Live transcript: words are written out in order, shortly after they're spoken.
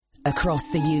Across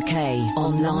the UK,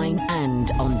 online and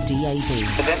on DAB.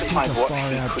 Take a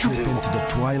far-out trip into the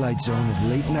twilight zone of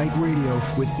late-night radio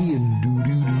with Iain.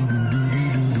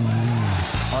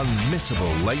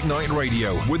 Unmissable late-night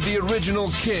radio with the original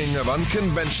king of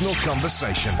unconventional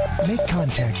conversation. Make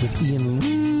contact with Iain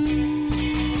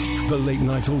Lee. The Late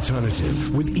Night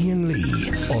Alternative with Iain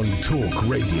Lee on Talk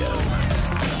Radio.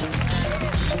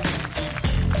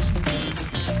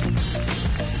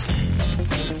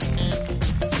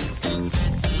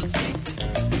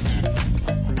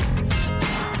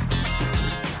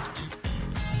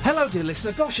 Hello, dear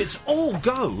listener. Gosh, it's all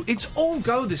go. It's all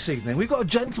go this evening. We've got a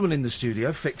gentleman in the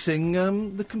studio fixing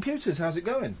the computers. How's it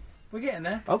going? We're getting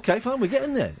there. OK, fine. We're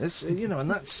getting there. It's,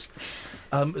 and that's...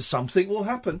 something will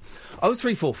happen.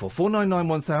 0344 499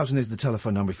 1000 is the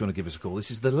telephone number if you want to give us a call.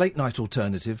 This is the Late Night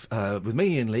Alternative with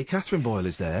me, Iain Lee. Catherine Boyle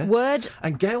is there. Word.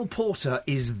 And Gail Porter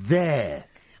is there.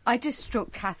 I just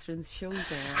stroked Catherine's shoulder.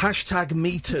 Hashtag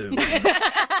me too.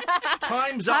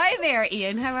 Time's up. Hi there,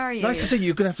 Iain. How are you? Nice to see you.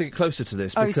 You're going to have to get closer to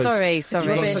this. Oh, because sorry. You've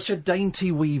got such a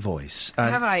dainty wee voice.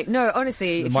 Have I? No,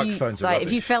 honestly,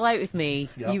 if you fell out with me,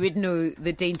 Yep. you would know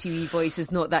the dainty wee voice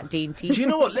is not that dainty. Do you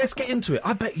know what? Let's get into it.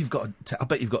 I bet you've got a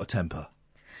temper.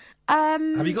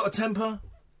 Have you got a temper?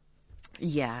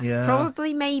 Yeah.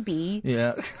 Probably, maybe.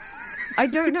 Yeah. I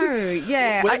don't know.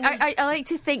 Yeah, I like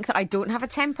to think that I don't have a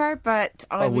temper, but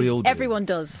we all do. Everyone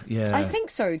does. Yeah, I think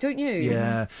so. Don't you?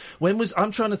 Yeah.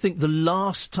 I'm trying to think the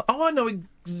last time. Oh, I know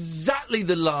exactly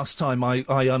the last time I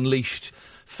unleashed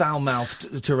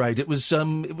foul-mouthed tirade. It was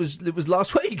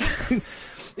last week.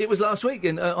 It was last week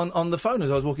on the phone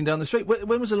as I was walking down the street.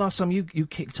 When was the last time you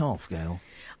kicked off, Gail?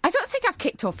 I don't think I've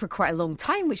kicked off for quite a long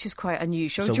time, which is quite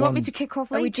unusual. So do you want me to kick off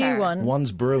later? We do one.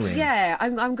 One's brewing. Yeah,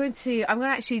 I'm going to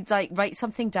actually write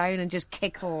something down and just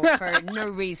kick off for no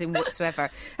reason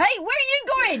whatsoever. Hey, where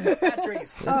are you going?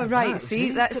 Batteries. Oh right, That. see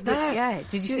that. Yeah,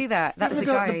 did you see that? That was the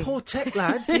guy. The poor tech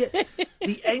lad,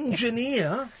 the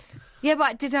engineer. Yeah,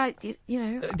 but did I?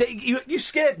 You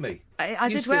scared me. I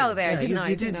did well there, didn't I?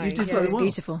 You did I? very It was well.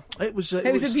 beautiful. It was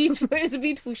a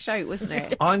beautiful shout, wasn't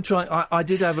it? I'm trying. I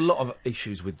did have a lot of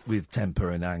issues with temper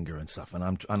and anger and stuff,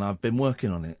 and I've been working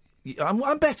on it.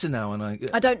 I'm better now, and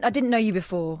I didn't know you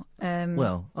before.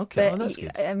 Well, okay, but that's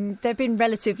good. There've been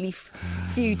relatively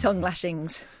few tongue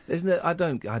lashings. Isn't it? I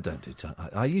don't do tongue.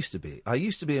 I used to be. I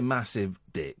used to be a massive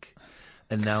dick,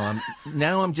 and now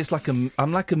I'm just like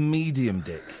a medium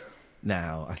dick.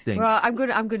 Now, I think. Well, I'm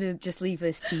going to just leave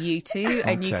this to you two,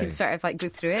 and you can sort of go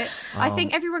through it. I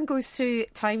think everyone goes through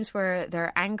times where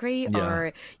they're angry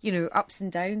or ups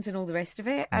and downs and all the rest of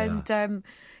it. And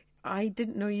I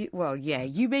didn't know you. Well, yeah,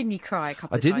 you made me cry a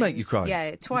couple of times. I did make you cry.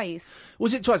 Yeah, twice.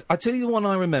 Was it twice? I tell you the one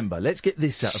I remember. Let's get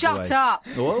this out of the way. Shut up.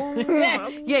 Oh.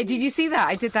 Yeah, did you see that?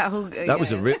 I did that whole. That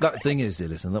was a real. That thing is, dear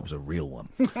listener, that was a real one.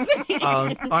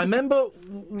 I remember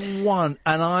one,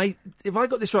 and if I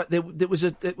got this right, it was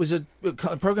a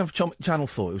program for Channel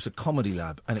 4. It was a comedy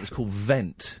lab, and it was called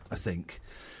Vent, I think.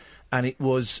 And it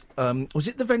was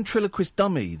it the ventriloquist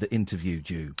dummy that interviewed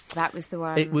you? That was the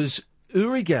one. It was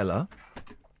Uri Geller.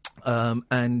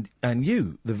 And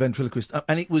you, the ventriloquist,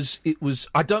 and it was.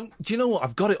 Do you know what?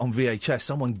 I've got it on VHS.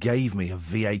 Someone gave me a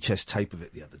VHS tape of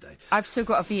it the other day. I've still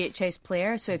got a VHS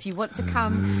player, so if you want to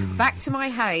come back to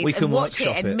my house and watch it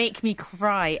and make me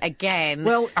cry again,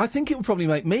 well, I think it would probably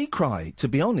make me cry. To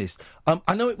be honest,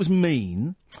 I know it was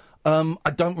mean.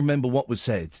 I don't remember what was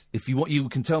said. If you want, you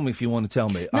can tell me if you want to tell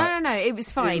me. No. It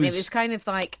was fine. It was kind of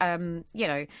like, it was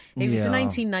the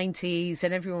 1990s,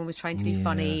 and everyone was trying to be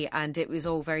funny, and it was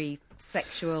all very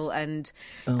sexual and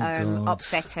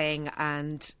upsetting.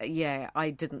 And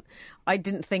I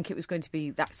didn't think it was going to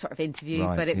be that sort of interview,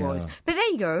 but it was. But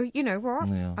there you go. You know what?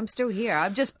 Yeah. I'm still here.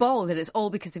 I'm just bald, and it's all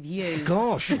because of you.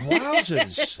 Gosh,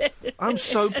 wowzers! I'm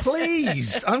so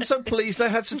pleased. I'm so pleased I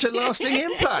had such a lasting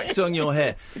impact on your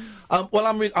hair. Well,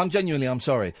 I'm genuinely. I'm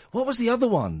sorry. What was the other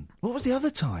one? What was the other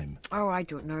time? Oh, I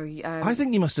don't know. I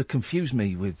think you must have confused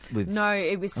me with. No,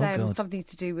 it was something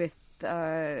to do with.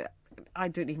 I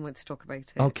don't even want to talk about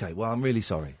it. Okay, well, I'm really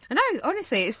sorry. No,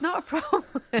 honestly, it's not a problem.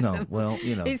 No, well,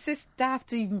 It's just daft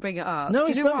to even bring it up. No,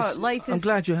 Do you know what? Life is. I'm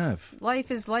glad you have.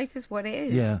 Life is what it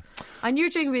is. Yeah. And you're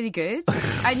doing really good.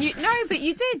 And but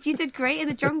you did great in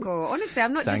the jungle. Honestly,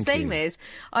 I'm not just saying this.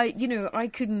 I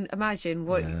couldn't imagine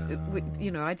what.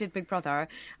 I did Big Brother,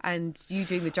 and you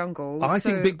doing the jungle. I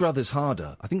think Big Brother's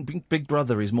harder. I think Big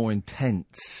Brother is more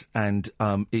intense, and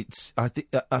it's. I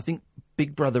think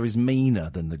Big Brother is meaner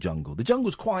than the Jungle. The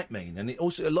Jungle's quite mean, and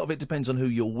a lot of it depends on who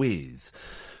you're with.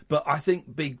 But I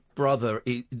think Big Brother,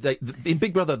 in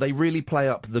Big Brother, they really play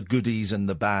up the goodies and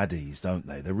the baddies, don't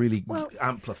they? They really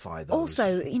amplify those.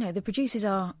 Also, the producers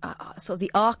are sort of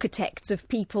the architects of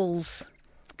people's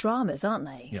dramas, aren't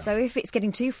they? Yeah. So if it's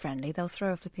getting too friendly, they'll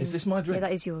throw off the pin. Is this my drink? Yeah,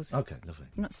 that is yours. Okay, lovely.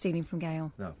 You're not stealing from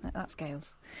Gail. No. That's Gail's.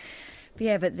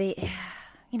 But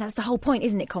that's the whole point,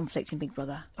 isn't it, conflict in Big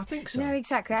Brother? I think so. No,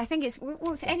 exactly. I think it's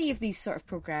with any of these sort of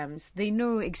programmes, they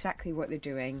know exactly what they're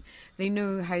doing. They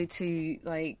know how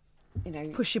to,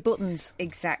 push your buttons.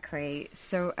 Exactly.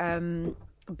 So,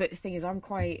 but the thing is, I'm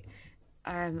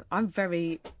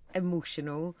very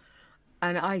emotional,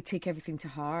 and I take everything to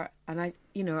heart. And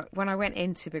when I went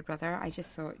into Big Brother, I just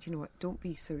thought, don't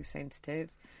be so sensitive.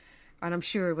 And I'm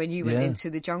sure when you went into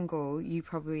the Jungle, you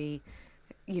probably,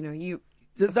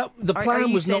 The plan are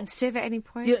you was sensitive at any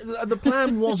point? Yeah, the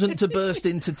plan wasn't to burst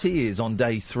into tears on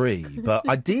day 3, but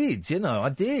I did,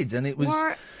 and it was,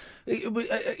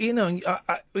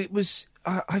 it was.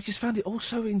 I just found it all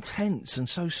so intense and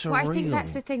so surreal. Well, I think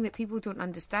that's the thing that people don't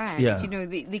understand. Yeah.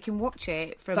 They can watch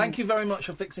it from. Thank you very much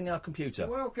for fixing our computer.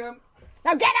 You're welcome.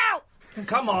 Now get out!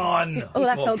 Come on! Oh,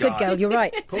 that felt good, girl. You're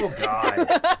right. Poor guy.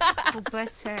 Oh,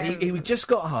 bless him. He just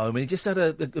got home and he just had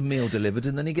a meal delivered,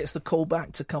 and then he gets the call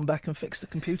back to come back and fix the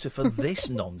computer for this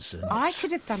nonsense. I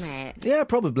could have done it. Yeah,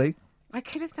 probably. I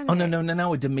could have done it. Oh, no,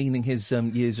 now we're demeaning his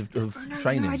years of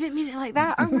training. No, I didn't mean it like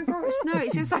that. Oh, my gosh, no,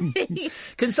 it's just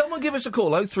like... Can someone give us a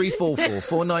call, 0344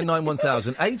 499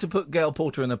 1000, A, to put Gail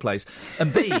Porter in her place,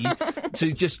 and B,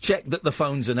 to just check that the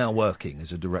phones are now working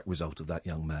as a direct result of that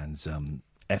young man's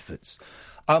efforts.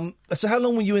 So how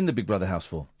long were you in the Big Brother house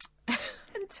for?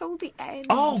 Until the end.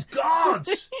 Oh, God!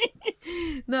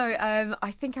 No,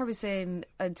 I think I was in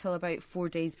until about 4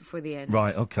 days before the end.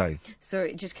 Right, okay. So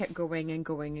it just kept going and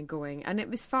going and going. And it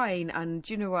was fine. And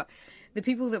do you know what? The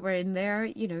people that were in there,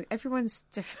 everyone's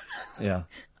different. Yeah.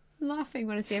 I'm laughing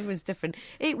when I say everyone's different.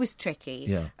 It was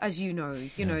tricky, as you know.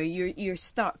 You know, you're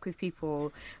stuck with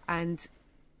people, and...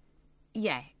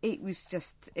 Yeah, it was.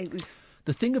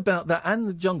 The thing about that and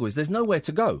the Jungle is there's nowhere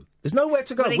to go. There's nowhere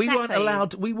to go. Well,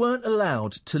 exactly. We weren't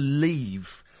allowed to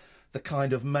leave the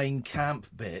kind of main camp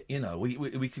bit.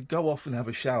 We could go off and have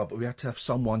a shower, but we had to have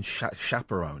someone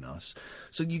chaperone us.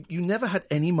 So you never had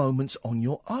any moments on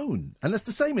your own, and that's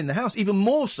the same in the house, even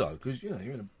more so because you're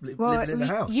living in the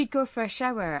house. You'd go for a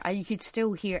shower and you could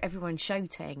still hear everyone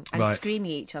shouting and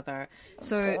screaming at each other.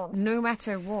 So no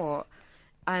matter what.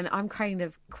 And I'm kind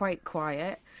of quite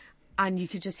quiet, and you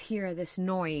could just hear this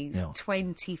noise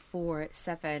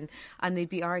 24/7, and they'd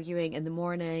be arguing in the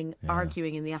morning,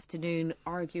 arguing in the afternoon,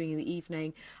 arguing in the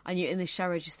evening, and you're in the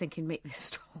shower just thinking, make this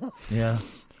stop. Yeah.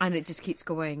 And it just keeps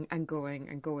going and going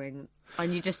and going,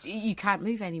 and you can't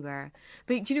move anywhere.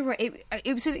 But do you know what?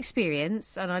 It was an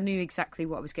experience, and I knew exactly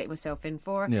what I was getting myself in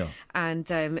for. Yeah. And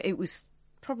it was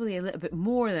probably a little bit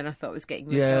more than I thought I was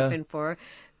getting myself in for.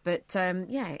 But,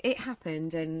 it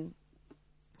happened, and,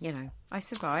 I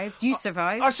survived. You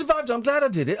survived. I survived. I'm glad I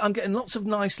did it. I'm getting lots of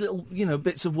nice little,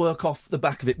 bits of work off the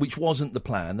back of it, which wasn't the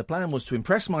plan. The plan was to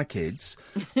impress my kids.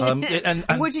 And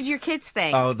what did your kids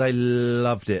think? Oh, they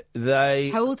loved it.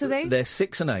 How old are they? They're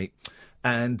 6 and 8.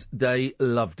 And they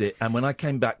loved it. And when I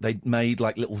came back, they made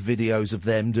little videos of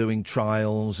them doing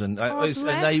trials, and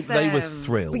they were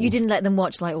thrilled. But you didn't let them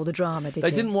watch all the drama, did you?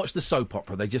 They didn't watch the soap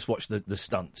opera. They just watched the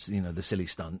stunts, the silly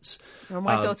stunts. Well,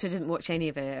 my daughter didn't watch any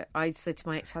of it. I said to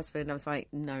my ex-husband, I was like,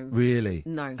 no. Really?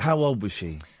 No. How old was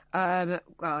she? Well,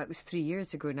 it was 3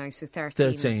 years ago now, so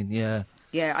 13. 13, yeah.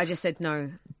 Yeah, I just said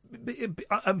no.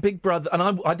 Big Brother, and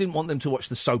I didn't want them to watch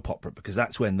the soap opera because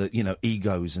that's when the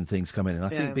egos and things come in. And I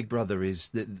think Big Brother is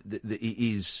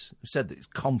said that it's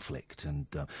conflict, and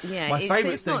my favourite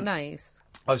it's thing, not nice.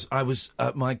 I was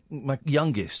my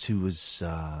youngest, who was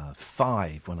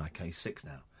 5 when I came, 6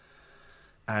 now,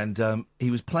 and he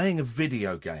was playing a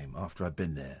video game after I'd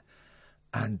been there.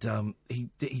 And he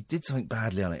did something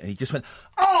badly on it, and he just went,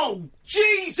 "Oh,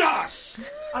 Jesus!"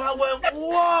 And I went,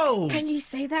 "Whoa!" Can you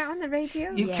say that on the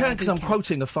radio? You can, because I'm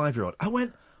quoting a 5-year-old. I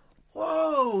went,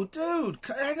 "Whoa, dude,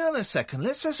 hang on a second.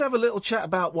 Let's just have a little chat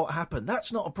about what happened.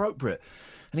 That's not appropriate."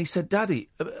 And he said, "Daddy,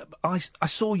 I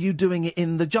saw you doing it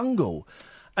in the Jungle."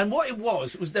 And what it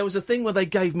was there was a thing where they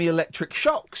gave me electric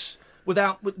shocks. And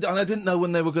I didn't know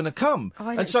when they were going to come. Oh,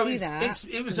 I didn't see that.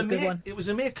 It was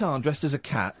Amir Khan dressed as a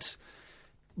cat,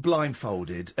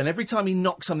 blindfolded, and every time he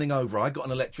knocked something over, I got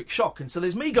an electric shock. And so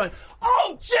there's me going,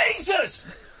 "Oh, Jesus!"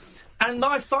 And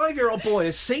my 5-year-old boy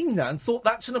has seen that and thought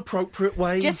that's an appropriate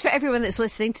way. Just for everyone that's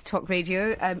listening to Talk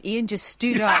Radio, Iain just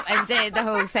stood up and did the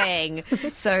whole thing.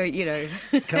 So, you know.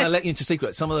 Can I let you into a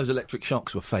secret? Some of those electric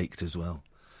shocks were faked as well.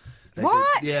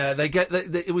 What?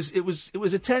 It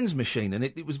was a TENS machine, and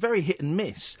it was very hit and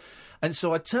miss. And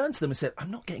so I turned to them and said, I'm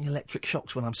not getting electric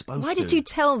shocks when I'm supposed to. Why did you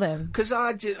tell them? Because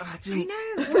I didn't. I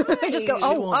know. They just go,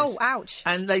 oh, ouch.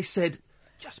 And they said,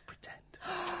 just pretend.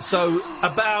 So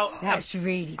about That's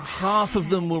really bad. half of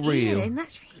them were real. Iain,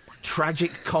 that's really bad.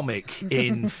 Tragic comic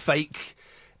in fake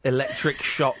electric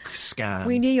shock scam.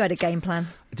 We knew you had a game plan.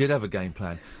 I did have a game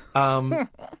plan.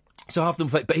 So half of them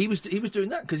fake, but he was doing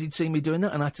that because he'd seen me doing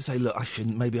that, and I had to say, look, I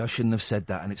shouldn't have said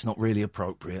that, and it's not really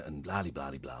appropriate, and blah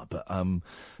blah blah.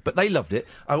 But they loved it.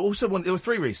 I also there were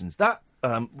 3 reasons that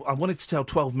I wanted to tell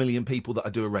 12 million people that I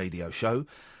do a radio show,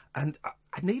 and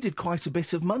I needed quite a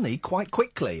bit of money quite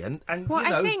quickly, and well, you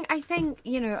know, I think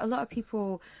you know a lot of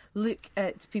people look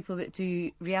at people that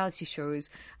do reality shows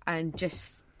and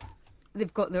just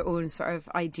they've got their own sort of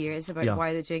ideas about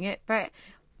why they're doing it, but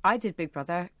I did Big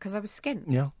Brother because I was skint.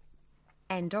 Yeah.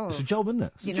 End of. It's a job, isn't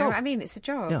it? You know what I mean? It's a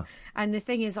job. Yeah. And the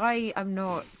thing is, I am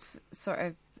not sort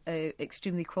of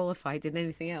extremely qualified in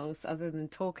anything else other than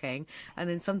talking. And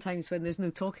then sometimes when there's no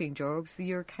talking jobs,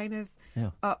 you're kind of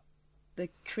up the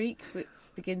creek that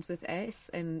begins with S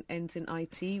and ends in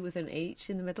IT with an H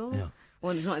in the middle. Yeah.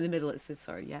 Well, it's not in the middle, it's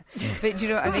yeah. But do you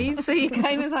know what I mean? So you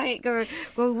kind of like go,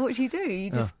 well, what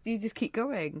do? You just keep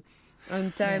going.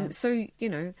 And so, you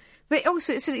know, but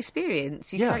also it's an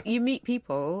experience. You meet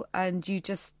people and you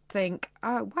just think,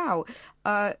 oh, wow,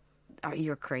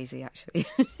 you're crazy, actually.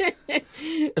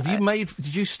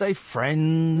 Did you stay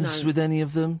friends with any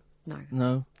of them?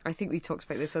 No. I think we talked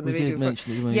about this on the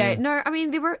radio. No, I mean,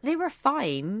 they were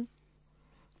fine,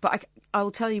 but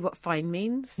I'll tell you what fine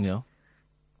means. Yeah.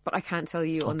 But I can't tell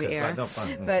you on the air. Right, no,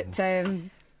 fine. But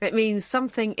it means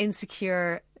something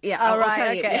insecure. Yeah, I'll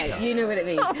tell you. Yeah, you know what it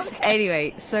means. Okay.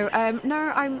 Anyway, so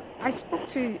I spoke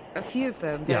to a few of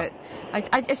them, but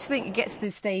I just think it gets to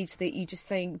the stage that you just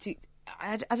think,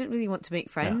 I don't really want to make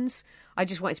friends. I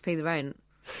just wanted to pay the rent.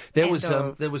 There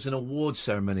was an award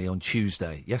ceremony on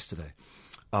yesterday.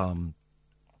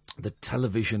 The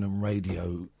Television and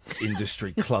Radio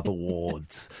Industry Club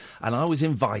Awards, and I was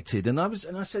invited, and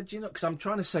I said, you know, because I'm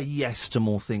trying to say yes to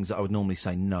more things that I would normally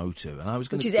say no to, and I was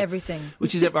going to, which is everything.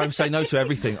 I would say no to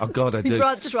everything. Oh God, I do.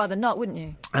 You'd rather not, wouldn't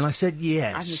you? And I said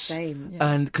yes. I'm the same.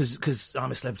 Yeah. And because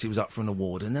I'm a Celebrity was up for an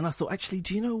award, and then I thought, actually,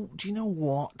 do you know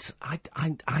what? I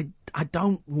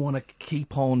don't want to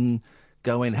keep on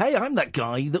going, hey, I'm that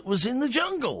guy that was in the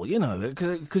jungle, you know,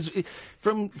 because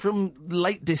from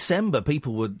late December,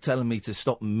 people were telling me to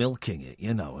stop milking it,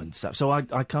 you know, and stuff. So I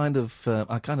kind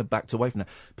of backed away from that.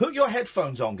 Put your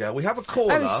headphones on, Gail. We have a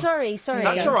caller. Oh, sorry.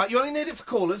 That's all right. You only need it for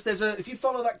callers. If you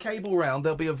follow that cable round,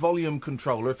 there'll be a volume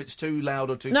controller if it's too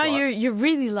loud or too quiet. No, you're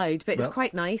really loud, but it's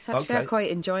quite nice. Actually, I'm quite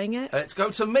enjoying it. Let's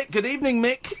go to Mick. Good evening,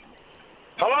 Mick.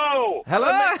 Hello.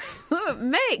 Hello, Mick.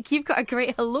 Mick, you've got a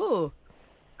great hello.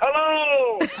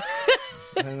 Hello!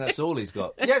 And that's all he's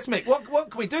got. Yes, Mick, what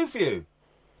can we do for you?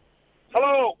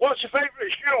 Hello, what's your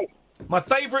favourite shoe? My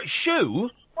favourite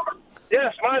shoe?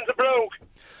 Yes, mine's a brogue.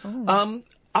 Oh.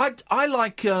 I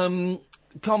like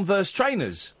Converse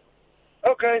trainers.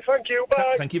 Okay, thank you,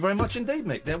 bye. Thank you very much indeed,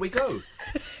 Mick. There we go.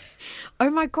 Oh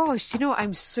my gosh, you know,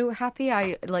 I'm so happy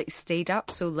I stayed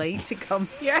up so late to come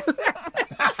here.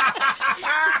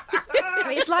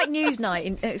 It's like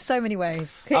Newsnight in so many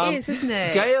ways. It is, isn't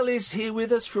it? Gail is here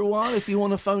with us for a while. If you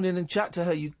want to phone in and chat to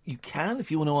her, you can.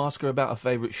 If you want to ask her about her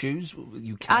favourite shoes,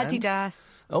 you can. Adidas.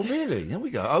 Oh, really? There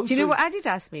we go. Do you know what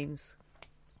Adidas means?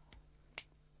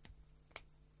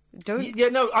 Don't.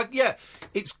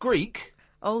 It's Greek.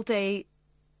 All day.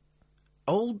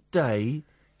 All day.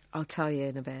 I'll tell you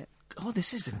in a bit. Oh,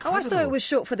 this is incredible. I thought it was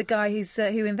short for the guy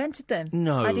who invented them.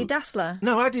 No. Adidasler.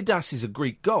 No, Adidas is a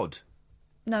Greek god.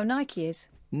 No, Nike is.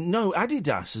 No,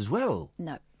 Adidas as well.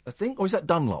 No. I think, or is that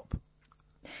Dunlop?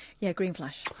 Yeah, Green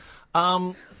Flash.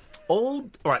 All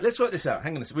right, let's work this out.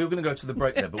 Hang on a second. We were going to go to the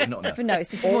break there, but we're not now. No,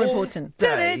 this is more important.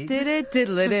 Day,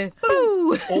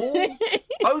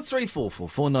 0344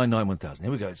 499 1000.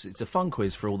 Here we go. It's a fun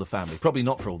quiz for all the family. Probably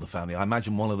not for all the family. I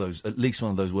imagine at least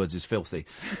one of those words is filthy.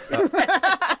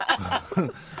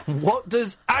 What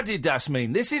does Adidas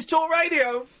mean? This is Talk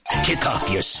Radio. Kick off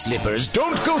your slippers.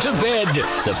 Don't go to bed.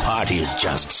 The party is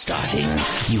just starting.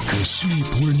 You can sleep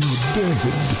when you're dead.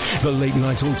 The Late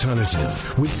Night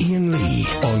Alternative with Iain Lee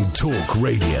on Talk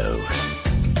Radio.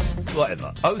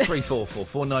 Whatever. 0344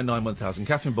 499 1000.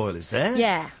 Catherine Boyle is there.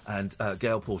 Yeah. And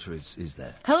Gail Porter is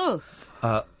there. Hello.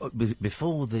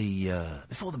 Before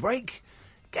the break,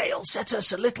 Gail set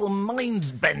us a little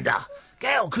mind bender.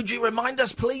 Gail, could you remind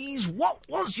us, please, what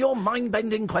was your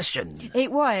mind-bending question?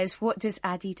 It was, what does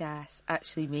Adidas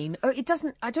actually mean? Oh, it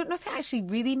doesn't, I don't know if it actually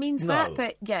really means that,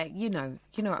 but yeah, you know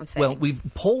what I'm saying. Well,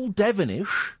 Paul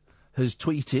Devonish has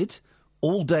tweeted,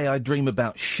 all day I dream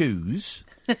about shoes.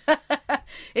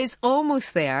 It's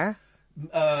almost there.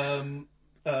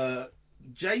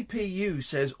 JPU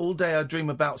says, all day I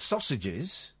dream about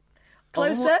sausages.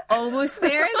 Closer. Almost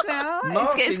there as well.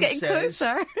 It's getting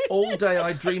closer. All day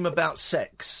I dream about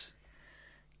sex.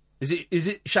 Is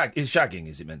shagging,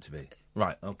 is it meant to be?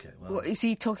 Right, okay. Well. What, is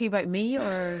he talking about me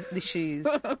or the shoes?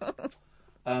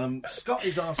 Scott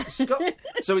is asking... Scott,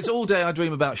 so it's all day I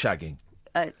dream about shagging?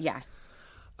 Yeah.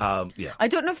 Yeah. I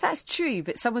don't know if that's true,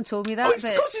 but someone told me that. Of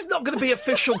course it's not going to be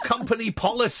official company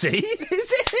policy, is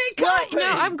it? No,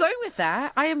 I'm going with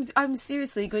that. I'm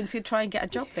seriously going to try and get a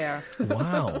job there.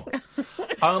 Wow.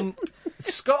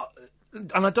 Scott,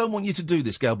 and I don't want you to do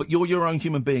this, Gail, but you're your own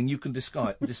human being. You can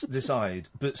decide.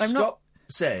 But Scott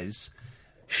says,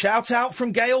 shout out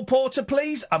from Gail Porter,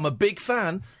 please. I'm a big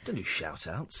fan. Don't do shout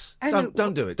outs.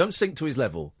 Don't do it. Don't sink to his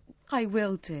level. I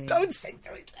will do. Don't sink to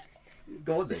his level.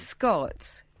 Go on then.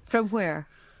 Scott. From where?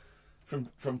 From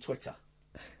Twitter.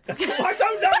 I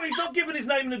don't know. He's not given his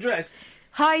name and address.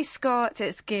 Hi, Scott.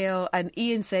 It's Gail. And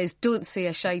Ian says, don't say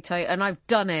a shout out. And I've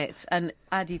done it. And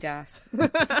Adidas.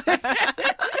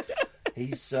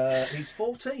 He's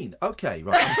 14. Okay,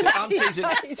 right. I'm teasing.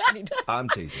 I'm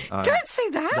teasing. Don't say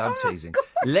that. I'm teasing.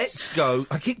 Let's go.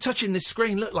 I keep touching this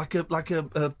screen. Look like a trying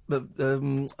to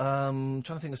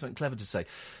think of something clever to say.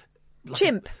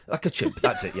 Chimp. Like a chimp.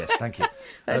 That's it, yes. Thank you.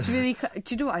 That's really...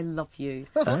 Do you know what? I love you.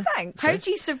 Thanks. How do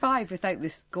you survive without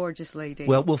this gorgeous lady?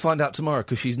 Well, we'll find out tomorrow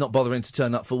because she's not bothering to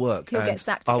turn up for work. He'll get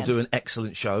sacked I'll again. do an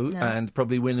excellent show and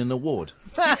probably win an award.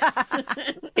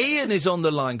 Ian is on the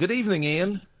line. Good evening,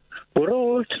 Ian.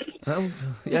 All right. Oh,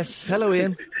 yes. Hello,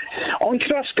 Ian. I want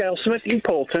to ask Gail something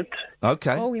important.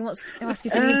 Okay. Oh, he wants to ask you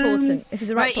something important. This is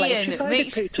the right place. Ian, What's your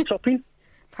favourite pizza topping?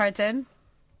 Pardon?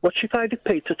 What's your favourite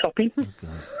pizza topping? Oh,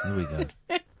 God. Here we go.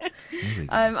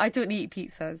 I don't eat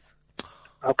pizzas.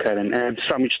 Okay, then.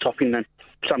 Sandwich topping, then.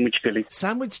 Sandwich filling.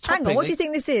 Sandwich topping. Hang on, what do you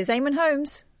think this is? Eamon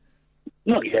Holmes?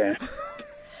 Not yet.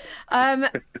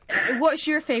 What's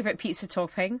your favourite pizza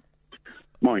topping?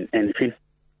 Mine, anything.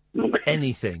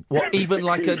 Anything. What? Even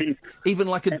like a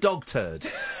dog turd.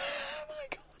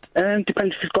 Depends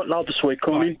if you've got loads of sweet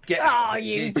corn in.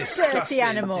 You disgusting, dirty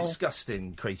animal.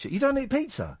 Disgusting creature. You don't eat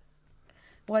pizza?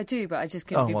 Well, I do, but I just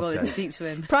couldn't be bothered to speak to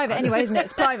him. Private anyway, isn't it?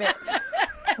 It's private.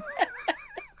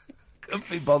 Couldn't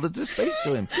be bothered to speak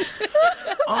to him.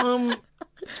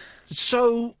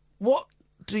 So what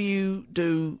do you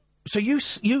do? So you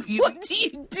What do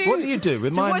you do? What do you do?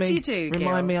 What do you do, Gail?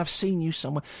 Remind me. I've seen you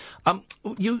somewhere.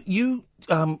 We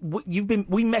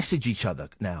message each other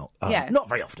now. Yeah. Not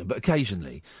very often, but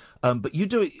occasionally. But you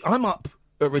do it. I'm up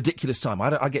at a ridiculous time.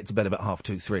 I get to bed about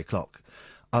 2:30, 3 o'clock.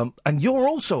 And you're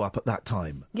also up at that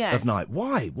time of night.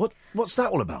 Why? What's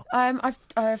that all about?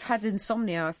 I've had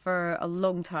insomnia for a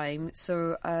long time,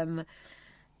 so I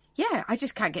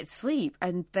just can't get to sleep,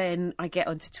 and then I get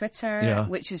onto Twitter,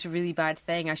 which is a really bad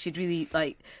thing. I should really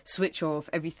switch off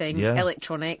everything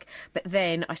electronic, but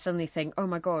then I suddenly think, oh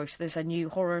my gosh, there's a new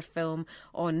horror film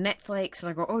on Netflix, and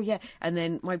I go, oh yeah, and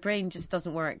then my brain just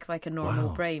doesn't work like a normal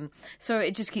brain, so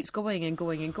it just keeps going and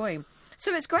going and going.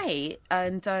 So it's great,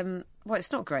 and well,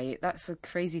 it's not great. That's a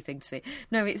crazy thing to say.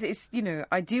 No, it's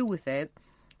I deal with it,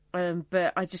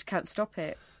 but I just can't stop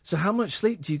it. So how much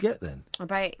sleep do you get then?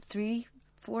 About 3-4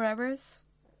 hours.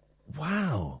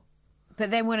 Wow. But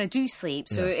then when I do sleep,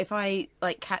 so if I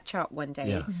catch up one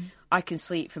day, I can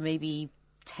sleep for maybe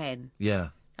 10. Yeah.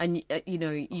 And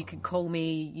you can call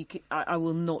me. I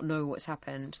will not know what's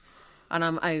happened. And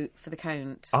I'm out for the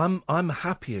count. I'm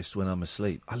happiest when I'm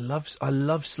asleep. I love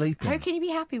sleeping. How can you be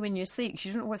happy when you're asleep? Because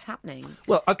you don't know what's happening.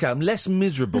 Well, okay, I'm less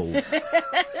miserable.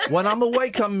 When I'm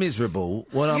awake, I'm miserable.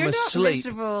 When I'm asleep, you're not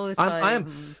miserable all the time. I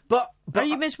am. But are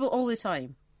you miserable all the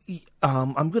time?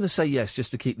 I'm going to say yes,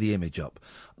 just to keep the image up.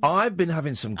 I've been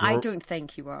having some. I don't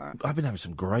think you are. I've been having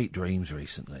some great dreams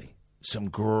recently.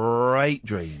 Some great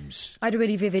dreams. I had a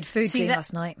really vivid food dream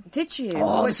last night. Did you?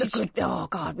 Oh, it was a good... Oh,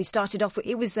 God. We started off with...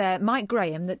 It was Mike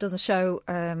Graham that does a show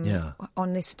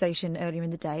on this station earlier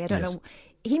in the day. I don't know.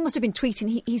 He must have been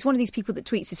tweeting. He's one of these people that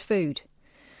tweets his food.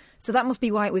 So that must be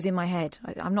why it was in my head.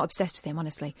 I'm not obsessed with him,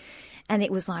 honestly. And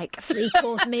it was like a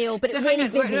 3-course meal, but it was really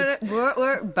vivid.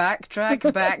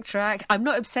 Backtrack. I'm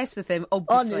not obsessed with him,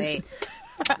 obviously.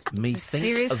 Me think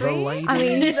Seriously? the lady. I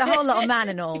mean, he's a whole lot of man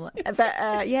and all. But,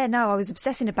 I was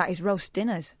obsessing about his roast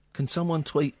dinners. Can someone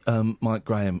tweet Mike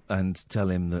Graham and tell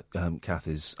him that Kath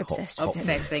is Obsessed hot?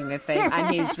 Obsessing with him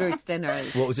and his roast dinner.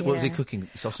 What was it? What was he cooking?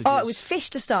 Sausages? Oh, it was fish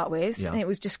to start with, and it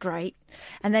was just great.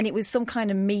 And then it was some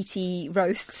kind of meaty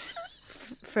roast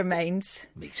for mains.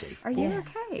 Meaty. Are you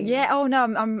okay? Yeah. Oh no,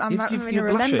 I'm having you're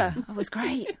to remember. blushing. It was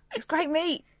great. It was great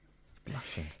meat.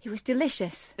 Blushing. It was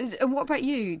delicious. And what about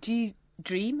you? Do you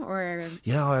dream or?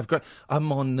 Yeah, I have great.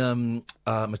 I'm on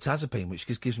metazapine, which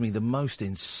just gives me the most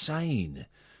insane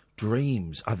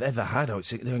dreams I've ever had.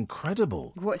 They're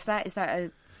incredible. What's that? Is that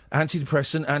a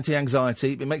Antidepressant,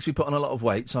 anti-anxiety. It makes me put on a lot of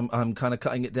weight, so I'm kind of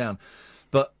cutting it down.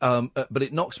 But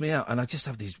it knocks me out, and I just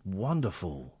have these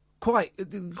wonderful, quite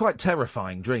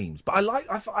terrifying dreams.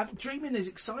 But dreaming is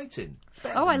exciting.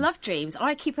 Oh, I love dreams.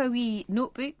 I keep a wee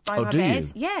notebook by my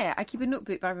bed. You? Yeah, I keep a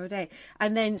notebook by my bed.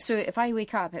 And then, so if I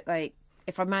wake up at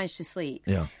if I manage to sleep,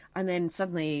 and then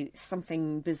suddenly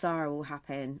something bizarre will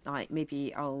happen, like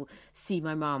maybe I'll see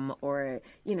my mum or,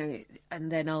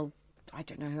 and then I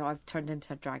don't know, I've turned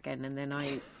into a dragon and then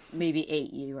I maybe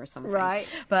ate you or something. Right.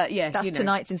 But yeah, that's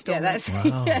tonight's instalment. Yeah,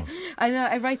 Wow. yeah.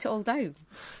 I write it all down.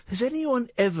 Has anyone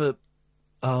ever...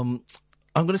 I'm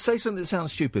going to say something that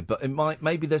sounds stupid, but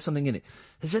maybe there's something in it.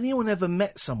 Has anyone ever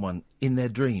met someone in their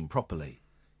dream properly?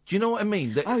 Do you know what I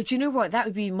mean? Do you know what? That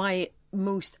would be my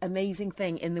most amazing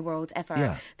thing in the world ever.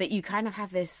 Yeah. That you kind of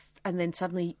have this, and then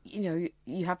suddenly, you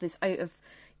have this out of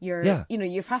your,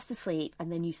 you're fast asleep, and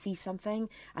then you see something,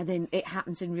 and then it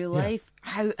happens in real life.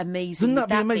 How amazing Wouldn't would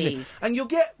that be amazing? be? And you'll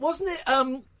get, wasn't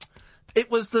it?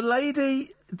 It was the lady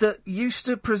that used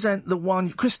to present the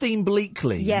one, Christine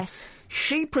Bleakley. Yes.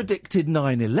 She predicted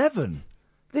 9/11.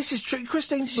 This is true.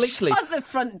 Christine Bleakley. Shut the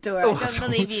front door. I don't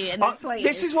believe you in the slightest.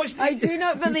 This is what I do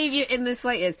not believe you in the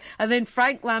slightest. And then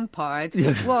Frank Lampard.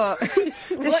 What?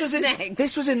 What's next?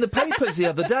 This was in the papers the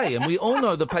other day, and we all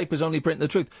know the papers only print the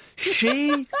truth.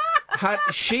 She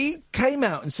came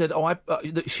out and said,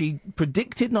 that she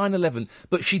predicted 9/11,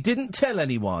 but she didn't tell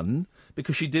anyone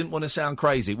because she didn't want to sound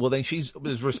crazy. Well, then she's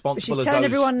as responsible as telling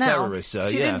those everyone now. terrorists.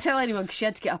 She didn't tell anyone because she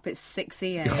had to get up at 6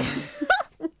 a.m.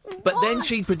 But then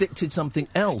she predicted something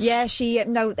else. Yeah,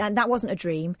 and that wasn't a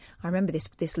dream. I remember this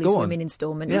Loose Women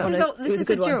instalment. Yeah. This is a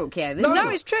good one. joke, yeah. No,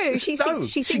 it's true. She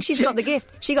thinks she's got the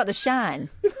gift. She got the shine.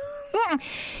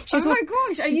 My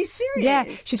gosh, are you serious? Yeah,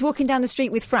 she's walking down the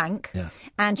street with Frank,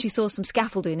 and she saw some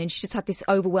scaffolding, and she just had this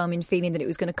overwhelming feeling that it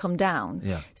was going to come down.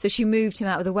 Yeah. So she moved him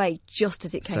out of the way just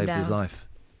as it came down. Saved his life.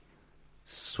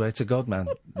 Swear to God, man.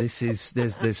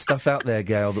 There's stuff out there,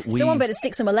 Gail, that we... Someone better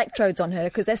stick some electrodes on her,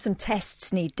 because there's some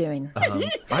tests need doing.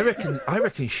 I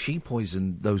reckon she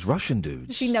poisoned those Russian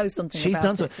dudes. She knows something She's about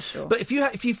done it, something. for sure. But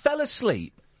if you fell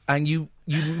asleep and you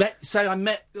met, say I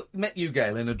met you,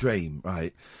 Gail, in a dream,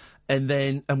 right?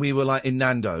 And we were like in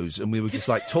Nando's and we were just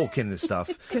like talking and stuff.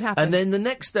 Could happen. And then the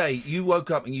next day you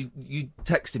woke up and you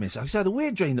texted me. So I had a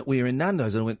weird dream that we were in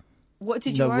Nando's, and I went, what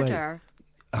did you order?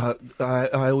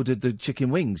 I ordered the chicken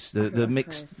wings, the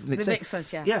mixed ones,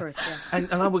 yeah. Of course, yeah.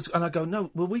 And I go, no,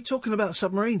 were we talking about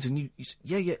submarines? And you said,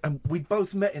 yeah, and we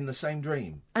both met in the same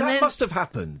dream. And that then must have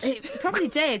happened. It probably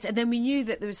did, and then we knew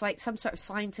that there was like some sort of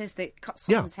scientist that cut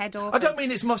someone's head off. I don't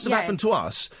mean it must have happened to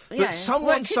us, but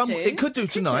someone, it could do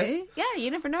tonight. Yeah,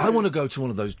 you never know. I want to go to one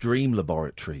of those dream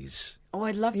laboratories. Oh,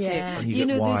 I'd love to. And you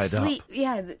get wired up.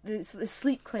 The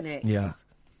sleep clinics. Yeah.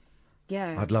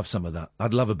 Yeah. I'd love some of that.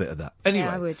 I'd love a bit of that. Anyway,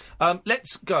 I would.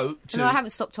 Let's go to... No, I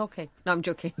haven't stopped talking. No, I'm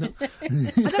joking. I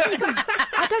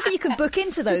don't think you can book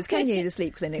into those, can you, the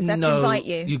sleep clinics? They have to invite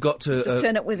you. You got to... Just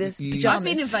turn up with his pyjamas. I've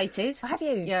been invited. Oh, have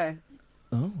you? Yeah.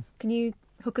 Oh. Can you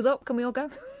hook us up? Can we all go?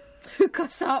 Hook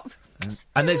us up.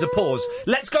 And there's a pause.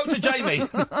 Let's go to Jamie.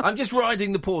 I'm just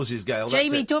riding the pauses, Gail. That's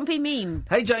Jamie, it. don't be mean.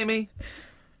 Hey, Jamie.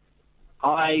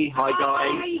 Hi,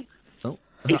 guys.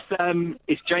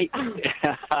 It's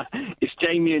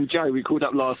Jamie and Joe. We called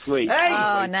up last week.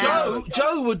 Hey, no.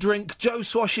 Joe would drink Joe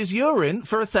Swash's urine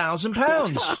for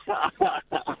 £1,000.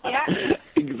 Yeah,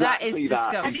 exactly that is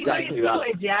disgusting. Exactly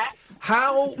that.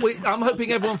 I'm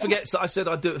hoping everyone forgets that I said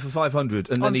I'd do it for 500,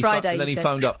 and then he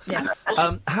phoned up. Yeah.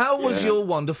 How was your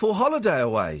wonderful holiday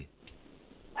away?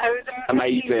 It was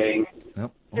amazing. Oh,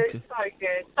 okay. It was so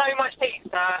good. So much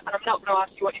pizza, and I'm not going to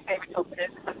ask you what your favourite topping is.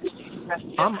 That's a stupid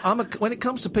question. When it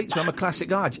comes to pizza, I'm a classic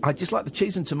guy. I just like the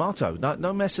cheese and tomato.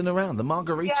 No messing around. The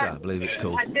margarita, I believe it's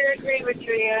called. I do agree with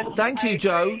you, Ian. Thank you,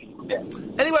 Joe.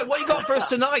 Anyway, what you got for us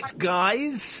tonight,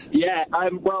 guys? Yeah,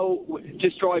 well,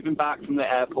 just driving back from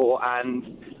the airport,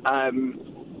 and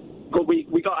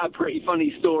we got a pretty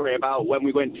funny story about when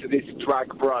we went to this drag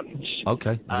brunch.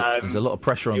 Okay, there's a lot of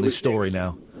pressure on this story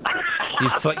now.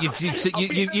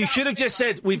 You should have just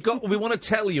said we want to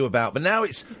tell you about, but now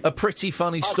it's a pretty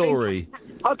funny story.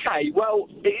 Okay, well,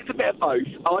 it is a bit of both.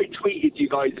 I tweeted you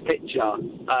guys a picture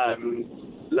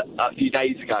a few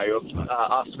days ago of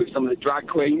us with some of the drag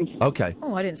queens. Okay.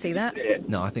 Oh, I didn't see that.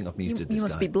 No, I think I've muted this You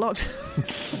must guy. be blocked.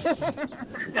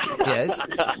 Yes.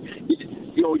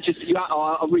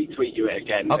 I'll retweet you it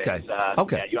again. Okay.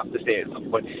 Okay. Yeah, you have to see it at some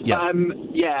point. Yeah.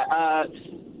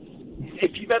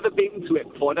 If you've ever been to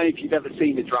it before, I don't know if you've ever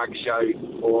seen a drag show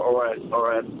or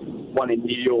a one in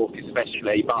New York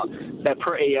especially, but they're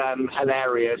pretty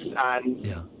hilarious, and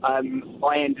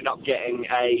I ended up getting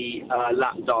a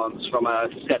lap dance from a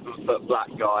 7-foot black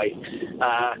guy,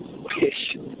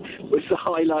 which was the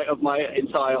highlight of my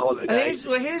entire holiday.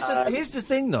 Here's the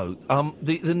thing, though.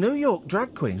 The New York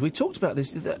drag queens, we talked about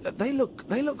this. They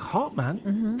look hot, man.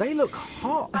 Mm-hmm. They look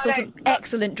hot. I saw some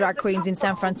excellent drag queens in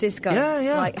San Francisco.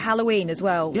 Yeah. Like Halloween as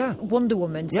well. Yeah. Wonder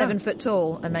Woman, 7 foot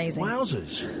tall, amazing.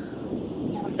 Wowzers.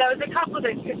 There was a couple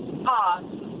that just passed.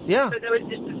 Yeah. So there was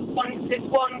just this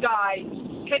one guy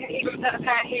couldn't even put a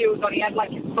pair of heels on. He had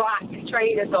like his black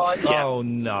trainers on. Oh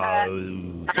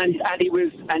no. And he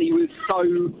was so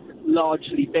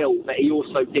largely built that he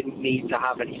also didn't need to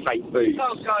have any fake boots.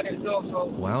 Oh God, it was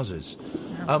awful. Wowzers.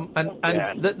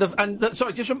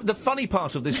 Sorry, just remember, the funny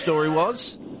part of this story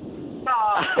was.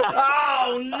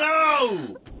 Oh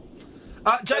no!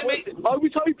 Jamie, I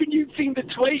was hoping you'd seen the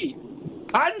tweet.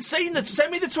 I hadn't seen the. Send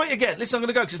me the tweet again. Listen, I'm going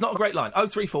to go because it's not a great line.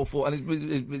 0344,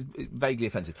 and it's vaguely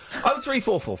offensive.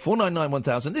 0344 499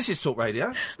 1000. This is Talk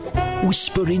Radio.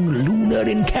 Whispering lunar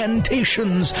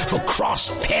incantations for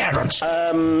cross-parents,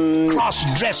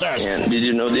 cross-dressers. Did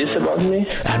you know this about me?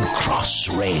 And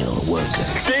cross-rail workers.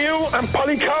 Steel and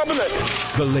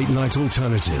polycarbonate. The Late Night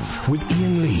Alternative with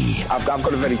Iain Lee. I've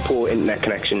got a very poor internet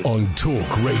connection. On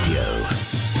Talk Radio.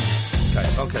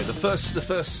 Okay. The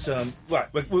first.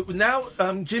 Right. Now,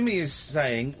 Jimmy is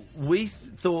saying we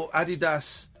thought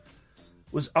Adidas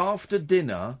was after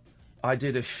dinner. I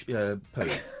did a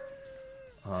play.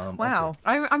 Wow.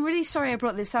 Okay. I'm really sorry I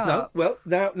brought this up. No. Well,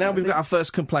 now we've got our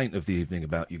first complaint of the evening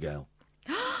about you, Gail.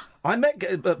 I met.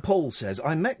 Paul says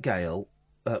I met Gail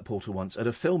Porter once at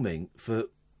a filming for.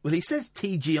 Well, he says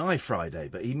TGI Friday,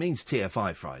 but he means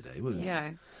TFI Friday, wouldn't he?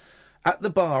 Yeah. At the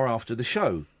bar after the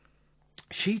show.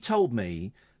 She told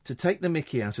me to take the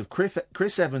mickey out of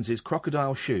Chris Evans's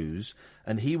crocodile shoes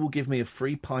and he will give me a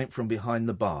free pint from behind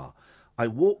the bar. I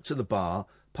walked to the bar,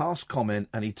 passed comment,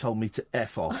 and he told me to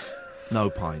F off. No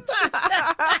pints.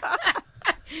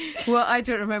 Well, I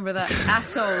don't remember that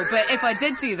at all. But if I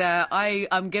did do that,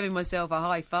 I'm giving myself a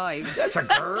high five. That's a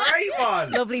great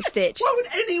one. Lovely stitch. Why would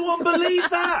anyone believe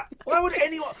that? Why would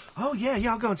anyone? Oh, yeah,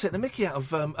 I'll go and take the mickey out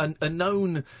of a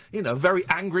known, very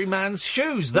angry man's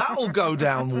shoes. That'll go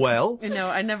down well. No,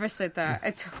 I never said that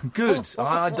at all. Good.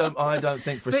 I don't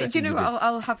think for a second. But do you know what?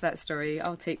 I'll have that story.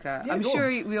 I'll take that. Yeah, I'm sure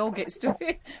we all get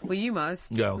stories. Well, you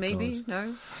must. Yeah, maybe. God.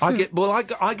 No. I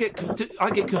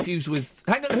get confused with.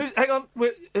 Hang on.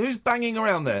 Who's banging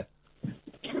around there?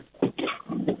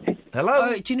 Hello.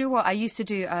 Oh, do you know what? I used to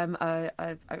do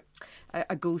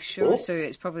a ghost show, so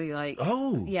it's probably like.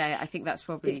 Oh. Yeah, I think that's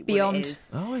probably it's beyond. What it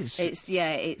is. Oh,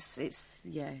 it's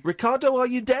Ricardo, are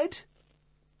you dead?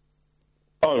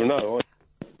 Oh no.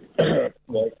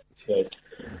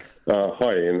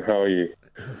 Hi Ian, how are you?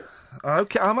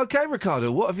 Okay, I'm okay,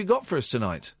 Ricardo. What have you got for us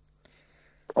tonight?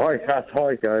 Hi Kat,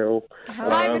 hi Gail.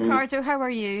 Hi Ricardo, how are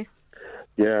you?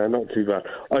 Yeah, not too bad.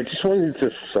 I just wanted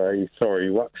to say, sorry,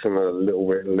 waxing a little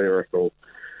bit lyrical,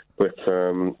 but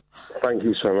thank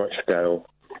you so much, Gail,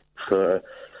 for,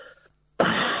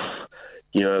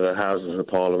 the Houses of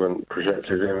Parliament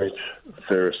projected image.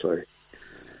 Seriously.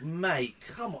 Mate,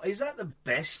 come on. Is that the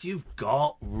best you've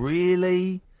got?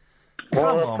 Really?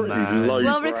 Come on, man.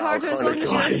 Well, Ricardo, as long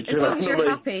as you're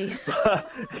happy.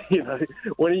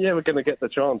 When are you ever going to get the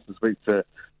chance to speak to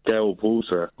Gail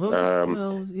Porter?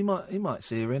 Well, you might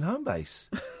see her in home base.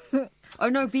 Oh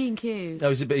no, B&Q. Oh,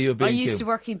 is it you were B&Q? I used to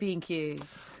work in B&Q.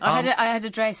 I had a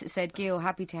dress that said "Gail,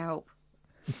 happy to help."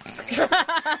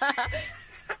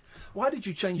 Why did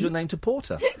you change your name to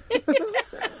Porter?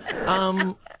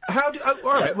 All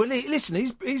right. Well, listen.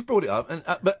 He's brought it up,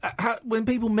 but when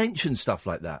people mention stuff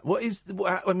like that,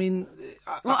 I mean,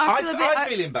 I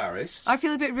feel embarrassed. I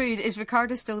feel a bit rude. Is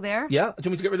Ricardo still there? Yeah. Do you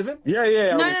want me to get rid of him?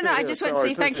 Yeah. No. I just want to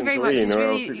say thank you very much.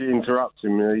 If you interrupt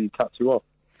him, he cuts you off.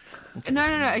 Okay. No.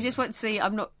 I just want to say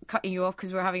I'm not cutting you off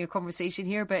because we're having a conversation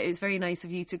here, but it's very nice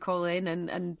of you to call in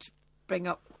and bring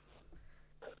up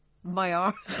my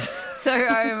arse. So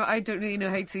I don't really know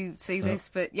how to say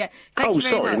this, but yeah, thank you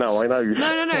very much. No, I know.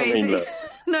 No.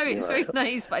 No, it's very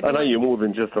nice. But I know you're more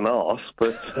than just an arse,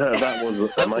 but that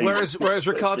was amazing. Whereas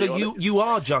Ricardo, you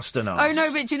are just an arse. Oh,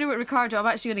 no, but do you know what, Ricardo? I'm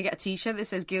actually going to get a T-shirt that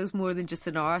says Gail's more than just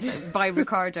an arse by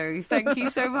Ricardo. Thank you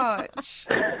so much.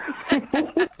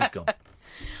 He's gone.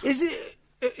 Is it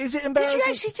embarrassing? Did you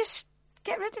actually just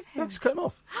get rid of him? No, just cut him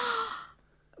off.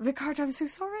 Ricardo, I'm so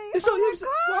sorry.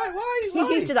 Why? He's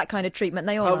used to that kind of treatment.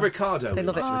 They all are. Ricardo. They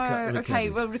love it. Okay,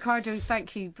 well, Ricardo,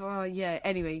 thank you. Oh, yeah,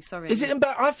 anyway, sorry. Is it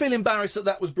I feel embarrassed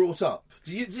that was brought up.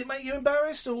 Does it make you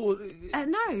embarrassed? Or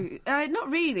no, not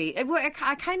really. Well,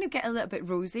 I kind of get a little bit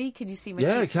rosy. Can you see my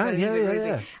cheeks? Yeah, I can.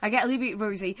 Yeah. I get a little bit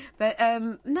rosy. But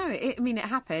no, it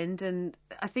happened. And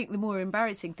I think the more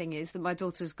embarrassing thing is that my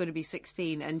daughter's going to be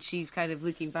 16 and she's kind of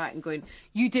looking back and going,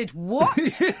 "You did what?"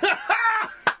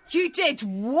 You did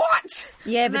what?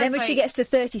 Yeah, but then when she gets to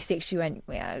 36, she went,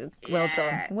 well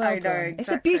done. Well done.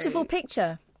 It's a beautiful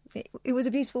picture. It was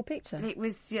a beautiful picture. It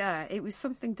was, it was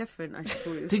something different, I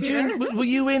suppose. Did you? Were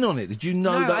you in on it? Did you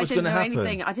know that was going to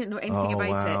happen? I didn't know anything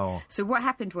about it. So what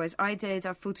happened was I did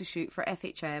a photo shoot for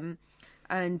FHM,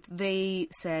 and they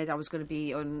said I was going to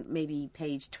be on maybe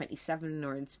page 27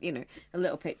 or, a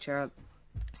little picture.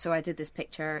 So I did this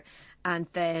picture, and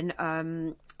then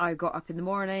I got up in the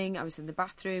morning, I was in the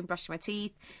bathroom brushing my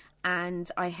teeth, and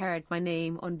I heard my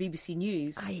name on BBC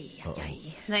News.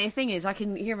 Now the thing is, I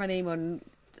can hear my name on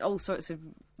all sorts of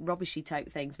rubbishy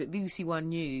type things, but BBC One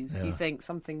News, you think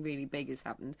something really big has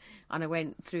happened. And I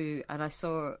went through and I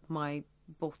saw my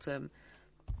bottom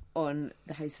on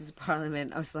the Houses of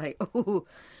Parliament. I was like,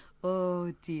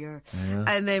 oh dear. Yeah.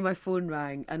 And then my phone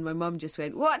rang and my mum just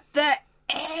went, "What the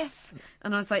F?"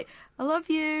 And I was like, "I love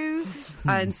you."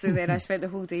 And so then I spent the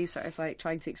whole day sort of like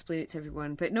trying to explain it to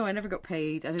everyone. But no, I never got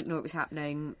paid. I didn't know it was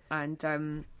happening. And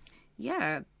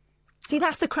See,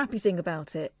 that's the crappy thing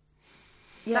about it.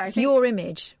 Yeah, that's your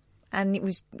image, and it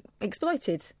was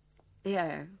exploited.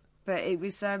 Yeah, but it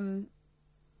was.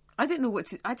 I didn't know what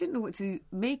to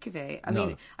make of it. I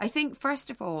mean, I think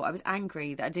first of all, I was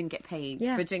angry that I didn't get paid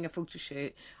for doing a photo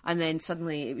shoot, and then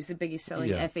suddenly it was the biggest selling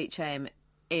FHM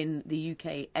in the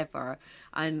UK ever.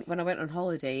 And when I went on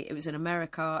holiday, it was in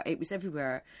America, it was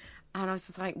everywhere, and I was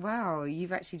just like, wow,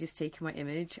 you've actually just taken my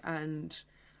image. And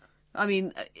I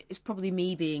mean, it's probably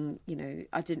me being,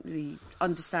 I didn't really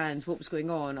understand what was going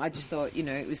on. I just thought,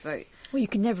 it was like... Well, you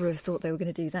could never have thought they were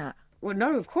going to do that. Well,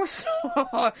 no, of course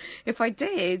not. If I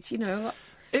did, It was,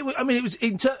 it was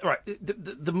right.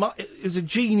 It was a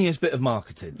genius bit of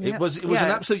marketing. Yep. It was an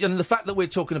absolute, and the fact that we're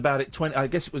talking about it, I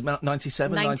guess it was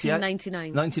 97,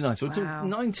 1999. 99. So it's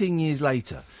 19 years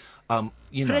later.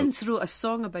 Prince wrote a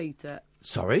song about it.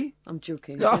 Sorry? I'm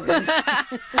joking. Oh.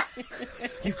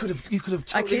 You could have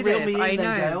totally reeled me in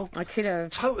there, Gail. I could have.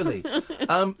 Totally.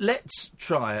 Let's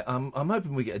try it. I'm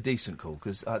hoping we get a decent call,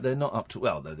 because they're not up to...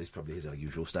 Well, no, this probably is our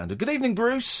usual standard. Good evening,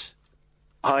 Bruce.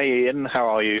 Hi, Ian. How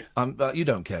are you? You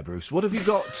don't care, Bruce. What have you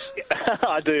got?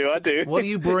 I do. What are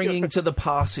you bringing to the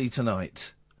party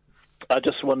tonight? I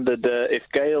just wondered if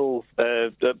Gail...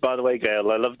 by the way,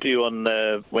 Gail, I loved you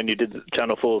on when you did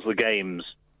Channel 4's The Games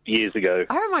years ago.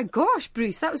 Oh, my gosh,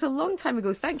 Bruce. That was a long time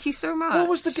ago. Thank you so much. What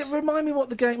was remind me what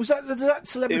the game... Was that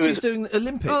celebrities doing the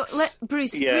Olympics? Well,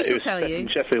 Bruce will tell you. In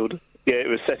Sheffield. Yeah, it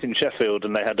was set in Sheffield,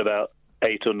 and they had about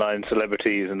 8 or 9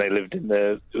 celebrities, and they lived in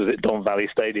Don Valley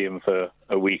Stadium for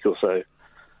a week or so,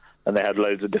 and they had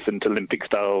loads of different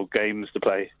Olympic-style games to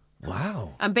play.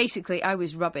 Wow. And basically, I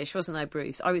was rubbish, wasn't I,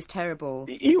 Bruce? I was terrible.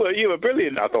 You were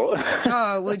brilliant, I thought.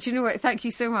 Oh, well, do you know what? Thank you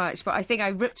so much. But I think I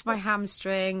ripped my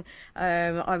hamstring.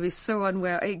 I was so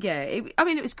unwell.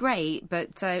 It was great,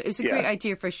 but it was a great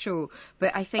idea for a show.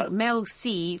 But I think Mel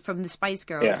C from the Spice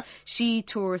Girls, she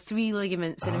tore 3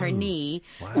 ligaments in her knee.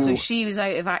 Wow. So she was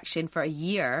out of action for a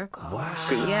year. Wow.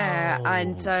 Yeah,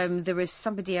 and there was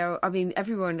somebody else. I mean,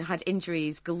 everyone had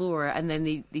injuries galore, and then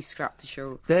they scrapped the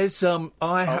show. There's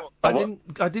I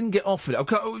didn't get offered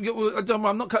it.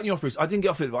 I'm not cutting you off, Bruce. I didn't get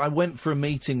offered it, but I went for a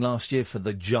meeting last year for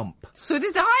the jump. So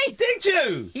did I. Did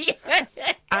you? Yeah.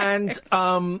 And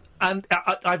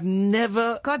I've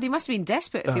never... God, they must have been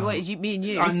desperate if they wanted me and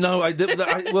you. I know.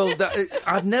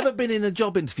 I've never been in a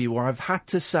job interview where I've had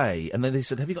to say, and then they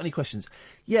said, "Have you got any questions?"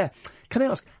 Yeah. Can I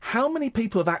ask, how many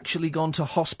people have actually gone to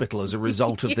hospital as a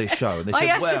result of this show? And they said, I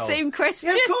asked the same question.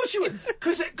 Yeah, of course you would.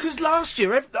 Because last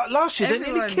year they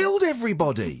nearly killed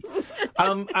everybody.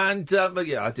 But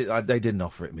yeah, they didn't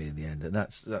offer it me in the end, and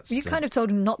that's. You kind of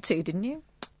told them not to, didn't you?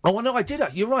 Oh, no, I did.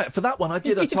 You're right. For that one, I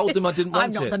did. I told them I didn't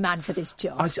want it. I'm not the man for this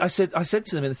job. I said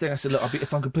to them in the thing, I said, look,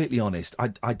 if I'm completely honest,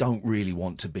 I don't really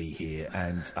want to be here,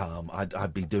 and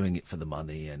I'd be doing it for the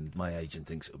money, and my agent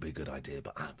thinks it would be a good idea,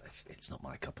 but it's not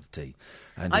my cup of tea.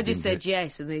 And I just said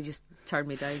yes, and they just turned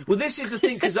me down. Well, this is the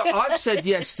thing, because I've said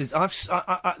yes to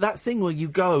that thing where you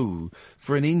go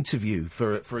for an interview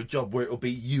for a job where it'll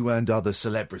be you and other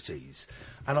celebrities.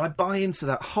 And I buy into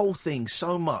that whole thing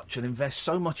so much and invest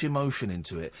so much emotion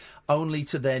into it, only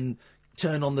to then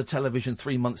turn on the television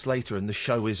 3 months later and the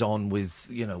show is on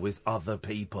with other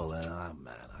people. And,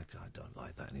 man, I don't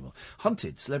like that anymore.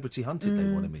 Celebrity Hunted,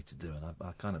 they wanted me to do, and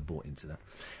I kind of bought into that.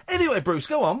 Anyway, Bruce,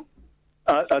 go on.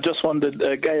 I just wondered,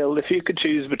 Gail, if you could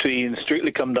choose between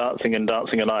Strictly Come Dancing and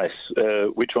Dancing on Ice,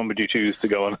 which one would you choose to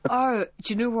go on? Oh,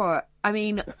 do you know what? I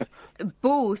mean,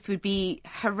 both would be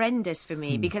horrendous for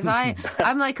me because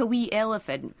I'm like a wee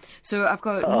elephant, so I've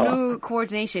got no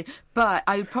coordination. But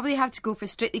I would probably have to go for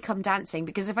Strictly Come Dancing,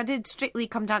 because if I did Strictly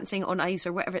Come Dancing on Ice,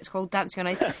 or whatever it's called, Dancing on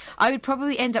Ice, I would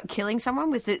probably end up killing someone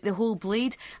with the whole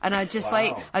blade, and I'd just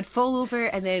I'd fall over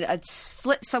and then I'd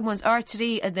slit someone's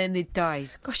artery and then they'd die.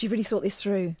 Gosh, you've really thought this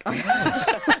through. I've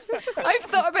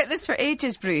thought about this for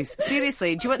ages, Bruce.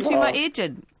 Seriously, do you want to be my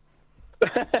agent?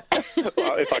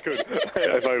 Well, if I could,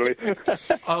 if only.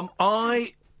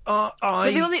 But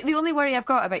the only worry I've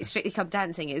got about Strictly Come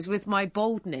Dancing is with my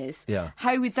baldness. Yeah.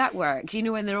 How would that work? You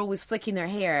know, when they're always flicking their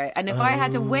hair, and if I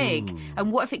had a wig,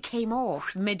 and what if it came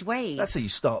off midway? That's how you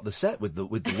start the set, with the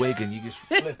wig, and you just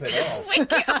flip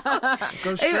it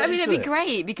off. I mean, it'd be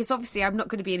great, because obviously I'm not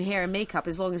going to be in hair and makeup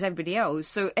as long as everybody else.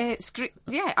 So I should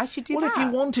do that. Well, if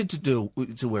you wanted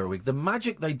to wear a wig, the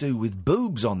magic they do with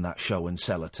boobs on that show and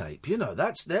sellotape,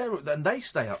 that's there, and they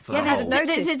stay up for the whole.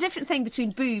 There's a different thing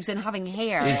between boobs and having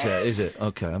hair. Is it?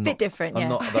 Okay. I'm bit different, yeah. I'm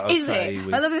not that is okay it?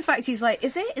 with... I love the fact he's like,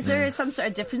 is it? Is there some sort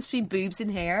of difference between boobs and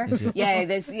hair?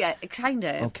 Yeah, kind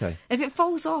of. Okay. If it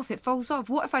falls off, it falls off.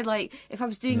 What if if I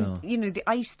was doing, the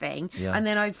ice thing, and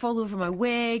then I'd fall over my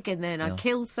wig, and then I'd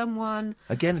kill someone?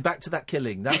 Again, back to that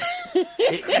killing. That's...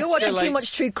 You're watching too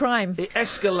much true crime. It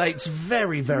escalates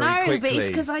very, very quickly. No, but it's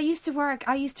because I used to work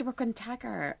on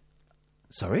Taggart.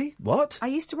 Sorry? What? I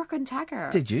used to work on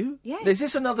Taggart. Did you? Yes. Is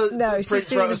this another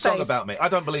Prince wrote a song about me? I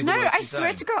don't believe it. No, I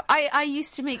swear to God, I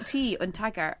used to make tea on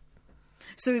Taggart.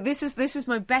 So this is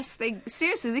my best thing.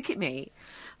 Seriously, look at me.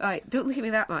 All right, don't look at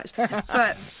me that much.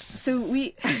 But so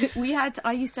I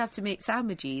used to have to make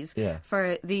sandwiches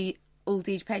for the old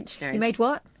age pensioners. You made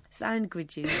what?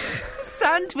 Sandwiches.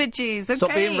 Sandwiches, okay.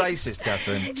 Stop being racist,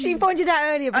 Catherine. She pointed out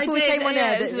earlier before we came on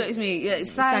air. It was me. Yeah,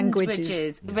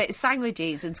 sandwiches. But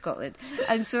sandwiches in Scotland.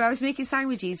 And so I was making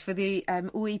sandwiches for the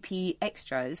OAP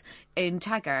extras in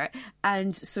Taggart.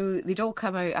 And so they'd all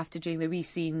come out after doing the wee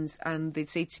scenes and they'd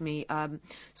say to me,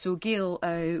 so Gail,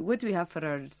 what do we have for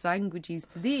our sandwiches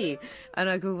today? And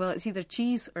I go, well, it's either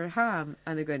cheese or ham.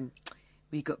 And they're going,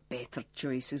 we got better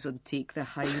choices on Take the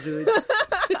High Roads.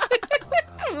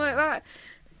 I'm like that.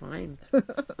 Fine.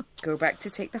 Go back to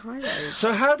Take the High Road.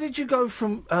 So how did you go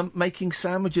from making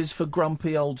sandwiches for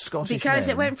grumpy old Scottish Because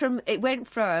men? it went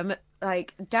from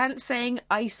like dancing,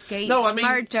 ice skates,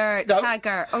 murder,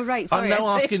 Taggart. Oh right, sorry.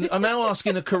 I'm now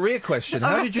asking a career question.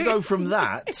 How did you go from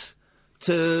that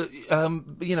to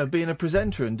being a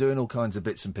presenter and doing all kinds of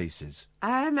bits and pieces?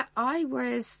 I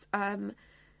was a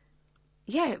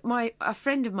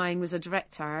friend of mine was a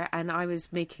director, and I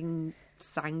was making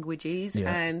sandwiches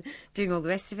and doing all the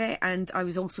rest of it, and I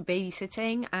was also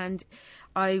babysitting, and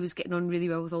I was getting on really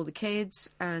well with all the kids,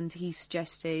 and he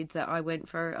suggested that I went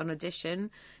for an audition.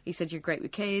 He said, you're great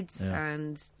with kids,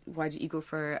 and why don't you go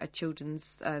for a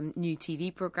children's new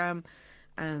TV programme?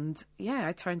 And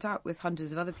I turned up with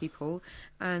hundreds of other people,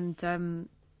 and I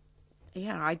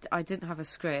didn't have a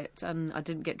script, and I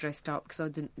didn't get dressed up because I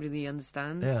didn't really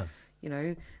understand.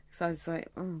 So I was like,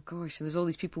 oh gosh, and there's all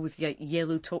these people with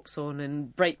yellow tops on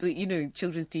and bright blue,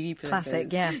 children's TV presenters.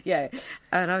 Classic, yeah. Yeah.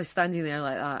 And I was standing there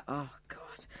like that, oh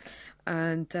God.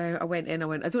 And I went in,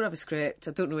 I don't have a script,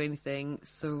 I don't know anything,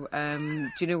 so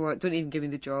do you know what, don't even give me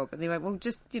the job. And they went, well,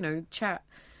 just, chat.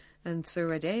 And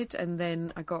so I did, and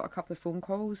then I got a couple of phone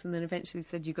calls, and then eventually they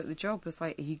said, you got the job. I was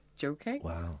like, are you joking?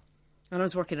 Wow. And I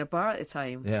was working at a bar at the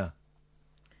time. Yeah.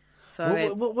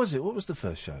 So what was it? What was the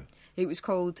first show? It was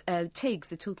called Tiggs,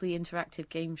 the Totally Interactive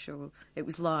Game Show. It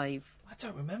was live. I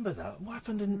don't remember that. What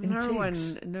happened in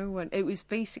Tiggs? No one. It was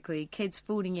basically kids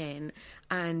phoning in,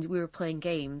 and we were playing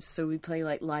games. So we play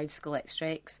like live skull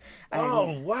extracts.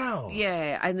 Oh wow!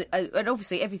 Yeah, and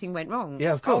obviously everything went wrong.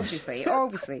 Yeah, of course.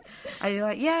 Obviously. And you're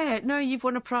like, yeah, no, you've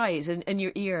won a prize, and in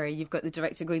your ear you've got the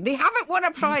director going, they haven't won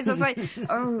a prize. I was like,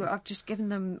 oh, I've just given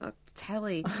them a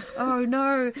telly. Oh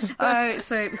no!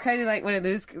 So it was kind of like one of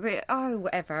those. Oh,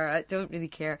 whatever. I don't really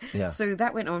care. Yeah. So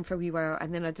that went on for a wee while,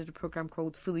 and then I did a program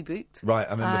called Fully Booked. Right,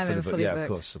 I remember Fully Booked.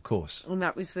 Yeah, of course. And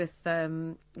that was with,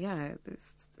 it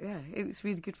was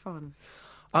really good fun.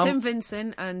 Tim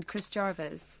Vincent and Chris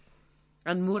Jarvis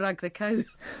and Morag the cow.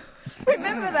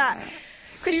 Remember that?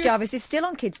 Chris Jarvis is still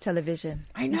on kids' television.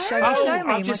 I know. You show me.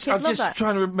 I'm just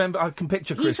trying to remember. I can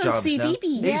picture Chris Jarvis now. He's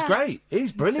CBeebies. He's great.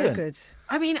 He's brilliant. So good.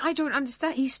 I mean, I don't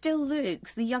understand. He still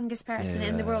looks the youngest person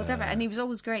in the world ever, and he was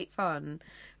always great fun.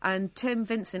 And Tim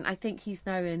Vincent, I think he's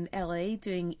now in LA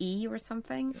doing E or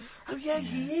something. Oh yeah,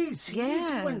 he is. He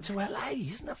went to LA.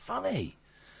 Isn't that funny?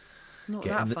 Not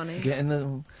that funny.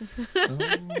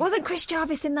 Wasn't Chris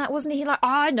Jarvis in that? Wasn't he like?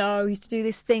 I know. He used to do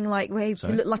this thing like where he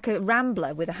looked like a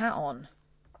rambler with a hat on.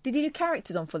 Did he do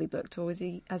characters on Fully Booked, or was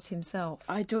he as himself?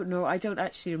 I don't know. I don't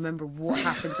actually remember what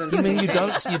happened on. You mean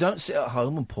you don't sit at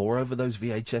home and pore over those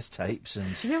VHS tapes? And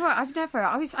do you know what? I've never.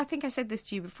 I think I said this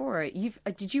to you before.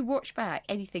 Did you watch back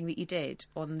anything that you did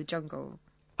on The Jungle?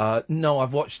 No,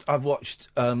 I've watched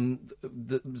some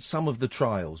of the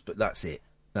trials, but that's it.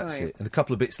 That's it. And a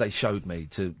couple of bits they showed me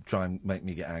to try and make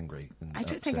me get angry. I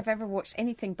don't think I've ever watched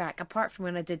anything back, apart from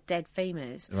when I did Dead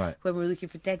Famous, right, when we were looking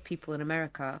for dead people in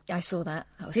America. I saw that.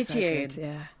 That was did so you? Good,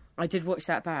 yeah. I did watch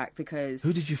that back because...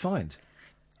 Who did you find?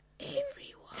 Everyone.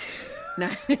 No.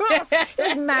 It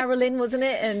was Marilyn, wasn't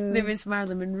it? And there was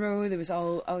Marilyn Monroe, there was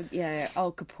Al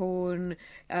Capone.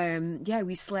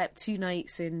 We slept 2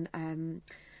 nights in...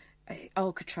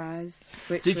 Alcatraz.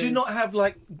 Did you not have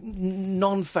like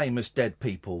non-famous dead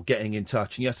people getting in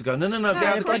touch, and you have to go, no,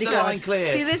 keep the line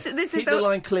clear. See, this keep the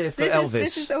line clear for Elvis.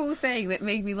 This is the whole thing that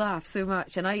made me laugh so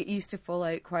much, and I used to fall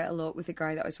out quite a lot with the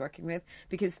guy that I was working with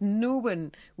because no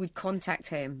one would contact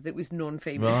him that was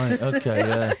non-famous. Right. Okay.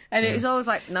 Yeah. And it was always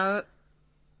like, no.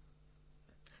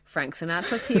 Frank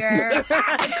Sinatra's here.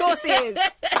 Of course he is.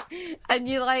 And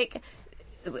you're like,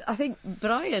 I think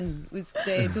Brian was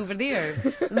dead over there.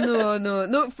 No,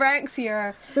 not Frank's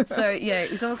here. So, yeah,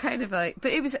 it was all kind of like...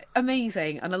 But it was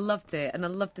amazing, and I loved it, and I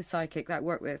loved the psychic that I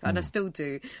worked with, and I still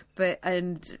do. Do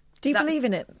you believe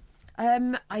in it?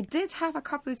 I did have a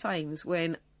couple of times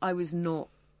when I was not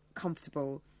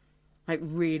comfortable, like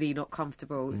really not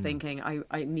comfortable, thinking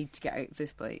I need to get out of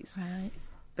this place. Right.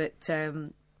 But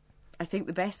I think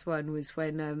the best one was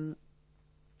when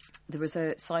there was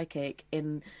a psychic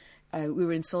in... we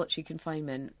were in solitary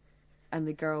confinement, and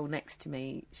the girl next to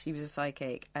me, she was a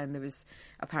psychic, and there was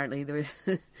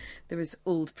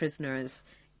old prisoners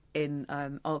in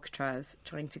Alcatraz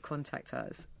trying to contact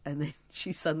us, and then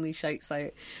she suddenly shouts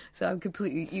out, so I'm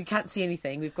completely, you can't see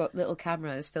anything, we've got little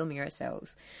cameras filming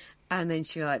ourselves, and then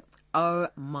she's like, oh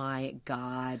my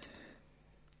God,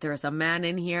 there's a man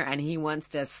in here and he wants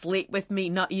to sleep with me,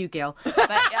 not you, Gail,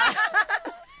 but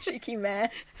cheeky man.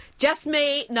 Just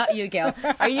me, not you, Gail.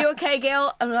 Are you okay,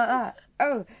 Gail? I'm like that.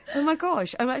 Oh my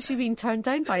gosh, I'm actually being turned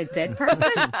down by a dead person.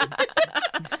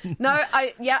 No,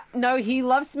 he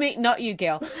loves me, not you,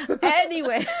 Gail.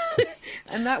 Anyway,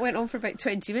 and that went on for about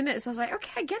 20 minutes. I was like,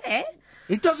 okay, I get it.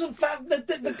 It doesn't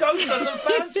the ghost doesn't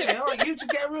fancy me. I like you to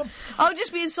get a room. I'll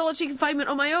just be in solitary confinement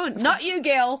on my own. Not you,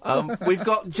 Gail. We've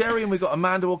got Jerry and we've got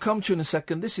Amanda. We'll come to you in a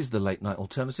second. This is the Late Night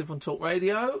Alternative on Talk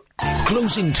Radio.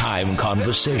 Closing time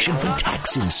conversation for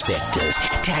tax inspectors,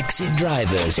 taxi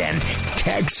drivers and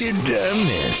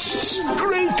taxidermists.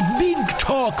 Great big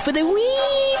talk for the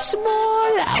wee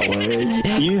small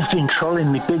hours. You've been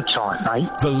trolling me big time, mate.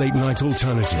 The Late Night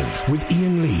Alternative with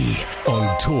Iain Lee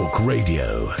on Talk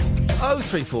Radio.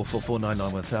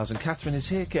 03444991000. Catherine is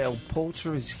here. Gail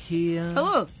Porter is here.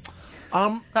 Hello.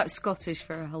 That's Scottish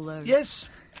for a hello. Yes.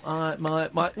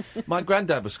 My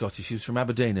granddad was Scottish. He was from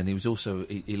Aberdeen, and he was also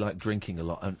he liked drinking a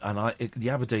lot. And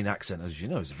the Aberdeen accent, as you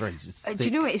know, is very thick. Do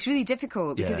you know what? It's really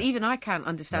difficult because even I can't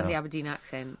understand the Aberdeen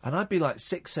accent. And I'd be like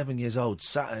 6, 7 years old,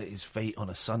 sat at his feet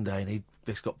on a Sunday, and he'd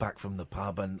just got back from the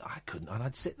pub, and I couldn't. And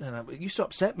I'd sit there, and it used to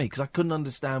upset me because I couldn't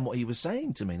understand what he was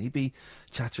saying to me. And he'd be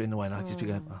chattering away, and I'd just be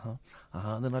going,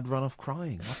 and then I'd run off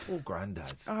crying. My poor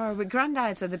granddad. Oh, but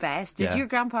granddads are the best. Did your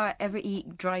grandpa ever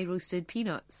eat dry roasted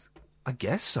peanuts? I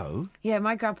guess so. Yeah,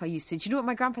 my grandpa used to. Do you know what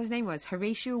my grandpa's name was?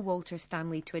 Horatio Walter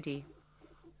Stanley Twiddy.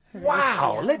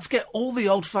 Wow, let's get all the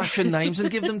old-fashioned names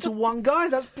and give them to one guy.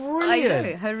 That's brilliant.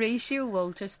 I know, Horatio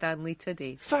Walter Stanley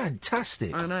Twiddy.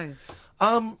 Fantastic. I know.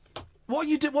 What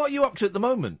are you up to at the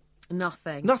moment?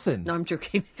 Nothing. Nothing? No, I'm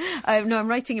joking. No, I'm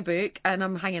writing a book and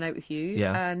I'm hanging out with you.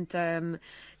 Yeah. And,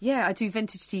 I do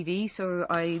vintage TV, so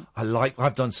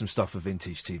I've done some stuff for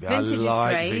vintage TV. Vintage is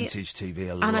great. Vintage TV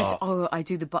a and lot. I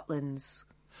do the Butlins.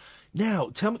 Now,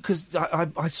 tell me, because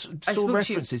I saw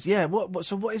references. Yeah,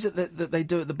 so what is it that they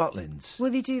do at the Butlins? Well,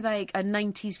 they do like a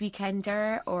 90s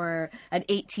weekender or an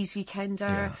 80s weekender.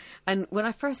 Yeah. And when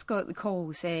I first got the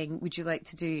call saying, would you like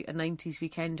to do a 90s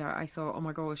weekender, I thought, oh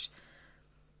my gosh,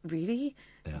 really?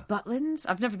 Yeah. Butlins?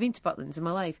 I've never been to Butlins in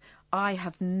my life. I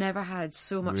have never had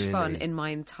so much fun in my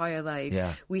entire life.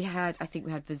 Yeah. I think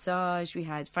we had Visage, we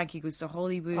had Frankie Goes to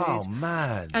Hollywood. Oh,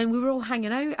 man. And we were all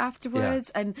hanging out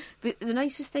afterwards. Yeah. But the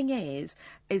nicest thing is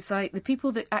like the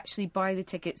people that actually buy the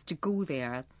tickets to go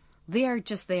there, they are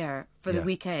just there for the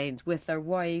weekend with their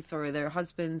wife or their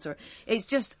husbands, or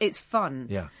it's fun.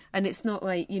 Yeah. And it's not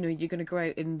like, you're going to go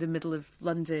out in the middle of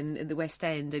London in the West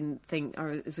End and think,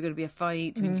 is there going to be a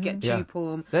fight? Do we need to get a tube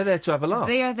home? They're there to have a laugh.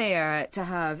 They are there to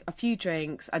have a few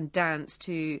drinks and dance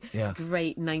to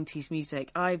great 90s music.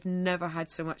 I've never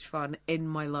had so much fun in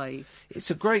my life.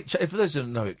 It's a great... for those who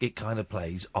don't know, it kind of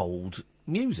plays old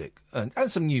music and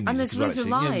some new music. And there's loads of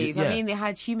live. Yeah. I mean, they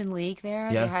had Human League there.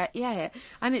 Yeah. They had,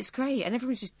 and it's great. And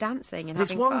everyone's just dancing and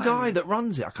There's having one fun. guy that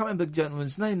runs it. I can't remember the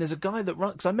gentleman's name. There's a guy that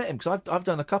runs... Because I met him, because I've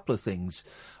done a couple of things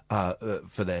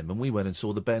for them, and we went and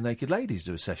saw the Bare Naked Ladies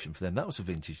do a session for them. That was for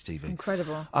vintage TV.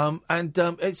 Incredible.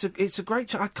 It's a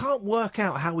great... I can't work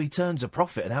out how he turns a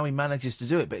profit and how he manages to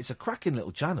do it, but it's a cracking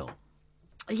little channel.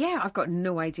 Yeah, I've got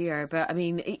no idea, but I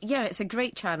mean, it's a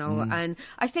great channel, and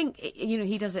I think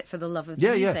he does it for the love of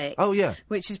the music. Oh yeah,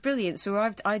 which is brilliant. So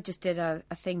I just did a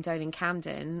thing down in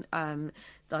Camden,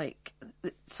 like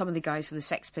some of the guys from the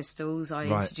Sex Pistols. I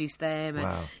introduced them,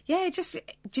 and do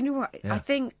you know what? Yeah. I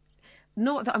think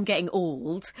not that I'm getting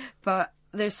old, but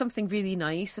there's something really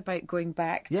nice about going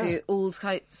back to old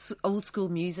school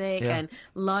music and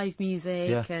live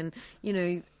music, and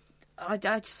I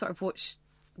just sort of watch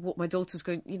what my daughter's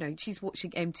going, she's watching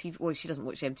MTV. Well, she doesn't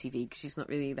watch MTV because she's not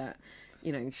really that,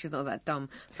 she's not that dumb.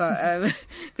 But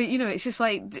it's just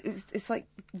like it's like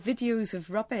videos of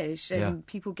rubbish and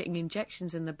people getting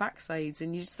injections in their backsides,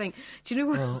 and you just think, do you know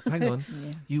what? Well, hang on,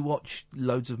 you watch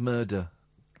loads of murder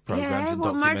programs and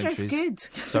documentaries. Murder's good.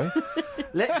 Sorry,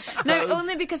 let's go. No,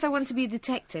 only because I want to be a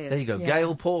detective. There you go,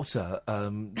 Gail Porter.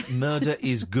 Murder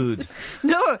is good.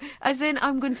 No, as in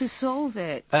I'm going to solve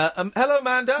it. Hello,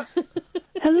 Amanda.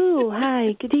 Hello,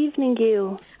 hi, good evening,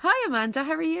 Gail. Hi, Amanda,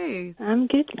 how are you? I'm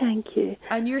good, thank you.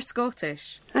 And you're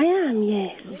Scottish? I am,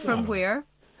 yes. From where?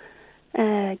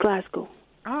 Glasgow.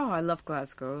 Oh, I love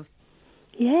Glasgow.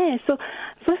 Yeah, so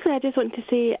firstly I just want to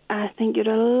say I think you're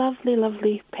a lovely,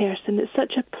 lovely person. It's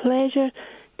such a pleasure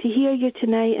to hear you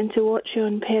tonight and to watch you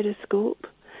on Periscope.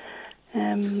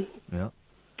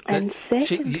 And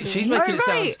secondly... She's making it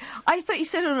sound... I thought you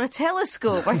said on a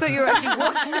telescope. I thought you were actually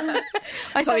watching...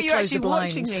 I thought you were actually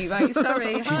watching me. Right,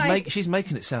 sorry. She's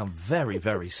making it sound very,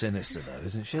 very sinister, though,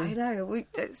 isn't she? I know.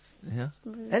 Yeah.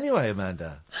 Anyway,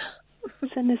 Amanda.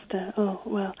 Sinister. Oh,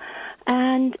 well.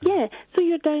 And, so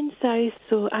you're down south,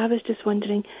 so I was just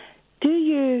wondering, do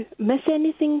you miss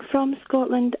anything from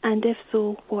Scotland? And if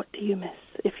so, what do you miss,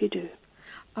 if you do?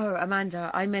 Oh,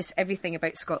 Amanda, I miss everything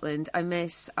about Scotland. I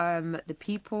miss the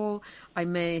people. I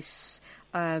miss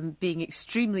being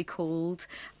extremely cold.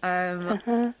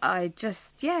 I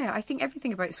think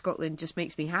everything about Scotland just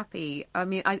makes me happy. I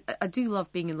mean, I do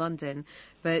love being in London,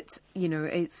 but,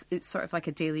 it's sort of like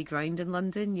a daily grind in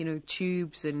London,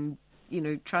 tubes and,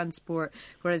 transport,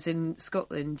 whereas in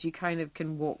Scotland you kind of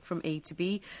can walk from A to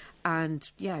B,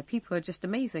 and, people are just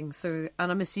amazing. So,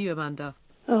 and I miss you, Amanda.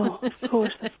 Oh, of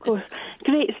course.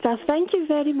 Great stuff. Thank you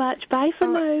very much. Bye for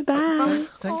now. Bye.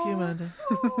 Thank you, Amanda.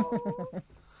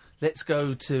 Let's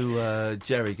go to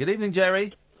Jerry. Good evening,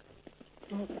 Jerry.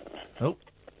 Oh.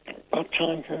 I'm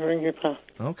trying to ring you back.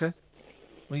 Okay.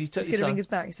 Well, you take He's your going to ring us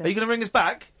back, he said. Are you going to ring us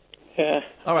back? Yeah.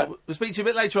 All right, we'll speak to you a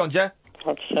bit later on, Jer.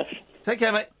 Obsessed. Take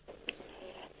care, mate.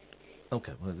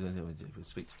 Okay, we'll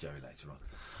speak to Jerry later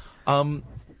on.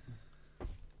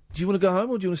 Do you want to go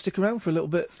home or do you want to stick around for a little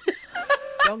bit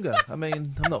longer? I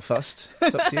mean, I'm not fussed.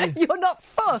 It's up to you. You're not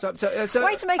fussed?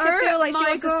 Way to make her feel like she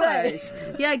wants to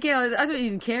stay. Yeah, Gail, I don't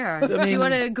even care. Do you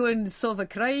want to go and solve a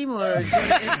crime, or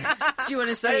do you want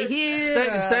to stay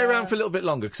here? Stay around for a little bit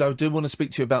longer, because I do want to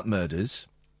speak to you about murders.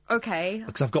 Okay.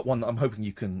 Because I've got one that I'm hoping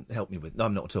you can help me with. No,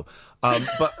 I'm not at all.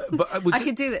 But I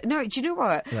could do that. No, do you know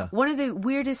what? Yeah. One of the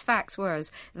weirdest facts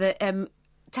was that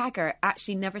Taggart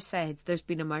actually never said there's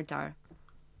been a murder.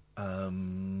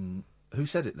 Who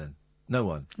said it then? No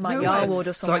one. Mike Yarwood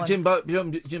or someone. It's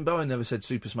like Jim Bowen never said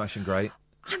Super Smash and Great.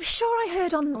 I'm sure I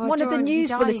heard on one of the John, he news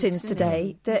died, bulletins didn't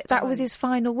today he? that was his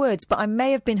final words, but I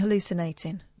may have been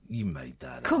hallucinating. You made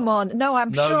that Come on. No,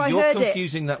 I'm No, sure I you're heard it.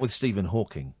 confusing that with Stephen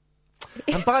Hawking.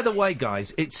 And by the way,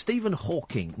 guys, it's Stephen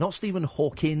Hawking, not Stephen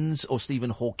Hawkins or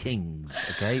Stephen Hawkings,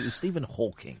 OK? It was Stephen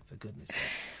Hawking, for goodness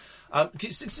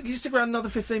sakes. Can you stick around another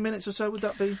 15 minutes or so, would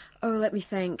that be? Oh, let me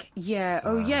think. Yeah.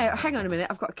 Oh, yeah. Hang on a minute.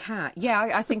 I've got a cat. Yeah,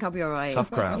 I think I'll be all right.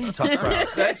 Tough crowd.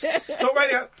 Let's talk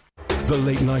radio. The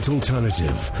Late Night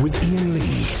Alternative with Iain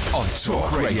Lee on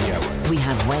Talk Radio. We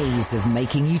have ways of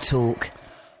making you talk.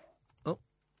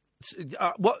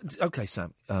 What? Okay,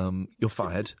 Sam. You're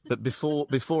fired. But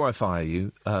before I fire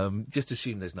you, just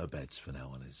assume there's no beds for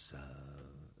now on.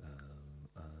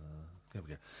 Here we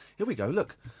go. Here we go.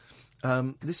 Look,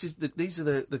 these are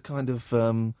the kind of.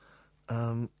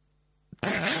 I'm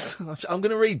going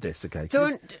to read this. Okay.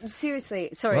 Seriously.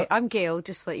 Sorry, What? I'm Gail.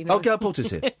 Just to let you know. Oh, Gail Porter's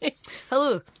here.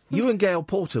 Hello. You and Gail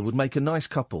Porter would make a nice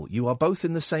couple. You are both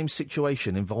in the same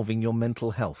situation involving your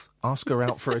mental health. Ask her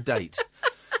out for a date.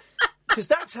 Because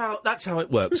that's how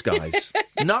it works, guys.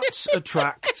 Nuts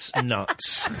attracts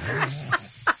nuts.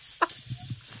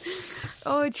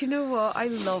 Oh, do you know what? I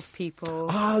love people.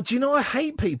 Oh, do you know I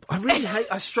hate people? I really hate.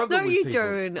 I struggle No, with you people.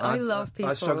 don't. I love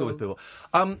people. I struggle with people.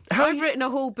 I've written a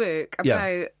whole book Yeah.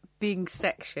 about being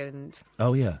sectioned.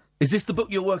 Oh yeah. Is this the book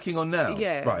you're working on now?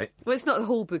 Yeah. Right. Well, it's not the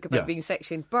whole book about Yeah. being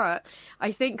sectioned, but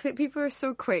I think that people are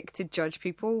so quick to judge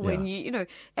people when you know,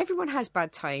 everyone has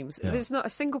bad times. Yeah. There's not a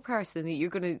single person that you're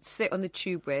going to sit on the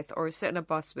tube with or sit on a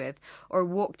bus with or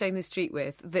walk down the street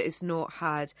with that has not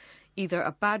had either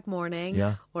a bad morning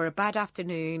or a bad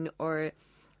afternoon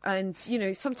and, you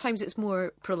know, sometimes it's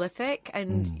more prolific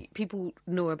and people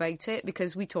know about it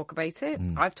because we talk about it.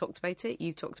 I've talked about it.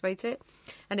 You've talked about it.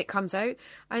 And it comes out.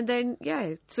 And then,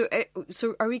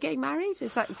 So are we getting married?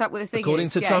 Is that what the thing According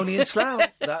is? to Tony and Slough,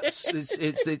 it's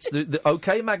the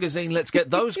OK magazine. Let's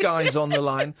get those guys on the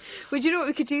line. Well, do you know what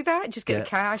we could do that? Just get the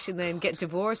cash and then get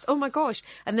divorced. Oh my gosh!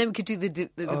 And then we could do the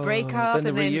breakup and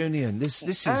the reunion. This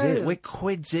is it. We're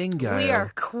quids in, Gail. We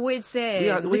are quids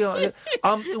in. We are.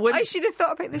 I should have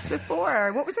thought about this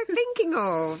before. What was I thinking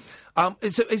of?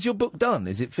 Is your book done?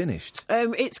 Is it finished?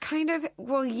 It's kind of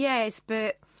yes,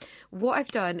 but what I've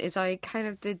done is I kind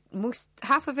of did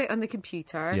half of it on the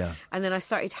computer, and then I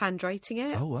started handwriting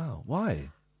it. Oh wow! Why?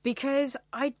 Because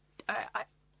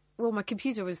well, my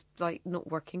computer was like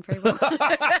not working very well. Oh,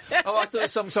 I thought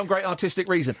it was some great artistic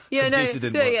reason. Computer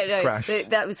didn't work. Crashed.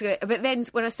 That was good. But then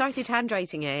when I started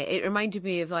handwriting it, it reminded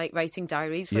me of like writing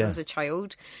diaries when I was a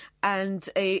child, and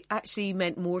it actually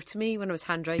meant more to me when I was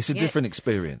handwriting. It's a different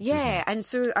experience. Yeah, and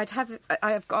so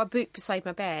I've got a book beside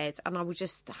my bed, and I would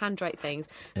just handwrite things.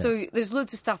 Yeah. So there's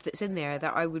loads of stuff that's in there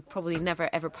that I would probably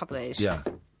never ever publish. Yeah.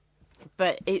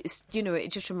 But it's, you know, it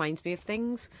just reminds me of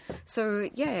things. So,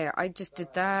 yeah, I just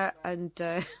did that, and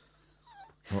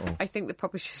I think the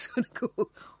publisher's going to go,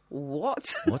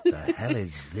 what? What the hell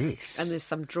is this? And there's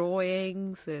some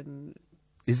drawings and...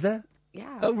 Is there?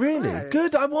 Yeah. Oh, really? Wow.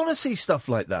 Good. I want to see stuff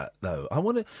like that, though.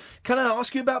 Can I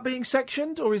ask you about being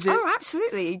sectioned, or is it? Oh,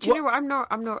 absolutely. Do you know what? I'm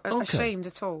not ashamed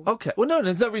at all. Okay. Well, no,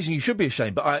 there's no reason you should be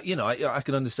ashamed. But I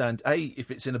can understand. A, if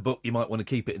it's in a book, you might want to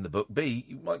keep it in the book. B,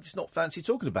 you might just not fancy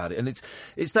talking about it. And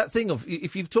it's that thing of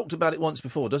if you've talked about it once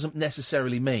before, doesn't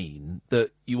necessarily mean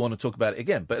that you want to talk about it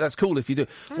again. But that's cool if you do.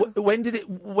 When did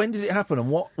it happen, and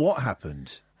what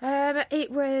happened?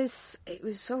 It was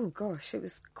oh gosh, it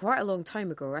was quite a long time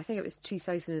ago. I think it was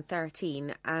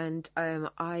 2013, and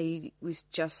I was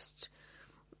just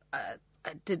I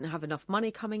didn't have enough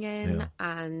money coming in,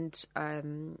 and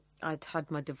I'd had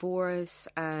my divorce,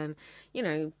 and you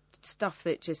know, stuff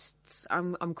that just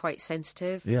I'm quite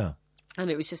sensitive, and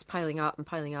it was just piling up,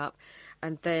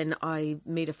 and then I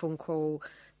made a phone call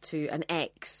to an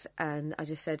ex, and I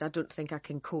just said I don't think I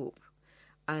can cope,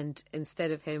 and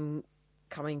instead of him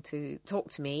coming to talk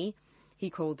to me, he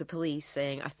called the police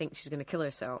saying, I think she's going to kill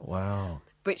herself. Wow.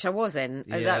 Which I wasn't.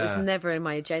 Yeah. That was never in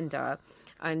my agenda.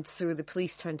 And so the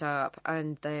police turned up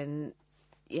and then,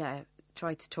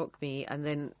 tried to talk me and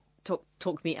then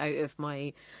talk me out of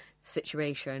my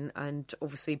situation. And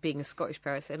obviously being a Scottish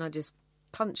person, I just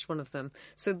punched one of them.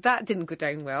 So that didn't go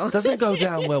down well. Doesn't go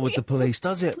down well with the police,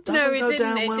 does it? Doesn't go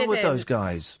down well didn't. with those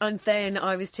guys. And then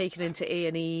I was taken into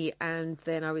A&E, and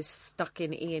then I was stuck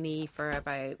in A&E for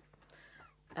about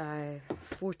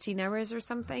 14 hours or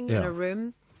something in a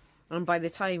room. And by the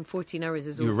time 14 hours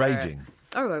is over... You were raging.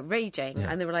 Oh, raging. Yeah.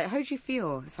 And they were like, how do you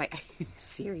feel? It's like, are you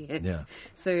serious? Yeah.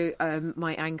 So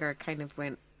my anger kind of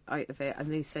went out of it, and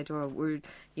they said,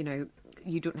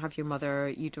 you don't have your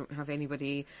mother, you don't have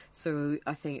anybody, so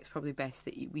I think it's probably best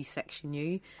that we section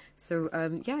you. So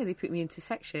they put me into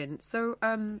section. So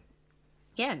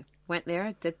Yeah, went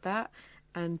there, did that,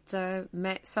 and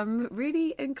met some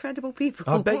really incredible people.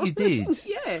 I bet you did.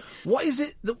 Yeah. What is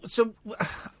it?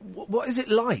 What is it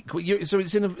like? So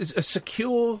it's in a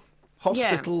secure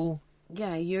hospital.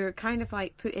 Yeah, you're kind of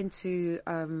like put into.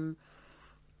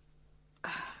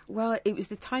 Well, it was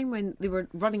the time when they were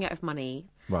running out of money,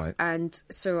 right? And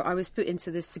so I was put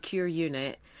into this secure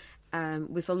unit.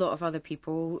 With a lot of other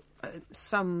people.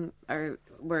 Some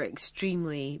were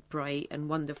extremely bright and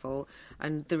wonderful,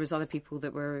 and there was other people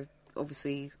that were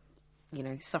obviously,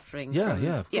 suffering.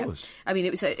 Yeah, of course. I mean,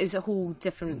 it was a whole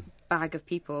different bag of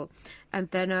people, and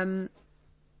then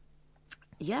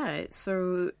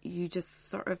so you just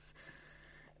sort of.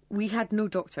 We had no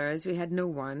doctors, we had no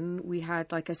one. We had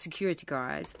like a security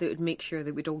guard that would make sure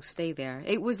that we'd all stay there.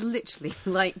 It was literally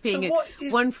like being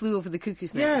one flew over the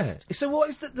cuckoo's nest. Yeah. So what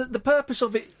is the purpose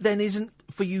of it then? Isn't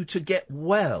for you to get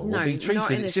well or be treated.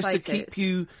 Not in it's the just slightest. To keep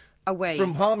you away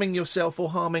from harming yourself or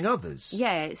harming others.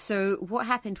 Yeah, so what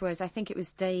happened was, I think it was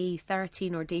day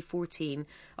 13 or day 14,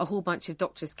 a whole bunch of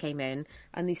doctors came in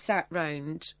and they sat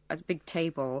round at a big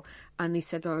table and they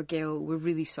said, "Oh, Gail, we're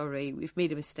really sorry, we've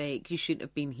made a mistake, you shouldn't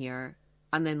have been here,"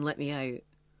 and then let me out.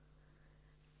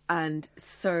 And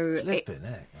so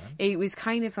it was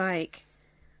kind of like,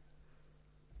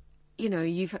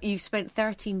 you've spent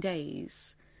 13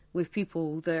 days with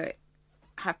people that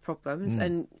have problems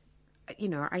and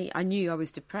I knew I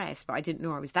was depressed, but I didn't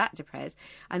know I was that depressed.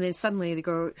 And then suddenly they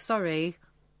go, "Sorry,"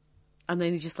 and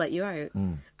then they just let you out.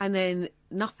 And then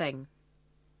nothing.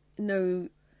 No,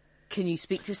 can you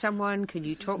speak to someone? Can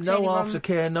you talk to anyone? No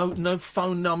aftercare, no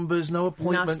phone numbers, no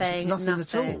appointments, nothing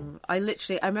at all. I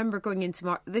remember going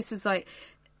into this is like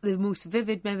the most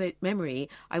vivid memory.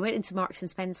 I went into Marks and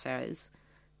Spencer's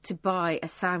to buy a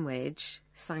sandwich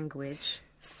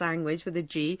with a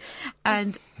G,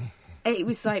 and it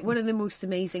was like one of the most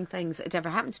amazing things that had ever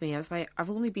happened to me. I was like, I've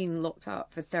only been locked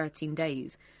up for 13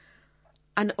 days.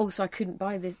 And also I couldn't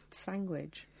buy the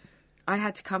sandwich. I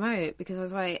had to come out because I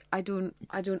was like, I don't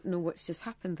know what's just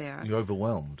happened there. You're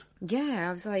overwhelmed.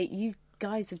 Yeah, I was like, you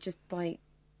guys have just like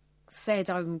said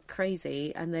I'm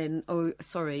crazy, and then, "Oh,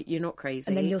 sorry, you're not crazy."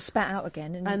 And then you'll spat out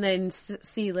again. And then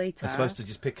see you later. I'm supposed to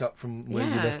just pick up from where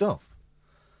you left off.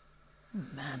 Oh,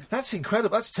 man. That's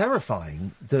incredible. That's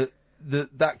terrifying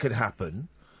that could happen,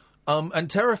 and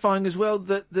terrifying as well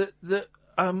that there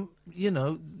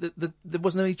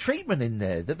wasn't any treatment in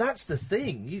there. That's the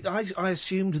thing. I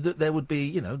assumed that there would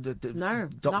be,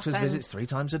 doctor's visits 3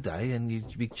 times a day, and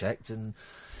you'd be checked, and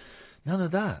none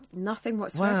of that. Nothing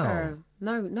whatsoever. Wow.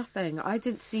 No, nothing. I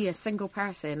didn't see a single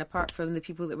person apart from the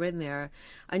people that were in there.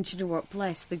 And you know what?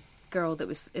 Bless the girl that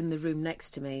was in the room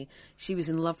next to me. She was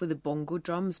in love with the bongo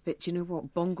drums, but do you know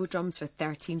what? Bongo drums for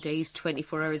 13 days,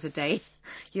 24 hours a day.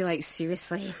 You're like,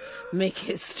 seriously, make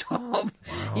it stop. Wow.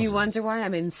 You wonder why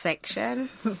I'm in section.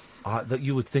 That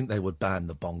you would think they would ban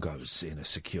the bongos in a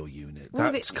secure unit.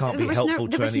 That can't be helpful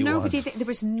to anyone. There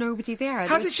was nobody there.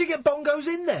 How did she get bongos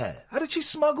in there? How did she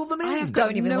smuggle them in? I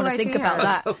don't even want to think about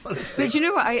that. But you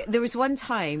know what? There was one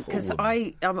time, because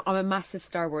I'm a massive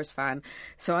Star Wars fan,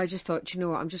 so I just thought,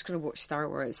 I'm just going to watch Star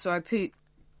Wars. So I put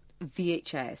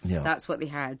VHS. Yeah. That's what they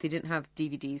had. They didn't have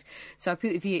DVDs. So I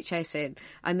put the VHS in,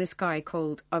 and this guy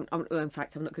called, in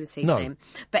fact, I'm not going to say his name.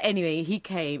 But anyway, he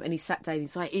came and he sat down.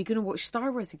 He's like, "Are you going to watch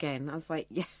Star Wars again?" I was like,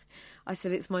 "Yeah." I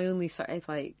said, "It's my only sort of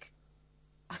like,"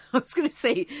 I was going to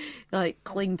say, like,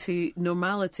 cling to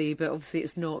normality, but obviously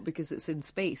it's not because it's in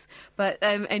space. But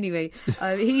anyway,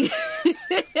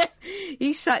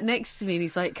 he sat next to me and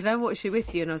he's like, "Can I watch it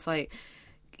with you?" And I was like,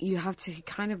 "You have to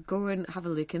kind of go and have a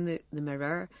look in the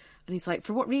mirror." And he's like,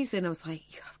 "For what reason?" I was like,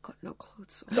 "You have got no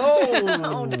clothes on."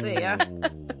 Oh, dear.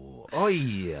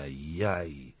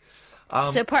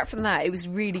 So apart from that, it was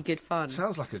really good fun.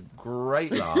 Sounds like a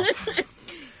great laugh.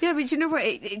 Yeah, but you know what?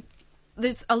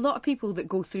 There's a lot of people that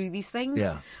go through these things.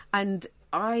 Yeah. And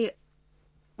I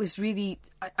was really...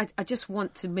 I just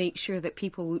want to make sure that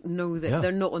people know that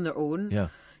they're not on their own. Yeah.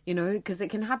 Because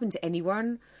it can happen to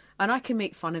anyone. And I can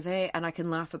make fun of it and I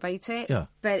can laugh about it. Yeah.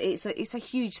 But it's a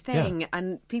huge thing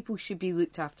and people should be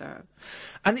looked after.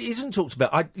 And it isn't talked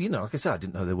about. Like I said, I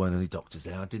didn't know there weren't any doctors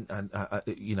there. I didn't.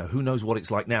 Who knows what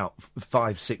it's like now,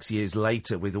 5-6 years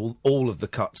later, with all of the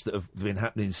cuts that have been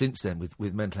happening since then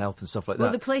with mental health and stuff like that.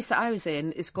 Well, the place that I was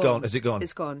in is gone. Is it gone?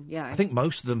 It's gone. Yeah. I think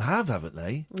most of them haven't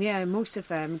they? Yeah, most of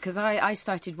them, because I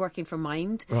started working for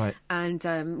Mind, right? And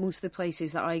most of the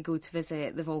places that I go to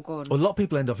visit, they've all gone. Well, a lot of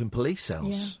people end up in police cells.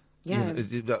 Yeah. Yeah,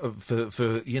 for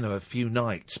a few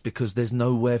nights because there's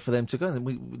nowhere for them to go.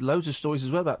 And loads of stories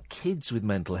as well about kids with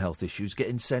mental health issues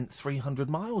getting sent 300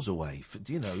 miles away.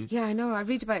 Yeah, I know. I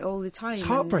read about it all the time. It's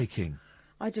heartbreaking.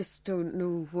 I just don't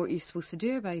know what you're supposed to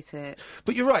do about it.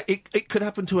 But you're right. It could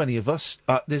happen to any of us.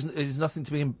 There's nothing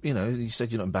to be, you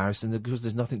said you're not embarrassed, because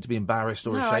there's nothing to be embarrassed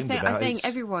or ashamed about. I think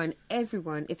everyone,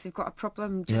 if they've got a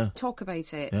problem, just talk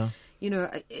about it. Yeah.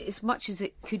 As much as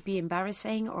it could be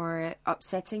embarrassing or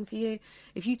upsetting for you,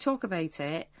 if you talk about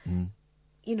it,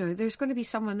 there's going to be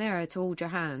someone there to hold your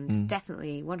hand.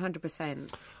 Definitely,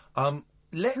 100%.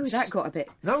 That got a bit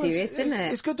serious, didn't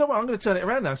it? It's good. Don't worry, I'm going to turn it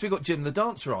around now. So we've got Jim the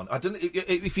Dancer on. I don't.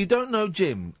 If you don't know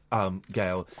Jim,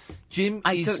 Gail,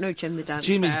 I don't know Jim the Dancer.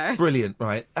 Jim is brilliant,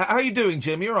 right? How are you doing,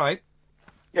 Jim? You all right?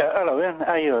 Yeah, hello, Ian.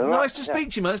 How are you? Nice to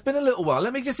speak to you, man. It's been a little while.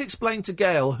 Let me just explain to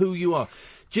Gail who you are.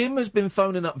 Jim has been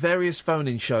phoning up various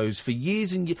phone-in shows for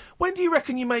years and years. When do you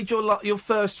reckon you made your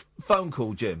first phone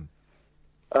call, Jim?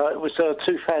 It was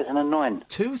 2009.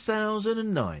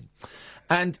 2009.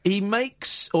 And he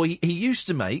makes, or he used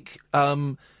to make,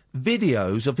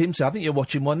 videos of himself. I think you're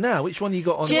watching one now. Which one you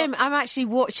got on? Jim, I'm actually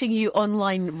watching you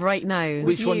online right now.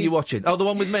 Which one are you watching? Oh, the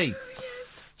one with me.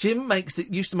 Jim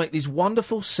used to make these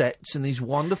wonderful sets and these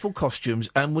wonderful costumes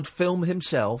and would film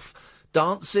himself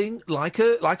dancing like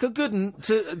a good un.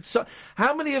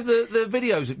 How many of the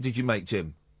videos did you make,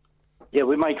 Jim? Yeah,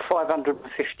 we made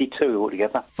 552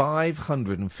 altogether.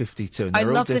 552. And I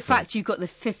love the fact you got the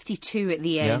 52 at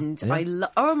the end. Yeah.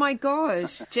 Oh my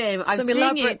gosh, Jim! I'm some seeing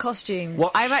elaborate costumes.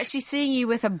 I'm actually seeing you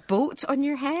with a boat on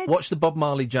your head. Watch the Bob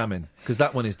Marley jamming, because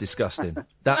that one is disgusting.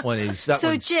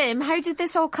 Jim, how did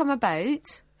this all come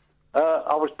about?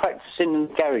 I was practising in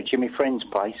the garage in my friend's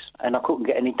place, and I couldn't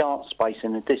get any dance space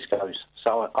in the discos.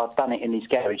 So I'd done it in his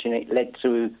garage, and it led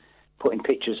to putting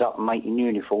pictures up and making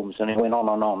uniforms, and it went on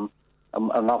and on. And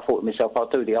I thought to myself, I'll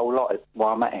do the whole lot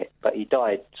while I'm at it. But he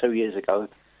died 2 years ago,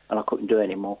 and I couldn't do it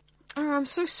anymore. Oh, I'm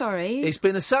so sorry. It's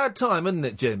been a sad time, hasn't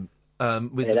it, Jim?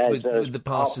 With the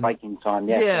passing. Heartbreaking time,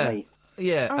 yeah. For me.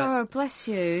 Yeah. Oh, bless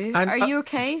you. Are you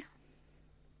okay?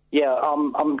 Yeah,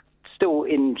 I'm still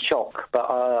in shock, but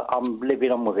I'm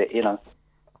living on with it,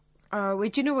 Oh, well,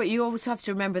 do you know what? You always have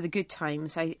to remember the good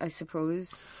times, I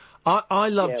suppose. I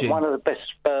love Jim. One of the best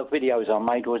videos I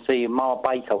made was the Ma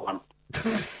Baker one.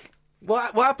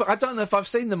 What happened? I don't know if I've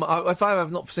seen them. If I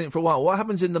have not seen it for a while, what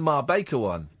happens in the Ma Baker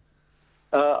one?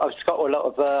 I've got a lot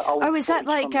of old is that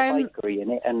like bakery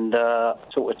in it, and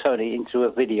sort of turn it into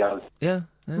a video. Yeah.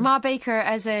 Ma Baker,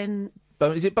 as in.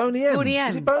 Is it Boney M? Boney M.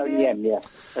 Is it Boney M? Yeah,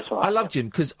 that's right. I love Jim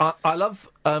because I love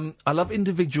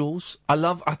individuals. I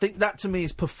think that to me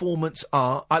is performance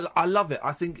art. I love it.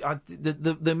 I think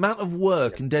the amount of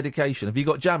work and dedication. Have you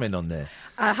got jamming on there?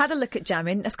 I had a look at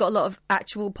jamming. It's got a lot of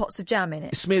actual pots of jam in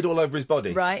it. It's smeared all over his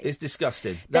body. Right. It's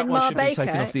disgusting. Then that one Ma should Baker, be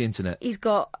taken off the internet. He's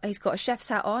got a chef's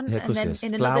hat on, Yeah, of and course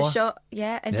then in Flower. another shot,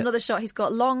 another shot, he's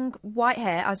got long white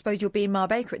hair. I suppose you're being Ma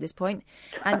Baker at this point,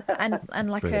 and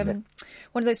like Brilliant.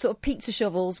 One of those sort of pizza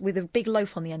shovels with a big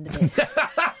loaf on the end of it.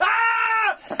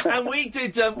 And we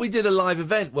did a live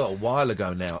event, a while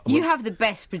ago now. You have the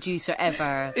best producer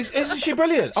ever. Isn't she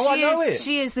brilliant? I know it.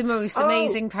 She is the most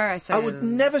amazing person. I would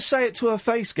never say it to her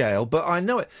face, Gail, but I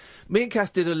know it. Me and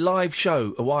Kath did a live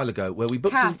show a while ago where we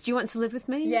booked... Kath, do you want to live with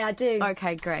me? Yeah, I do.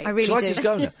 Okay, great. I really Shall do. I just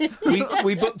go now?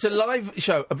 we booked a live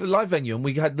show, a live venue, and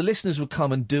we had the listeners would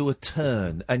come and do a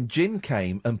turn, and Jim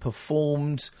came and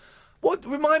performed...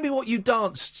 Remind me what you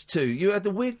danced to. You had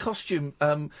the weird costume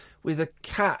with a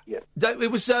cat. Yeah. It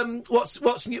was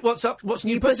what's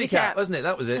new Pussycat, wasn't it?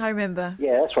 That was it. I remember.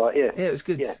 Yeah, that's right. Yeah, it was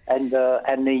good. Yeah, and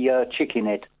the chicken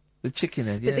head. The chicken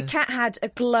head. Yeah. But the cat had a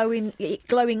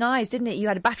glowing eyes, didn't it? You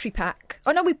had a battery pack.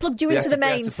 Oh no, we plugged you into the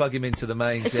mains. We had to plug him into the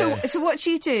mains. So what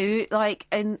do you do, like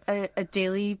in a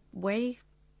daily way?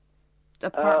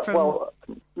 Apart from... Well,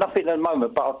 nothing at the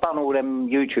moment, but I've done all them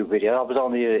YouTube videos. I was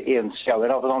on the Iain show,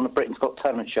 and I was on the Britain's Got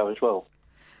Talent show as well.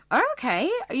 Okay,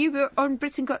 you were on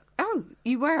Britain Got... Oh,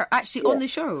 you were actually on the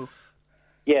show?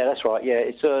 Yeah, that's right, yeah.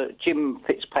 It's Jim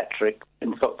Fitzpatrick,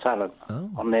 Britain's Got Talent,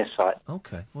 on their site.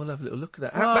 Okay, we'll have a little look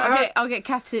at that. I'll get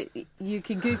Kath to... You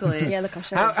can Google it. Yeah, look, I'll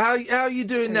show you. How are you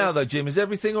doing now, though, Jim? Is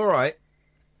everything all right?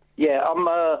 Yeah, I'm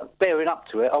bearing up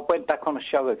to it. I went back on a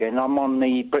show again. I'm on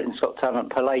the Britain's Got Talent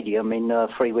Palladium in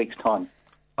 3 weeks' time.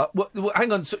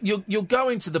 Hang on, so you're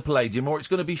going to the Palladium, or it's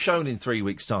going to be shown in 3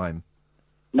 weeks' time?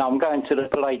 No, I'm going to the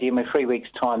Palladium in 3 weeks'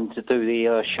 time to do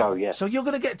the show, yeah. So you're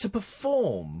going to get to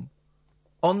perform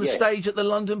on the stage at the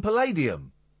London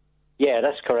Palladium? Yeah,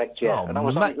 that's correct, yeah. Oh, and I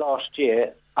was on it last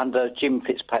year under Jim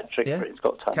Fitzpatrick, Britain's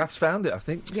Got Talent. Kath's found it, I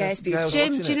think. Yeah, it's beautiful.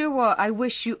 Jim, do you know what? I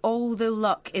wish you all the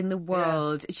luck in the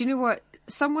world. Yeah. Do you know what?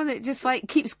 Someone that just,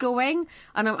 keeps going,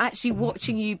 and I'm actually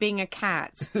watching you being a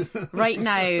cat right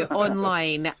now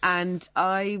online, and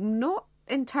I'm not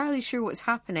entirely sure what's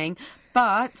happening,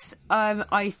 but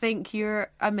I think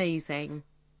you're amazing.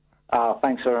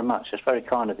 Thanks very much. That's very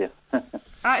kind of you.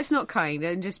 It's not kind.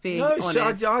 I'm just being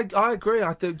honest. I agree.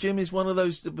 I think Jim is one of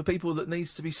those people that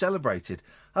needs to be celebrated.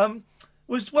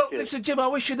 Listen, Jim, I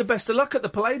wish you the best of luck at the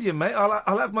Palladium, mate.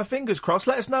 I'll have my fingers crossed.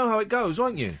 Let us know how it goes,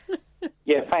 won't you?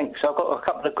 Yeah, thanks. I've got a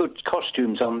couple of good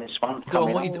costumes on this one. Go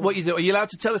on, what you do? Are you allowed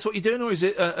to tell us what you're doing, or is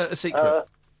it a secret?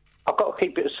 I've got to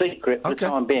keep it a secret for the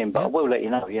time being, but I will let you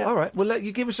know, yeah. All right, well,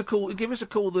 you give us a call. Give us a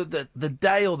call the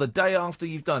day or the day after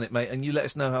you've done it, mate, and you let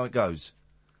us know how it goes.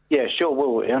 Yeah, sure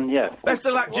will, Ian, yeah. Best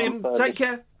of luck, Jim. Take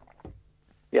care.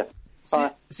 Yeah,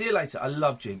 bye. See you later. I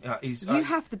love Jim. You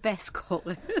have the best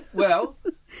caller. Well...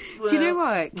 Do you know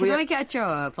what? Can I get a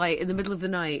job, like, in the middle of the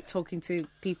night, talking to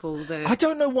people that... I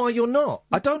don't know why you're not.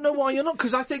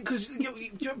 Because I think,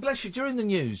 bless you, during the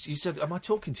news, you said, am I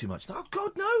talking too much? Oh,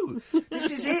 God, no. This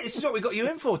is it. This is what we got you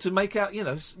in for, to make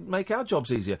our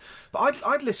jobs easier. But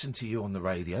I'd listen to you on the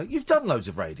radio. You've done loads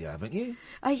of radio, haven't you?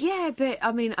 Yeah, but,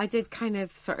 I mean, I did kind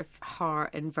of sort of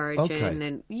Heart and Virgin,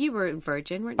 and you were in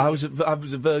Virgin, weren't you? I was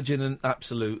a Virgin and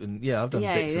Absolute, and, I've done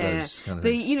bits of those kind of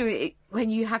things. But, when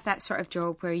you have that sort of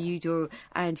job where you do,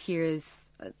 and here's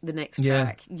the next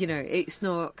track, it's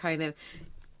not kind of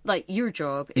like your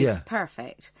job is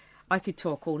perfect. I could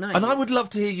talk all night, and I would love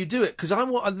to hear you do it, because I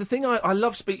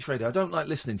love speech radio. I don't like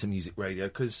listening to music radio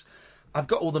because I've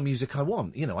got all the music I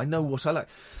want. I know what I like,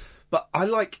 but I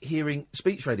like hearing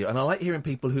speech radio, and I like hearing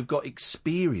people who've got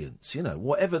experience.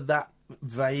 Whatever that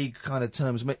vague kind of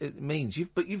terms means.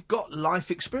 You've got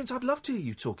life experience. I'd love to hear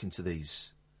you talking to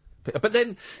these. But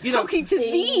then, talking to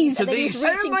these. He's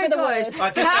reaching for the word.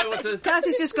 I didn't know what to... Kath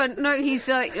has just gone, no, he's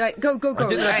like, go. I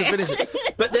didn't have to finish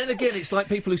it. But then again, it's like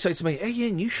people who say to me, hey,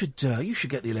 Iain, you should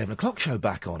get the 11 o'clock show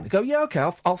back on. I go, yeah, OK,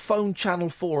 I'll phone Channel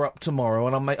 4 up tomorrow,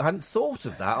 and I hadn't thought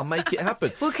of that. I'll make it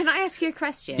happen. Well, can I ask you a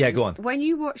question? Yeah, go on. When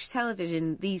you watch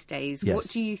television these days, what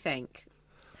do you think?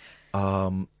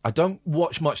 I don't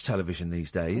watch much television these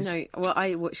days. No, well,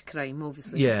 I watch crime,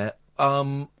 obviously. Yeah,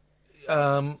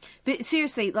 but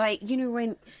seriously,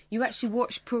 when you actually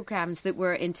watch programmes that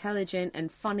were intelligent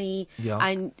and funny,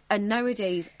 and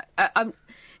nowadays,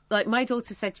 like my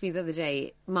daughter said to me the other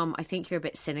day, Mum, I think you're a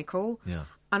bit cynical. Yeah.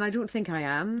 And I don't think I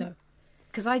am. No.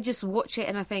 Because I just watch it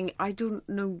and I think, I don't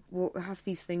know what half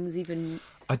these things even...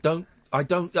 I don't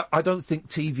think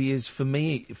TV is for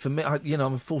me. I'm a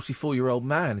 44-year-old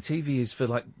man. TV is for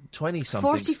like 20-somethings.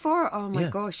 44? Oh my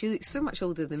gosh, you look so much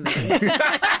older than me.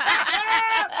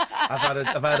 I've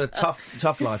had a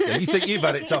tough life. You think you've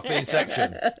had it tough being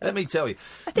section? Let me tell you.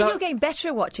 I think you're getting better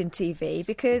at watching TV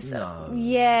because,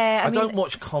 I don't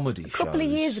watch comedy shows. A couple of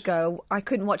years ago, I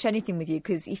couldn't watch anything with you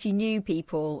because if you knew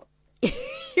people,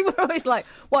 you were always like,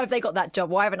 why have they got that job?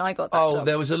 Why haven't I got that job? Oh,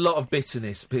 there was a lot of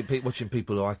bitterness watching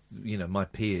people who my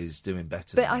peers doing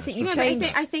better. But I think you've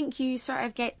changed. I think you sort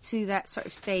of get to that sort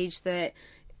of stage that,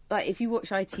 like, if you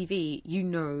watch ITV, you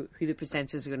know who the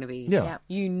presenters are going to be. Yeah.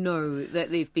 You know that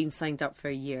they've been signed up for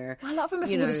a year. Well, a lot of them are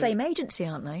from the same agency,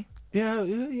 aren't they? Yeah.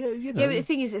 Yeah, but the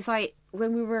thing is, it's like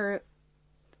when we were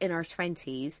in our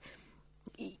 20s,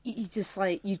 you just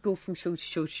you'd go from show to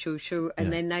show to show,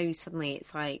 and then now suddenly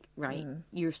it's like, right,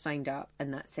 you're signed up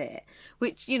and that's it,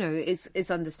 which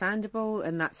is understandable,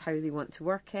 and that's how they want to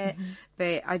work it.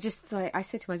 But I just I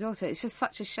said to my daughter, it's just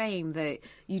such a shame that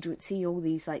you don't see all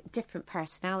these different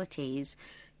personalities.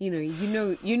 You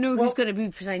know who's going to be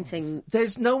presenting.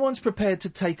 There's no one's prepared to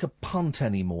take a punt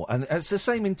anymore, and it's the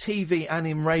same in TV and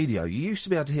in radio. You used to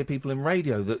be able to hear people in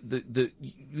radio that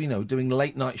doing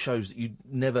late night shows that you'd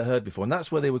never heard before, and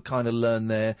that's where they would kind of learn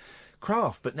their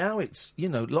craft. But now it's a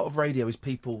lot of radio is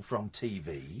people from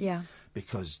TV. Yeah.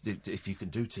 Because if you can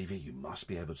do TV, you must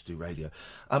be able to do radio,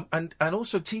 and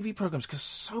also TV programs, because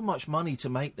so much money to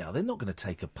make now. They're not going to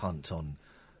take a punt on.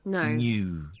 No.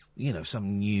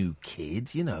 Some new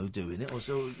kid, doing it.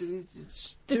 Also,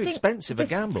 it's too expensive a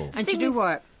gamble. And do you know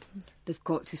what? They've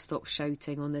got to stop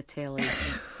shouting on the telly.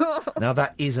 Now,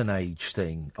 that is an age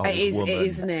thing, old woman. It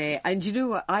is, isn't it? And you know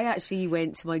what? I actually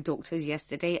went to my doctor's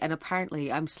yesterday, and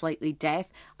apparently I'm slightly deaf,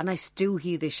 and I still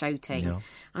hear the shouting. Yeah.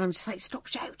 And I'm just like, stop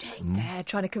shouting. They're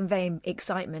trying to convey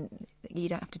excitement. You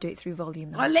don't have to do it through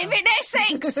volume. I live in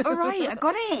Essex! All right, I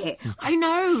got it. I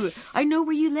know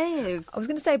where you live. I was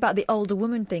going to say about the older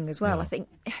woman thing as well. Yeah. I think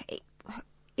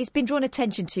it's been drawn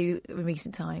attention to in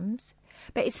recent times.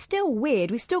 But it's still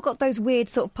weird. We've still got those weird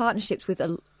sort of partnerships with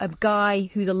a guy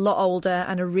who's a lot older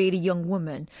and a really young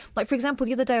woman. Like, for example,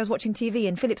 the other day I was watching TV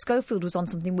and Philip Schofield was on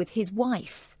something with his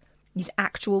wife, his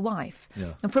actual wife.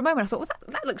 Yeah. And for a moment I thought, well,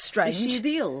 that looks strange. Is she a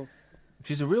deal?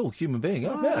 She's a real human being.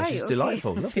 Oh, yeah, right, she's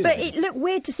delightful. Lovely. But it looked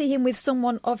weird to see him with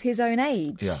someone of his own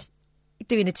age. Yeah.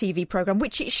 doing a TV programme,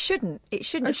 which it shouldn't. It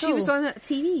shouldn't at all. She was on a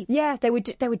TV? Yeah, they were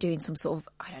doing some sort of,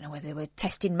 I don't know whether they were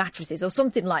testing mattresses or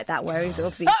something like that, where it was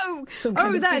obviously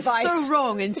that is so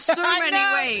wrong in so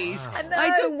many ways.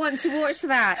 I don't want to watch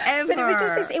that, ever.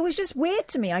 But it was just weird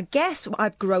to me. I guess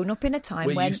I've grown up in a time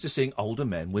when... We're used to seeing older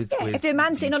men with if the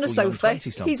man's sitting on a sofa,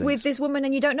 he's with this woman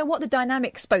and you don't know what the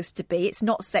dynamic's supposed to be. It's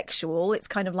not sexual. It's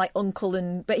kind of like uncle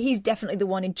but he's definitely the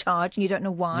one in charge and you don't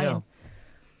know why. Yeah.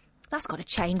 That's got to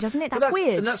change, hasn't it? That's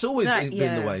weird. And that's always been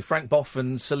the way. Frank Boff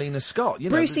and Selena Scott.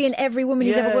 Brucey and every woman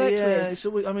he's ever worked with. It's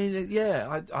always,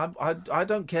 I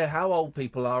don't care how old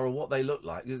people are or what they look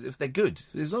like. If they're good,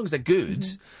 as long as they're good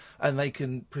and they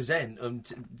can present and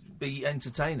be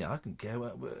entertaining, I don't care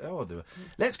how old they are.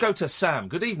 Let's go to Sam.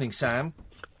 Good evening, Sam.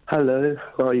 Hello.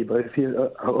 How are you both?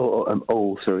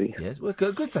 Sorry. Yes, well,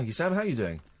 good, thank you, Sam. How are you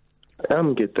doing?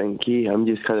 I'm good, thank you. I'm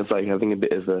just kind of like having a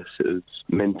bit of a sort of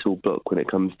mental block when it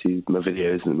comes to my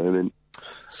videos at the moment.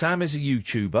 Sam is a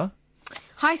YouTuber.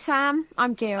 Hi, Sam.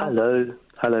 I'm Gail.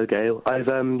 Hello, Gail.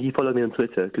 You followed me on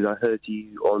Twitter because I heard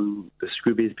you on the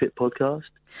Scroobius Pit podcast.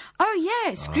 Oh,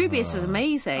 yeah. Scroobius is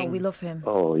amazing. Oh, we love him.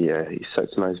 Oh, yeah. He's such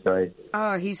a nice guy.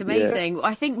 Oh, he's amazing. Yeah.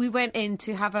 I think we went in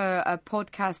to have a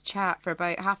podcast chat for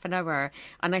about half an hour,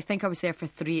 and I think I was there for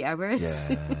 3 hours.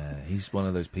 Yeah, he's one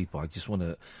of those people. I just want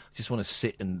to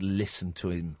sit and listen to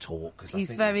him talk.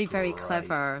 He's very, very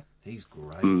clever. He's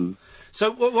great.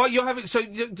 So, what you're having? So,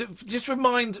 just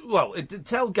remind. Well,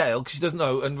 tell Gail because she doesn't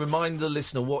know, and remind the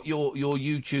listener what your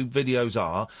YouTube videos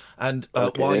are, and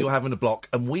why you're having a block,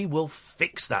 and we will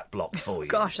fix that block for you.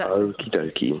 Gosh, that's okie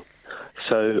dokie.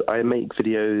 So, I make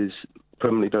videos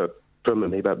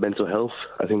primarily about mental health.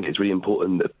 I think it's really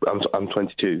important that I'm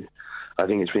 22. I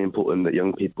think it's really important that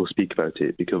young people speak about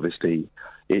it because obviously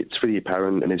it's really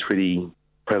apparent and it's really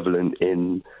prevalent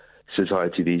in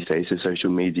society these days, so social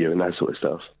media and that sort of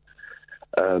stuff.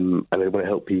 And I want to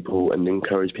help people and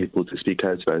encourage people to speak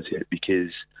out about it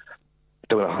because I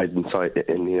don't want to hide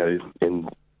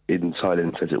in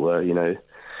silence, as it were.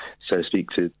 So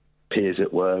speak to peers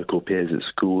at work or peers at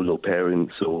school or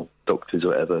parents or doctors or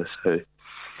whatever. So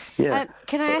yeah.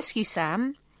 Can I ask you,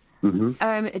 Sam?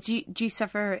 Mm-hmm. Do you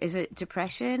suffer? Is it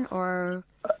depression or?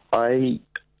 I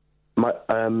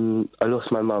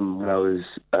lost my mum when I was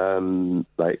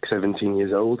 17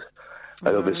 years old,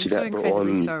 and obviously I'm so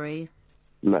incredibly sorry.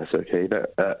 That's okay.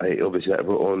 That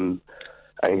brought on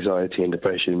anxiety and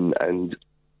depression, and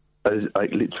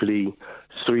literally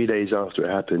 3 days after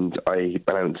it happened, I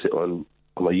announced it on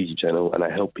my YouTube channel, and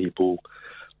I help people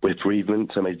with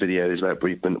bereavement. So I made videos about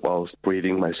bereavement whilst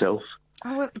breathing myself.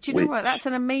 Oh, well, do you know what? That's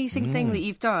an amazing thing that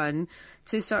you've done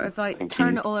to sort of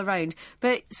turn it all around.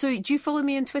 But so, do you follow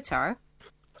me on Twitter?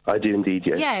 I do indeed,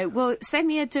 yes. Yeah, well, send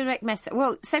me a direct message.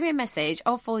 Well, send me a message.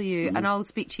 I'll follow you and I'll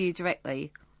speak to you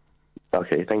directly.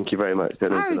 Okay, thank you very much.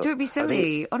 Don't be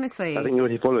silly, honestly. I think you're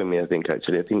already following me,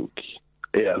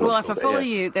 Yeah, well, if I follow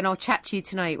you, then I'll chat to you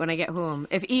tonight when I get home.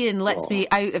 If Iain lets me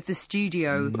out of the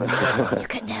studio. You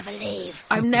can never leave.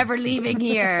 I'm never leaving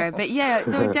here. But yeah,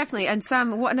 no, definitely. And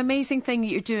Sam, what an amazing thing that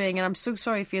you're doing, and I'm so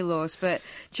sorry for your loss, but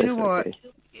do you know what? Okay.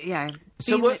 Yeah.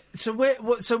 So what's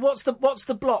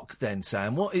the block then,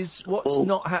 Sam? What's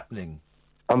not happening?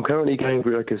 I'm currently going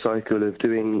through a cycle of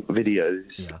doing videos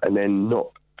and then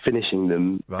not finishing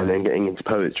them and then getting into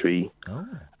poetry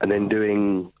and then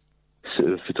doing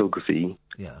sort of photography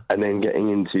and then getting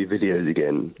into videos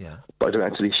again. But I don't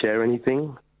actually share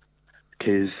anything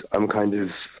because I'm kind of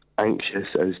anxious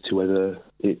as to whether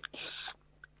it's...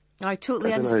 I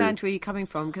totally understand where you're coming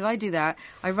from because I do that.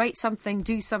 I write something,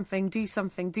 do something,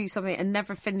 and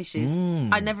never finishes.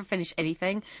 I never finish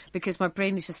anything because my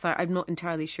brain is just like, I'm not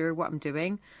entirely sure what I'm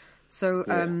doing. So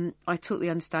I totally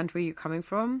understand where you're coming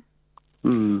from.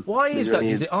 Why is that? Do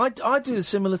you think? I do a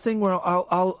similar thing where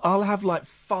I'll have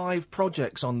 5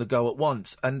 projects on the go at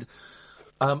once, and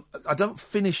I don't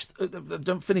finish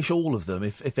all of them,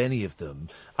 if any of them,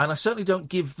 and I certainly don't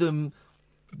give them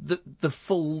the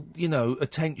full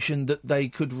attention that they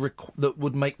could that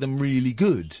would make them really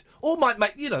good, or might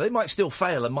make they might still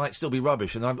fail and might still be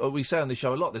rubbish. And we say on the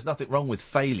show a lot, there's nothing wrong with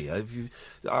failure.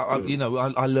 I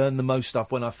learn the most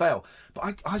stuff when I fail,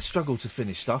 but I struggle to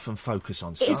finish stuff and focus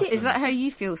on stuff. Is that how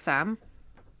you feel, Sam?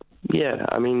 Yeah,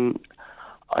 I mean,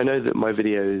 I know that my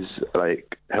videos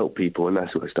help people and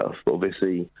that sort of stuff, but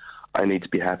obviously I need to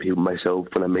be happy with myself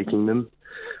when I'm making them.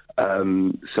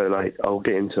 So I'll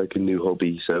get into a new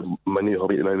hobby. So my new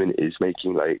hobby at the moment is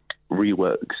making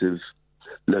reworks of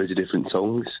loads of different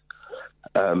songs,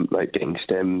 getting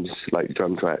stems,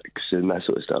 drum tracks and that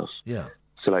sort of stuff. Yeah.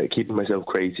 So keeping myself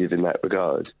creative in that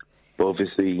regard. But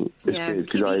obviously,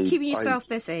 keeping yourself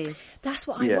busy. That's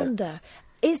what I wonder.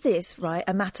 Is this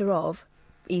a matter of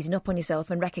easing up on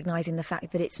yourself and recognising the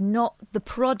fact that it's not the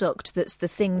product that's the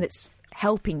thing that's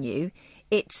helping you,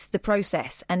 it's the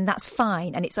process, and that's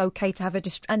fine, and it's okay to have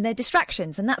and they're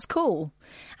distractions, and that's cool,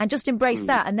 and just embrace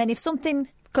that. And then if something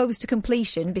goes to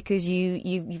completion because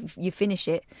you finish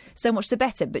it, so much the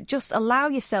better. But just allow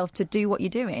yourself to do what you're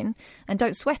doing and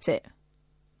don't sweat it.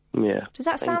 Yeah. Does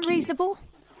that sound reasonable?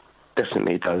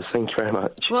 Definitely does. Thank you very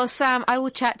much. Well, Sam, I will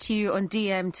chat to you on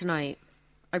DM tonight.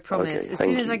 I promise. Okay, as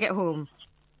soon as you. I get home.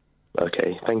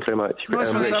 Okay, thank you very much.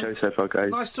 Nice one, Sam. Show so far,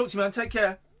 guys. Nice to talk to you, man. Take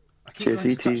care. I keep Cheers, going to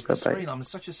you touch too. the Bye-bye. screen. I'm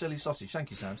such a silly sausage.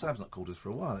 Thank you, Sam. Sam's not called us for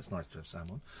a while. It's nice to have Sam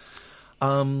on.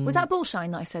 Was that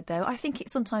bullshine that I said, though? I think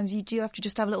sometimes you do have to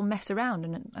just have a little mess around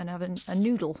and have a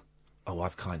noodle. Oh,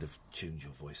 I've kind of tuned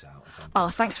your voice out. Oh,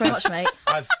 thanks very much, mate.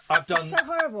 I've done. So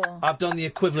horrible. I've done the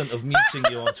equivalent of muting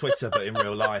you on Twitter, but in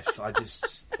real life, I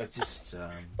just.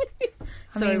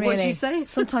 Sorry, what did you say?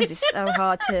 Sometimes it's so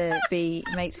hard to be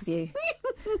mates with you.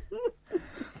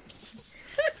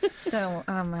 Don't.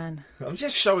 Oh man. I'm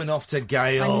just showing off to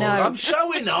Gail. I know. I'm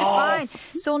showing off. Fine.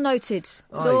 It's all noted.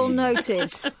 It's all noted.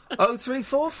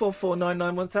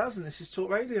 03444991000. This is Talk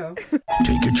Radio.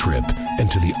 Take a trip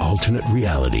into the alternate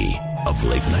reality of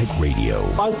late night radio.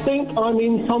 I think I'm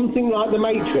in something like The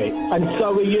Matrix, and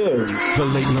so are you. The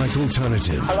Late Night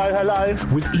Alternative. Hello, hello.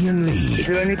 With Iain Lee. Is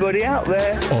there anybody out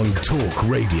there? On Talk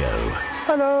Radio.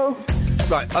 Hello.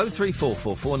 Right,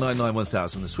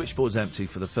 03444991000. The switchboard's empty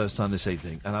for the first time this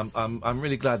evening, and I'm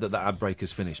really glad that ad break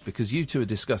has finished, because you two are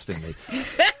disgusting me.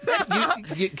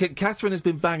 Catherine has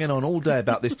been banging on all day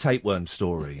about this tapeworm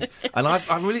story, and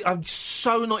I'm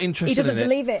so not interested in it. He doesn't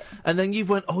believe it. And then you've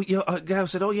went, Gail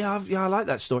said, I like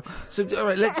that story. So all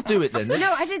right, let's do it then.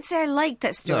 No, I didn't say I liked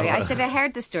that story. No. I said I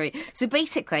heard the story. So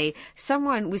basically,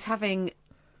 someone was having.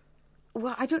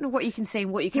 Well, I don't know what you can say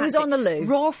and what you can't say. He was on the loo.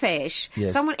 Raw fish.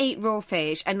 Yes. Someone ate raw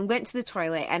fish and went to the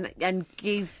toilet and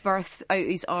gave birth out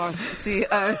his arse to...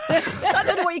 I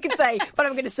don't know what you can say, but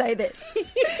I'm going to say this.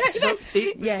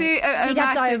 He'd He'd had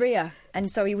diarrhea, and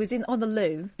so he was on the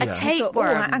loo. A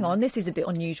tapeworm. Hang on, this is a bit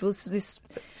unusual.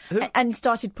 And he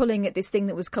started pulling at this thing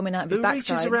that was coming out of his Who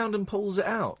backside. reaches around and pulls it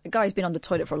out? The guy's been on the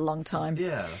toilet for a long time.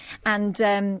 Yeah. And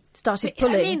started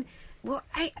pulling. I mean,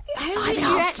 how did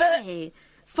you actually...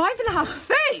 5.5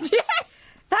 feet? Yes!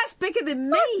 That's bigger than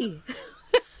me.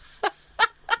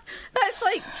 That's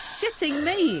like shitting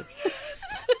me.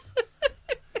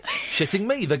 Shitting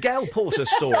me, the Gail Porter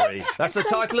story. That's the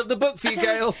title of the book for you,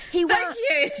 Gail. Thank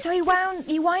you. So he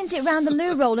winds it around the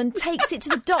loo roll and takes it to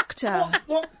the doctor.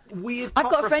 What weird...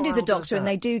 I've got a friend who's a poprophile does doctor, and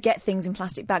that? they do get things in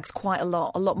plastic bags quite a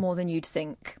lot more than you'd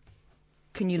think.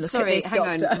 Can you look at this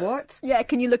doctor? On, what? Yeah,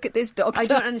 can you look at this doctor? I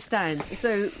don't understand.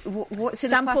 So, what's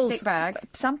in a plastic bag?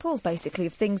 Samples, basically,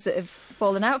 of things that have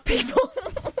fallen out of people.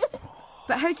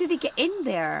 But how do they get in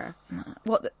there?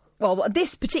 Well,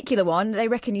 this particular one, they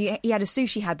reckon he had a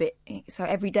sushi habit. So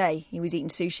every day he was eating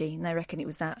sushi, and they reckon it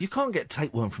was that. You can't get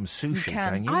tapeworm from sushi,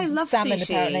 can you? I love salmon,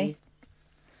 sushi.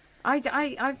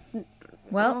 apparently.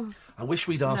 Well, I wish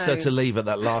we'd asked her to leave at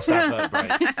that last advert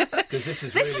break, because this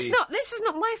is This is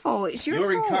not my fault. It's your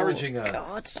fault. You're encouraging her.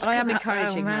 God, I am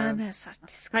encouraging man, her. that's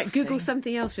disgusting. Right, Google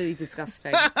something else really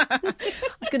disgusting. I'm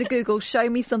going to Google, show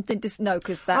me something... No,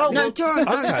 because that... Oh, no, well, don't.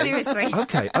 No, okay. seriously.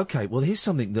 Okay. Well, here's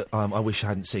something that I wish I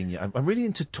hadn't seen yet. I'm really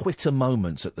into Twitter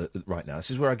moments right now. This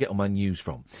is where I get all my news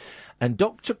from. And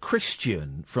Dr.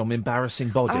 Christian from Embarrassing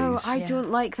Bodies... Oh, I don't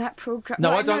like that programme.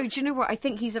 No, Well, I don't... No, do you know what? I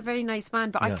think he's a very nice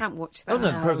man, but I can't watch that. Oh,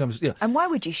 no, the programme's... Yeah. And why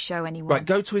would you show anyone? Right,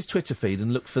 go to his Twitter feed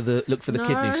and look for the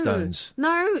kidney stones.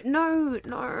 No.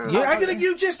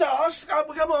 You just asked.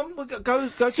 Come on, go.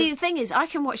 See, the thing is, I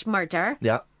can watch murder.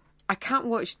 Yeah. I can't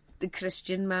watch the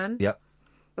Christian man. Yeah.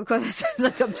 Because that sounds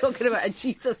like I'm talking about a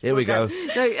Jesus Here we go.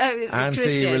 No,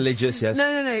 Anti-religious, yes.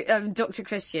 No, Dr.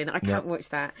 Christian. I can't watch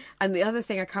that. And the other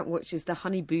thing I can't watch is the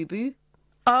Honey Boo Boo.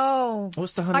 Oh.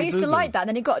 What's the Honey Boo Boo? I used to like that, and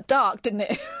then it got dark, didn't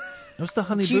it? What's the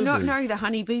Honey Boo Boo? Do you not know the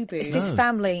Honey Boo Boo? It's this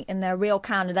family, and they're real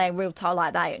they're real tall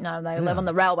like that. No, they live on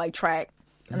the railway track.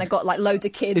 And they've got, like, loads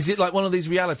of kids. Is it like one of these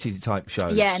reality-type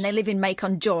shows? Yeah, and they live in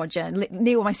Macon, Georgia,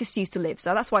 near where my sister used to live.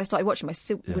 So that's why I started watching. My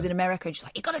sister was in America, and she's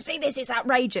like, you've got to see this, it's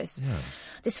outrageous. Yeah.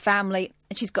 This family,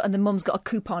 and the mum's got a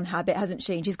coupon habit, hasn't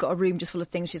she? And she's got a room just full of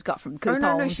things she's got from coupons.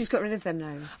 Oh, no, she's got rid of them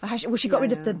now. Well, she got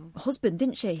rid of the husband,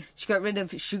 didn't she? She got rid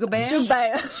of Sugar Bear.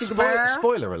 Sugar Bear.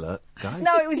 Spoiler alert, guys.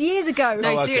 No, it was years ago.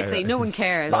 No, seriously, no one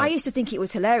cares. But I used to think it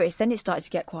was hilarious. Then it started to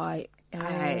get quite...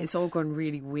 it's all gone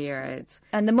really weird.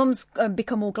 And the mum's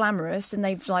become all glamorous, and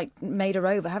they've, like, made her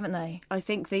over, haven't they? I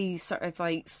think they sort of,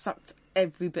 like, sucked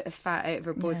every bit of fat out of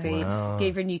her body,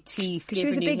 gave her new teeth, Because she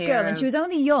was a big girl, and she was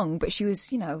only young, but she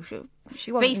was,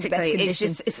 She wasn't in the best basically, it's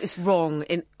condition. just it's wrong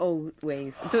in all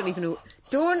ways. I don't even know.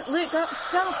 Don't look up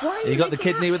stuff. Why are you You got the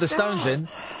looking kidney up with the stuff? stones in.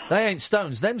 They ain't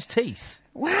stones. Them's teeth.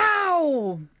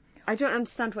 Wow. I don't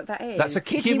understand what that is. That's a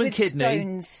human with kidney.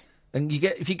 stones. And you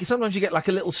get sometimes you get like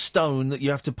a little stone that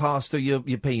you have to pass through your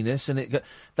penis, and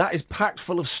that is packed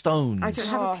full of stones. I don't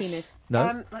have a penis.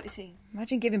 No. Let me see.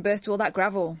 Imagine giving birth to all that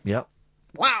gravel. Yep.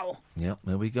 Wow. Yep.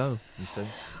 There we go. You see.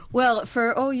 Well,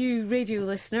 for all you radio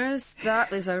listeners,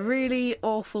 that is a really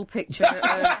awful picture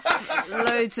of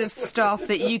loads of stuff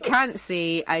that you can't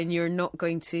see, and you're not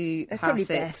going to They're probably pass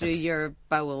it best. through your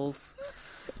bowels.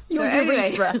 Your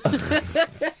urethra.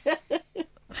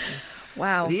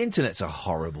 Wow. The internet's a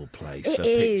horrible place It for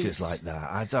is. pictures like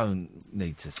that. I don't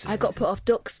need to see. I got put off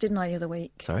ducks, didn't I, the other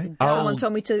week? Sorry? Someone Oh.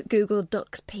 told me to Google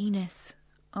duck's penis.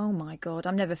 Oh my God,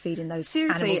 I'm never feeding those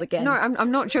Seriously, animals again. no,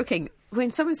 I'm not joking.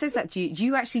 When someone says that to you, do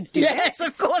you actually do Yes, it?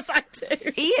 of course I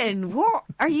do. Iain, what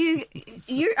are you?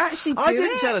 You actually do I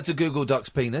didn't it? tell her to Google ducks'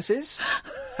 penises.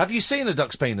 Have you seen a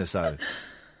duck's penis though?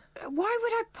 Why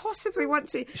would I possibly want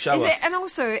to? Show Is her. it? And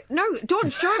also, no,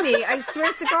 don't show me. I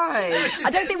swear to God.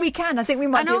 I don't think we can. I think we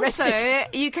might And be also,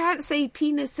 arrested. you can't say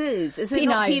penises. Is it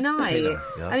not Peni. peni? Peni,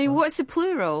 yeah. I mean, what's the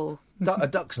plural? A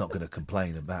duck's not going to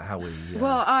complain about how we.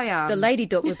 Well, I am. The lady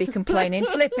duck would be complaining.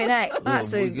 Flipping heck,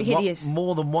 that's well, hideous.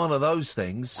 More than one of those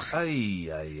things.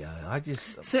 I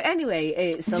just. So anyway,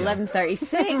 it's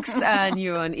 11:36, and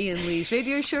you're on Iain Lee's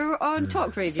radio show on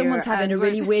Talk Radio. Someone's having a and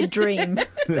really we're- weird dream.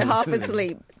 They're half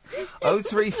asleep.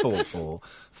 0344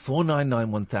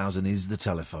 499 1000 is the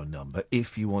telephone number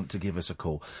if you want to give us a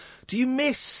call. Do you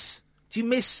miss,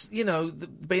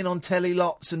 being on telly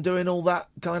lots and doing all that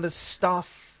kind of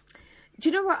stuff? Do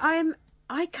you know what?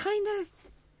 I kind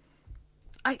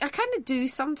of do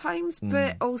sometimes,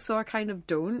 but also I kind of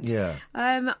don't. Yeah.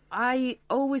 I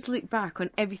always look back on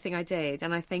everything I did,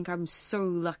 and I think I'm so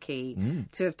lucky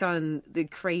to have done the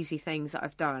crazy things that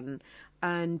I've done.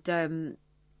 And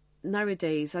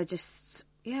nowadays, I just,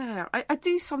 I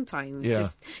do sometimes. Yeah.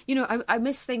 Just, I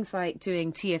miss things like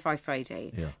doing TFI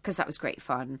Friday, because that was great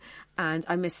fun. And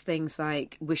I miss things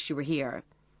like Wish You Were Here.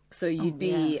 So you'd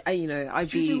be, I'd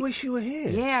Did you do Wish You Were Here?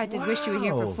 Yeah, I did Wish You Were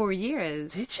Here for Wow. 4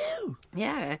 years. Did you?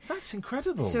 Yeah. That's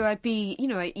incredible. So I'd be,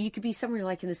 you could be somewhere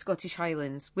like in the Scottish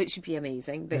Highlands, which would be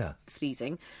amazing, but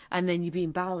freezing. And then you'd be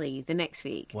in Bali the next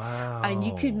week. Wow. And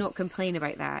you could not complain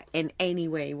about that in any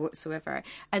way whatsoever.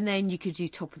 And then you could do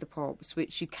Top of the Pops,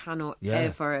 which you cannot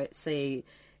ever say.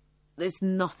 There's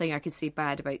nothing I could say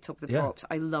bad about Top of the Pops.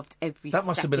 I loved every That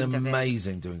must have been second of it.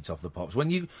 amazing doing Top of the Pops. When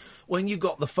you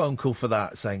got the phone call for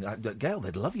that saying, Gail,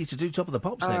 they'd love you to do Top of the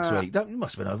Pops next week. You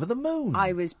must have been over the moon.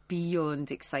 I was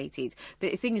beyond excited.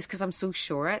 But the thing is, because I'm so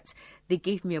short, they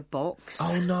gave me a box.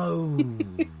 Oh, no.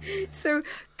 So,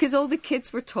 because all the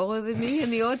kids were taller than me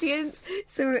in the audience,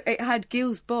 so it had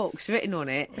Gail's box written on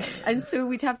it. And so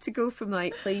we'd have to go from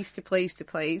like place to place to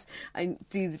place and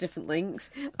do the different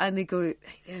links. And they go, hey,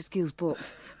 there's Gail's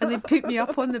box. And they'd put me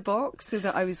up on the box so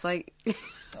that I was like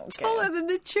taller than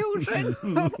the children.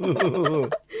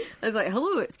 I was like,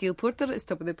 hello, it's Gail Porter, it's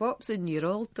Top of the Pops, and you're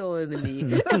all taller than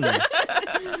me.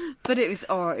 But it was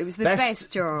the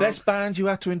best job. Best band you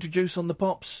had to introduce on the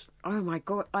Pops? Oh my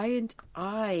God,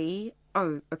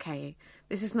 okay.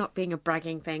 This is not being a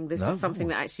bragging thing. This is something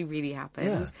that actually really happened.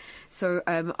 Yeah. So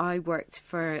I worked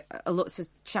for lots of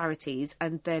charities,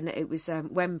 and then it was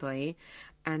Wembley,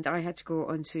 and I had to go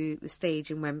onto the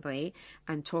stage in Wembley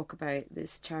and talk about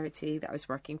this charity that I was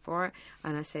working for.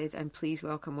 And I said, and please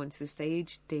welcome onto the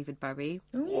stage David Bowie.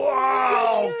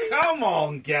 Wow! Come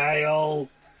on, Gail!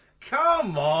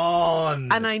 Come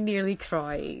on! And I nearly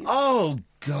cried. Oh,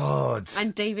 God.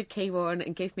 And David came on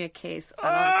and gave me a kiss. And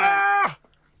I was like,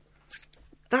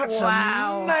 that's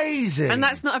wow. amazing. And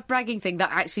that's not a bragging thing.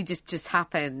 That actually just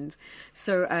happened.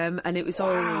 So, and it was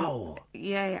all... Wow.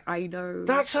 Yeah, I know.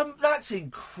 That's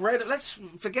incredible. Let's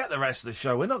forget the rest of the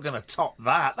show. We're not going to top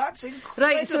that. That's incredible.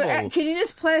 Right, so can you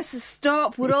just press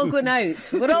stop? We're all going out.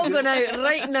 We're all going out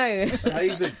right now.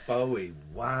 David Bowie.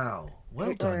 Wow.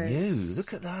 Well done, you.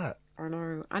 Look at that. I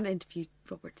know. And interviewed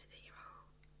Robert De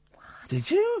Niro. What?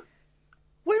 Did you?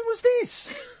 When was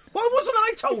this? Why wasn't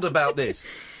I told about this?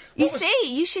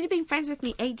 You should have been friends with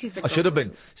me ages ago. I should have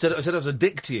been. Said I was a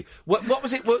dick to you. What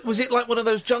was it? Was it like one of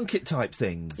those junket type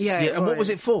things? Yeah. And what was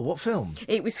it for? What film?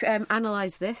 It was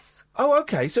Analyse This. Oh,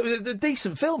 okay. So it's a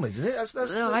decent film, isn't it?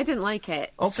 No, I didn't like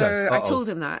it. Okay. So I told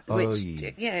him that. Oh, Which,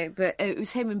 yeah. But it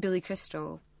was him and Billy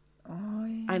Crystal. Oh,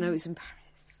 yeah. I know, it was in Paris.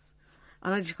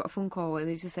 And I just got a phone call and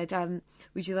they just said,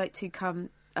 would you like to come?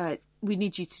 We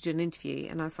need you to do an interview.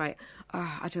 And I was like,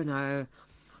 I don't know.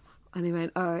 And they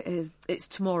went, it's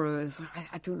tomorrow. I was like,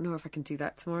 I don't know if I can do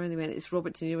that tomorrow. And they went, it's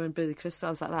Robert De Niro and Billy Crystal.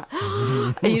 I was like that.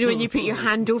 And you know when you put your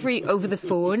hand over the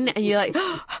phone and you're like...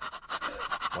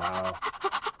 Wow.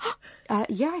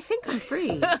 Yeah, I think I'm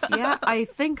free. Yeah, I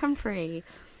think I'm free.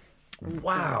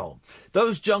 Wow.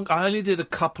 Those I only did a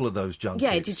couple of those junkets.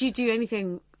 Yeah, did you do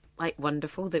anything, like,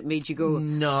 wonderful that made you go...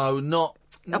 No, not...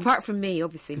 Apart from me,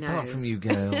 obviously, no. Apart from you,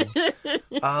 Gail.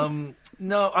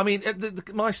 No, I mean,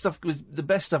 my stuff was the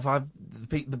best stuff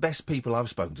the best people I've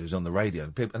spoken to is on the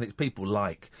radio. And it's people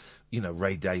like, you know,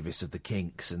 Ray Davies of the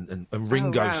Kinks and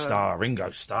Ringo Starr. Ringo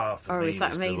Starr for me. Is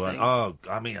that amazing?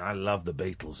 I mean, I love the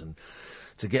Beatles and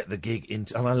to get the gig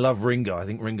into... And I love Ringo. I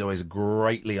think Ringo is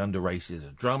greatly underrated as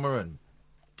a drummer and...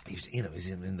 He's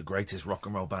in the greatest rock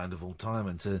and roll band of all time,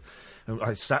 I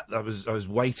was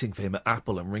waiting for him at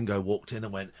Apple, and Ringo walked in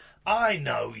and went, "I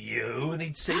know you," and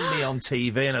he'd seen me on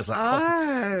TV, and I was like,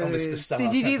 "Oh, Mr. Starr."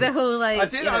 Did you do the whole like? I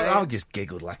did. I just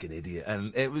giggled like an idiot,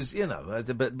 and it was,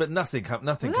 but nothing coming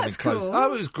close. Cool.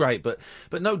 Oh, it was great, but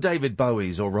no David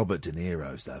Bowie's or Robert De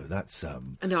Niro's though. That's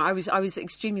No, I was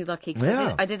extremely lucky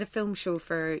because I did a film show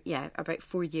for about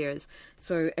 4 years,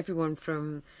 so everyone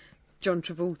from John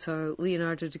Travolta,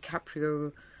 Leonardo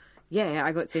DiCaprio. Yeah,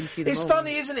 I got to interview them. It's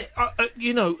funny, isn't it?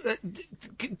 You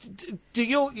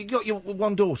got your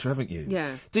one daughter, haven't you?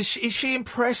 Yeah. Is she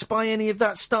impressed by any of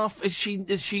that stuff? Is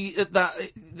she at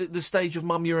the stage of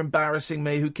Mum, you're embarrassing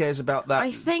me? Who cares about that?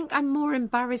 I think I'm more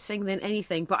embarrassing than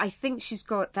anything, but I think she's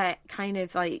got that kind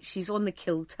of like she's on the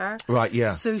kilter, right?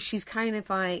 Yeah. So she's kind of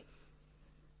like,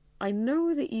 I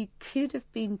know that you could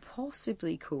have been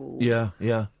possibly cool. Yeah,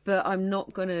 yeah. But I'm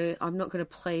not gonna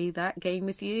play that game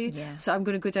with you. Yeah. So I'm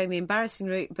gonna go down the embarrassing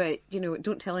route, but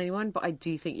don't tell anyone. But I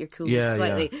do think you're cool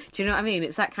slightly. Yeah. Do you know what I mean?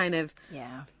 It's that kind of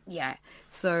yeah.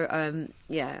 So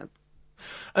yeah.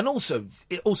 And also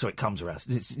it comes around.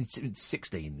 It's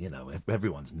 16.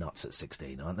 Everyone's nuts at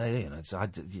 16, aren't they?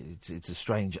 It's a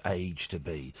strange age to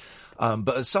be.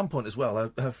 But at some point as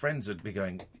well, her friends would be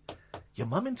going, "Your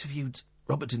mum interviewed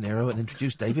Robert De Niro and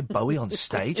introduced David Bowie on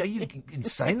stage? Are you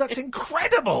insane? That's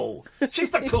incredible!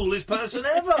 She's the coolest person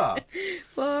ever."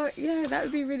 Well, yeah, that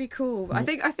would be really cool. I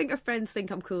think her friends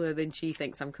think I'm cooler than she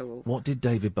thinks I'm cool. What did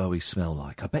David Bowie smell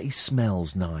like? I bet he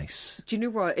smells nice. Do you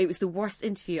know what? It was the worst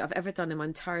interview I've ever done in my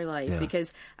entire life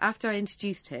because after I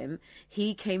introduced him,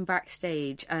 he came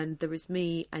backstage and there was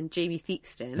me and Jamie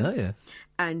Theakston. Oh, yeah.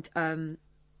 And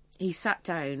he sat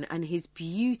down and his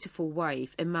beautiful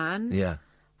wife, Iman... Yeah.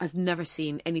 I've never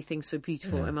seen anything so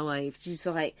beautiful in my life. She's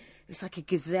like, it was like a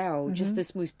gazelle, just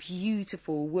this most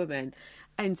beautiful woman.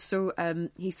 And so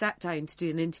he sat down to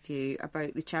do an interview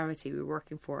about the charity we were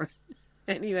working for.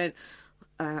 And he went,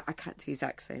 I can't do his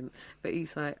accent, but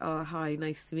he's like, "Oh, hi,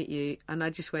 nice to meet you." And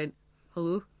I just went,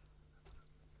 "Hello."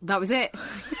 That was it.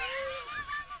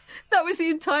 That was the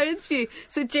entire interview.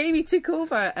 So Jamie took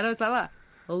over and I was like that.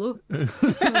 "Hello."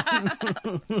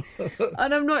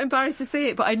 And I'm not embarrassed to say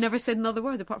it, but I never said another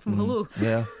word apart from hello.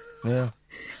 Yeah, yeah.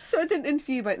 So I didn't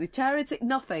interview about the charity,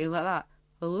 nothing like that.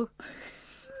 "Hello."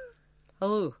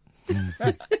 Hello.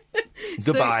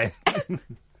 Goodbye.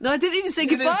 No, I didn't even say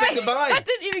goodbye. Didn't say goodbye. I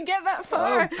didn't even get that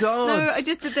far. Oh, God. No, I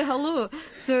just did the hello.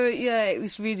 So, yeah, it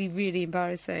was really, really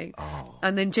embarrassing. Oh.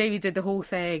 And then Jamie did the whole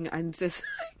thing and just...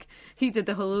 He did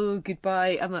the hello,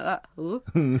 goodbye. I'm like that. Hello?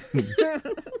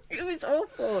 It was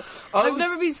awful. I've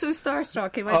never been so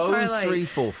starstruck in my entire life.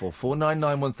 0344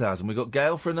 499 1000. We've got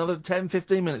Gail for another 10,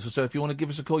 15 minutes or so. If you want to give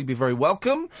us a call, you'd be very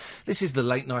welcome. This is the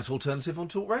Late Night Alternative on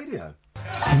Talk Radio.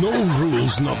 No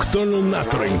rules nocturnal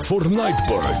nattering for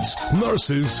nightbirds,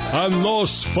 nurses, and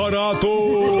Nosferatu.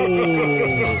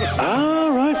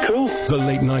 All right, cool. The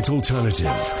Late Night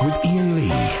Alternative with Iain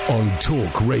Lee on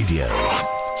Talk Radio.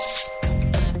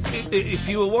 If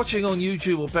you were watching on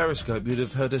YouTube or Periscope, you'd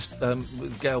have heard us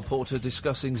with Gail Porter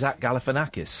discussing Zach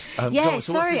Galifianakis. I've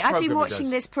been watching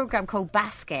this programme called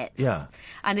Baskets. Yeah.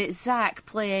 And it's Zach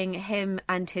playing him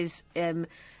and his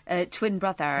twin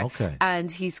brother. Okay.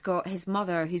 And he's got his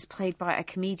mother, who's played by a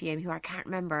comedian who I can't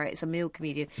remember. It's a male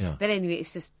comedian. Yeah. But anyway,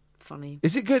 it's just funny.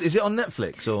 Is it good? Is it on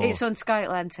Netflix? Or It's on Sky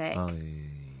Atlantic.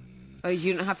 Oh,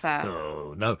 you don't have that?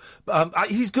 No.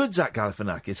 He's good, Zach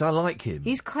Galifianakis. I like him.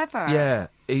 He's clever. Yeah,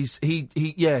 he's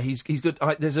good.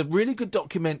 There's a really good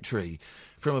documentary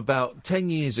from about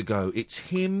 10 years ago. It's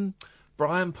him,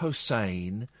 Brian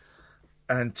Posehn,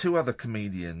 and two other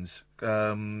comedians.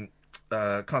 Can't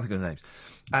think of the names.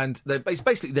 And it's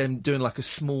basically them doing like a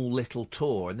small little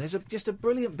tour. And there's just a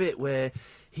brilliant bit where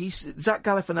Zach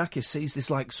Galifianakis sees this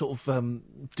like sort of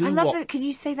I love that. Can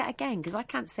you say that again? Because I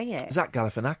can't say it. Zach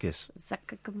Galifianakis.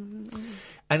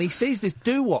 And he sees this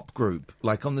doo-wop group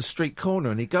like on the street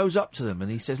corner, and he goes up to them and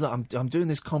he says, "Look, I'm doing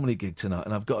this comedy gig tonight,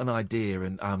 and I've got an idea.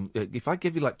 And if I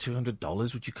give you like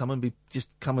 $200, would you come and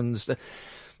come and?"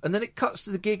 And then it cuts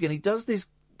to the gig, and he does this.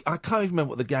 I can't even remember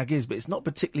what the gag is, but it's not a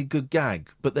particularly good gag.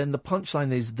 But then the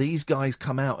punchline is these guys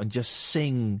come out and just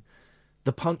sing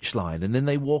the punchline, and then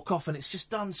they walk off, and it's just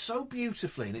done so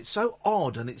beautifully, and it's so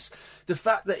odd, and it's the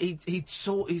fact that he'd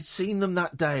seen them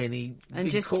that day, and he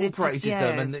incorporated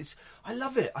them, and it's I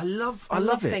love it. I love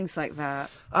it. Things like that.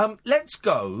 Let's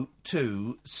go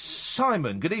to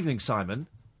Simon. Good evening, Simon.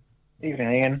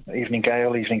 Evening, Ian. Evening,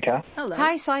 Gail. Evening, Kath. Hello.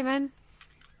 Hi, Simon.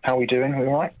 How are we doing? Are we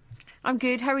all right? I'm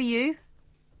good. How are you?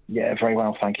 Yeah, very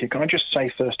well, thank you. Can I just say,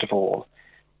 first of all,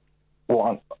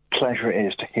 what a pleasure it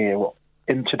is to hear what,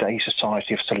 in today's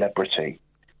society of celebrity,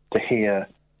 to hear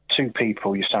two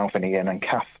people, yourself and Iain, and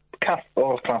Kath class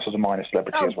as a minor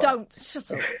celebrity as well. Oh, don't.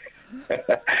 Shut up.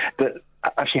 That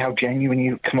actually how genuine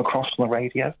you come across on the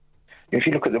radio. If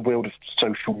you look at the world of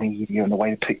social media and the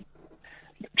way that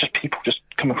people just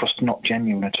come across as not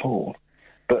genuine at all.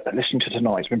 But listening to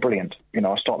tonight, it's been brilliant. You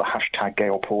know, I start the hashtag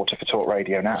Gail Porter for Talk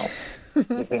Radio now.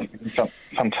 It's been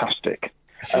fantastic.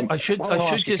 I should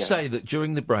just say that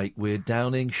during the break we're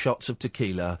downing shots of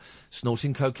tequila,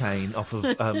 snorting cocaine off of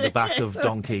the back of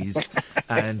donkeys,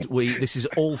 and this is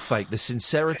all fake. The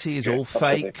sincerity is all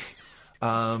fake.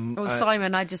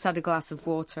 Simon, I just had a glass of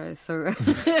water, so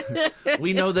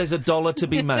we know there's $1 to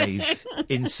be made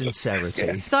in sincerity.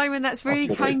 Yeah. Simon, that's very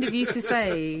kind of you to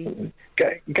say.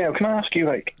 Gail, can I ask you,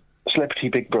 like, Celebrity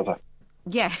Big Brother?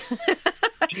 Yeah.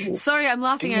 Sorry, I'm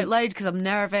laughing out loud because I'm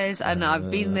nervous, and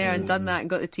I've been there and done that and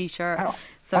got the T-shirt.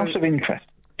 Out of interest,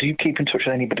 do you keep in touch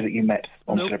with anybody that you met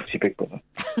on Celebrity Big Brother?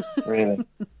 Really?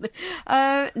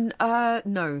 No, I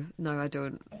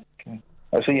don't. Okay.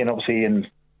 Obviously,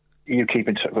 you keep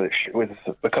in touch with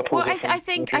a couple. Well, I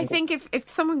think if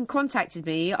someone contacted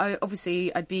me,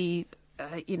 I'd be.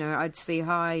 I'd say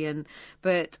hi,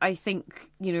 but I think,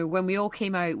 when we all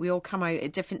came out, we all come out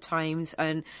at different times,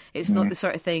 and it's not the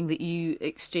sort of thing that you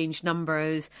exchange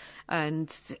numbers,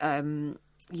 and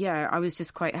I was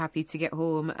just quite happy to get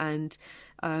home and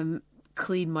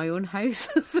clean my own house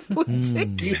as opposed to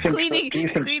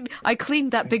cleaning. I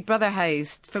cleaned that Big Brother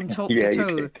house from top to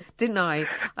toe, didn't I?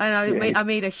 And I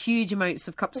made a huge amounts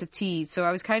of cups of tea, so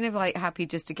I was kind of like happy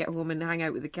just to get home and hang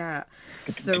out with the cat.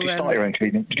 Did you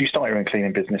start your own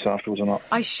cleaning business afterwards or not?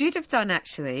 I should have done,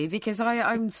 actually, because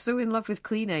I'm so in love with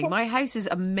cleaning. My house is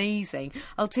amazing.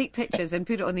 I'll take pictures and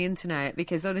put it on the internet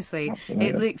because honestly,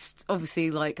 it looks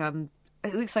obviously like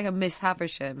it looks like a Miss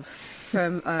Havisham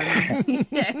from.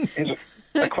 A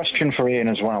question for Iain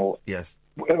as well. Yes.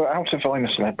 Out of I'm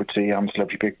a Celebrity and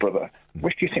Celebrity Big Brother,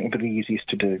 which do you think would be the easiest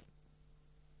to do?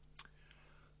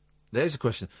 There's a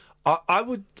question. I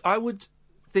would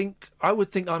think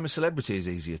I'm a Celebrity is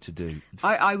easier to do.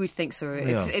 I would think so.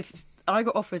 Yeah. If I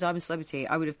got offered I'm a Celebrity,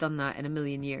 I would have done that in a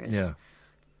million years. Yeah.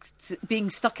 Being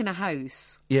stuck in a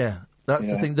house. Yeah. That's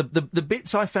the thing. The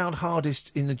bits I found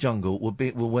hardest in the jungle were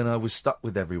when I was stuck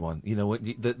with everyone.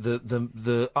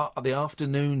 The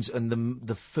afternoons and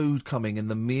the food coming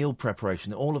and the meal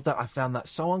preparation, all of that. I found that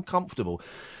so uncomfortable.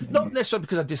 Not necessarily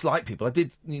because I dislike people. I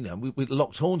did, we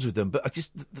locked horns with them, but I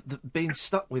just being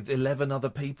stuck with 11 other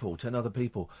people, 10 other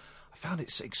people. I found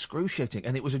it excruciating,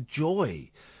 and it was a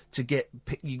joy to get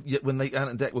when Ant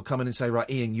and Dec would come in and say, right,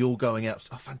 Iain, you're going out.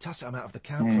 Oh, fantastic! I'm out of the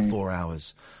camp for 4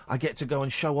 hours. I get to go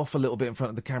and show off a little bit in front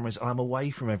of the cameras, and I'm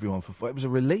away from everyone for 4. It was a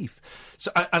relief. So,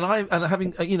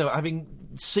 having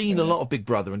seen a lot of Big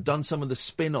Brother and done some of the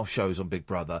spin-off shows on Big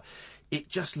Brother, it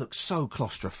just looks so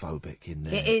claustrophobic in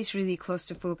there. It is really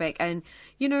claustrophobic, and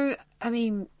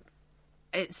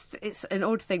it's an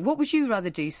odd thing. What would you rather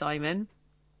do, Simon?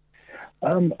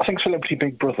 I think Celebrity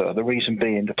Big Brother, the reason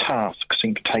being the tasks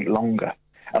seem to take longer,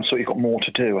 and so you've got more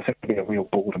to do. I think there'll be a real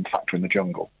boredom factor in the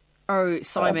jungle. Oh,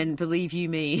 Simon, believe you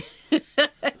me.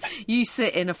 You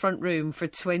sit in a front room for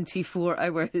 24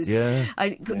 hours. Yeah.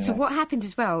 So what happened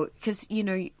as well, because,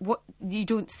 what you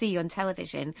don't see on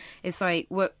television is like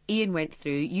what Iain went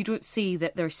through. You don't see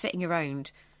that they're sitting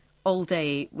around all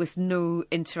day with no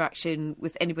interaction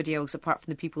with anybody else apart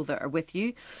from the people that are with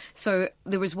you. So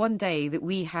there was one day that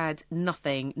we had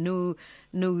nothing, no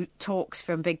talks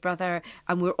from Big Brother,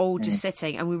 and we were all just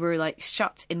sitting, and we were like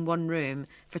shut in one room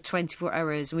for 24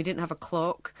 hours, and we didn't have a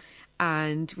clock.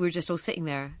 and we were just all sitting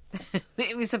there.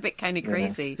 It was a bit kind of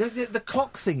crazy. The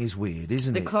clock thing is weird,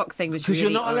 isn't it? The clock thing was because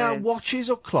really you're not allowed odd. watches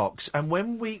or clocks. And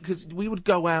because we would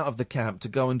go out of the camp to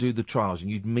go and do the trials, and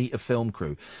you'd meet a film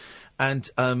crew, and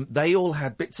they all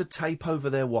had bits of tape over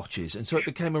their watches, and so it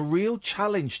became a real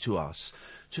challenge to us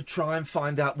to try and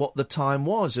find out what the time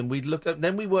was. And we'd look at,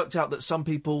 then we worked out that some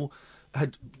people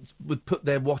would put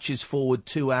their watches forward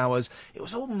 2 hours. It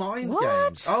was all mind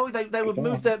games. Oh, they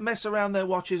would mess around their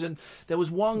watches, and there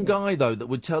was one guy though that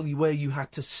would tell you where you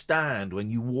had to stand when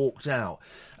you walked out.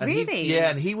 And really?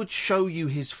 And he would show you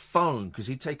his phone because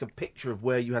he'd take a picture of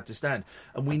where you had to stand.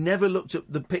 And we never looked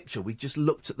at the picture. We just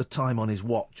looked at the time on his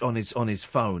watch, on his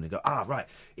phone, and go, right,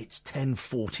 it's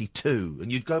 10:42.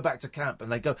 And you'd go back to camp, and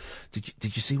they go,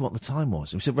 did you see what the time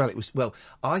was? And we said,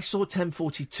 I saw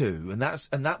 10:42,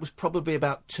 and that was probably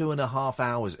about 2.5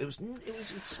 hours. It was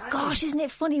insane. Gosh, isn't it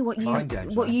funny what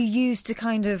you use to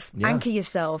kind of anchor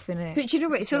yourself in it? But you know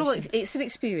what? It's sort of like, it's an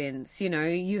experience. You know,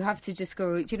 you have to just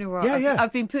go. Do you know what?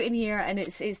 I've been put in here, and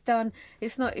it's done.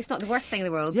 It's not the worst thing in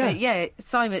the world. Yeah. But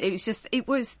Simon, it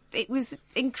was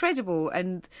incredible,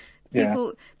 and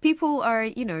people are,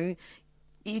 you know.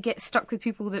 You get stuck with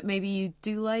people that maybe you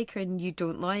do like and you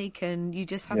don't like, and you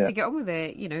just have to get on with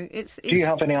it. You know, it's. Do you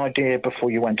have any idea before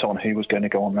you went on who was going to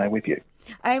go on there with you?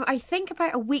 I think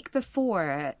about a week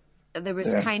before there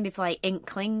was kind of like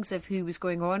inklings of who was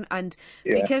going on, and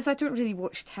because I don't really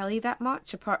watch telly that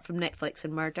much apart from Netflix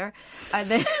and murder, and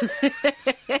then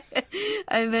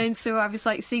and then so I was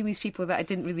like seeing these people that I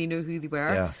didn't really know who they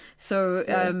were, so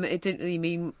it didn't really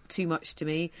mean too much to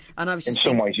me, and I was just in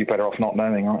some ways you're better off not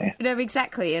knowing, aren't you? No,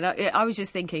 exactly, and I was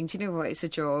just thinking, do you know what, it's a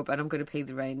job and I'm going to pay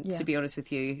the rent, to be honest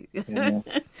with you. And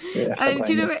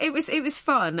do you know, it was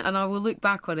fun, and I will look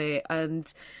back on it,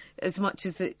 and as much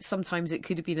as sometimes it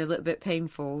could have been a little bit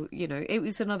painful, you know, it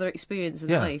was another experience in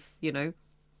life, you know.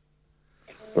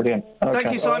 Brilliant. Okay.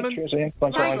 Thank you, Simon.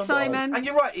 Thanks, Simon. And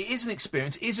you're right, it is an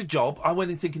experience, it is a job. I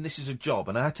went in thinking this is a job,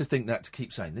 and I had to think that to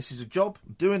keep saying, this is a job,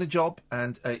 I'm doing a job,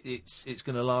 and it's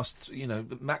going to last, you know,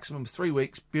 maximum 3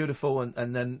 weeks, beautiful,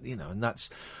 and then, you know, and that's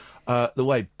the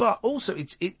way. But also,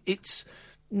 it's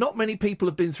not many people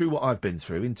have been through what I've been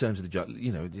through in terms of the job.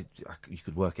 You know, you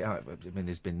could work it out. I mean,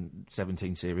 there's been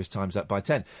 17 series times that by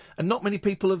 10. And not many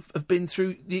people have been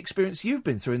through the experience you've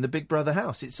been through in the Big Brother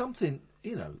house. It's something,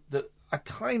 you know, that I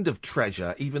kind of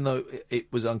treasure, even though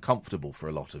it was uncomfortable for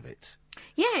a lot of it.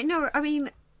 Yeah, no, I mean,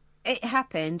 it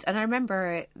happened, and I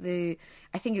remember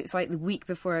I think it was like the week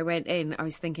before I went in, I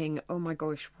was thinking, oh my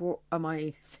gosh, what am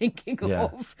I thinking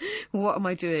of? What am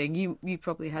I doing? You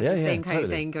probably had the same kind of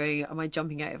thing going, am I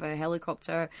jumping out of a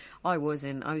helicopter? I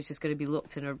wasn't. I was just going to be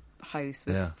locked in a house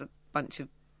with a bunch of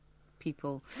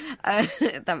people.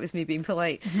 That was me being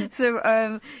polite. So,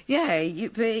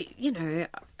 but, you know,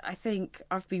 I think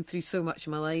I've been through so much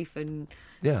in my life, and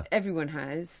everyone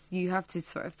has. You have to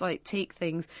sort of like take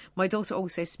things. My daughter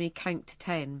always says to me, count to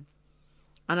 10.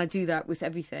 And I do that with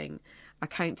everything. I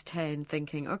count to 10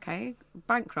 thinking, okay,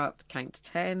 bankrupt, count to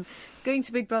 10. Going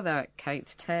to Big Brother, count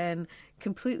to 10.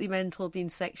 Completely mental, being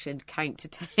sectioned, count to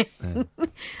 10.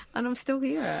 And I'm still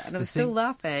here, and I'm still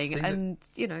laughing, and,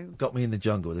 you know. Got me in the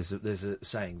jungle. There's a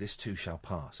saying, this too shall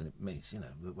pass, and it means, you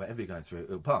know, whatever you're going through,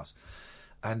 it'll pass.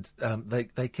 And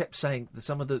they kept saying,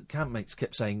 some of the campmates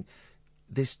kept saying,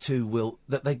 this too will...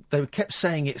 That they kept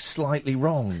saying it slightly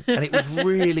wrong, and it was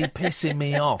really pissing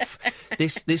me off.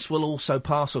 This will also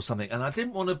pass or something. And I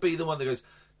didn't want to be the one that goes,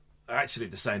 actually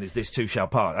the saying is this too shall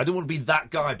pass. I didn't want to be that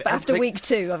guy. But after week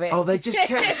 2 of it... Oh, they just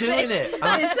kept doing it.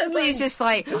 And suddenly it's just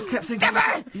like... I kept thinking,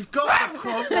 you've got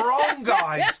the wrong,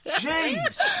 guys.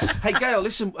 Jeez. Hey, Gail,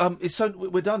 listen,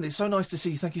 we're done. It's so nice to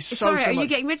see you. Thank you so much. Sorry, are you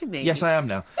getting rid of me? Yes, I am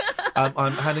now.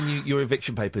 I'm handing you your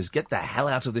eviction papers. Get the hell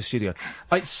out of the studio.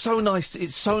 It's so nice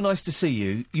to see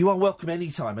you. You are welcome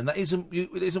anytime, and it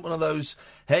isn't one of those,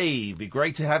 hey, it'd be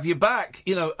great to have you back.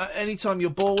 You know, anytime you're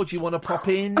bored, you want to pop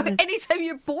in. Anytime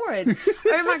you're bored.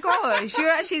 Oh my gosh,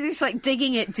 you're actually just like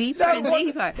digging it deeper and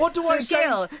deeper. What do I say?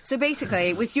 Gail, so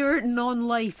basically, with your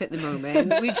non-life at the moment,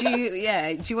 do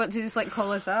you want to just like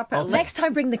call us up? Next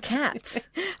time, bring the cat.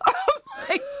 Oh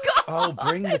my god! Oh,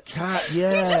 bring the cat,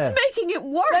 yeah. You're just making it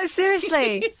worse. No,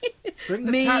 seriously. Bring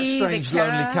the cat, strange,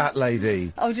 lonely cat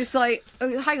lady. I'll just like,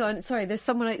 oh, hang on, sorry, there's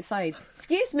someone outside.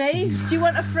 Excuse me, do you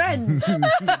want a friend?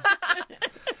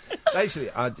 Basically,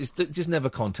 just never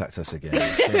contact us again.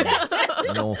 It's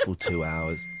been an awful 2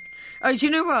 hours. Oh, do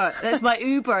you know what? That's my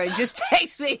Uber. Just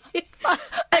text me.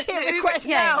 request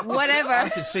yeah, now. whatever. I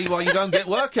can see why you don't get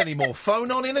work anymore.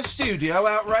 Phone on in a studio,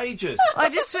 outrageous. I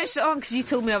just switched it on because you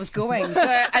told me I was going. So,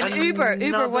 and Uber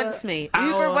wants me.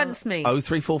 Uber wants me.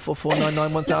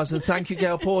 03444991000. Thank you,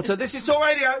 Gail Porter. This is Talk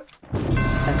Radio.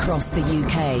 Across the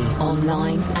UK,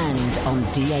 online and on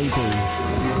DAB.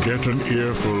 Get an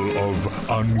earful of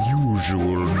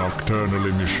unusual nocturnal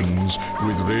emissions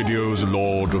with radio's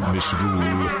Lord of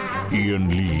Misrule, Iain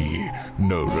Lee.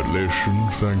 No relation,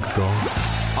 thank God.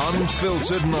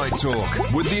 Unfiltered Night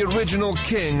Talk with the original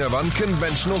king of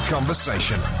unconventional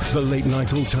conversation. The Late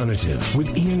Night Alternative with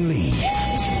Iain Lee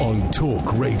on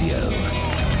Talk Radio.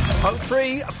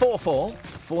 0344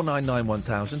 499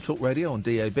 1000. Talk Radio on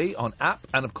DAB, on app,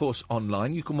 and of course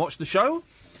online. You can watch the show.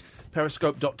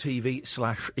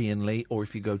 Periscope.tv/Iain Lee, or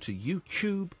if you go to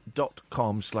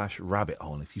youtube.com/rabbit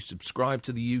hole. If you subscribe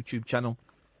to the YouTube channel,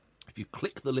 if you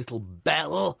click the little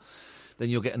bell, then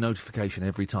you'll get a notification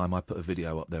every time I put a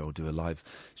video up there or do a live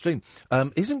stream.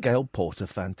 Isn't Gail Porter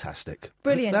fantastic?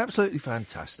 Brilliant. Absolutely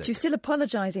fantastic. She was still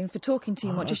apologising for talking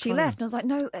too much as she left. And I was like,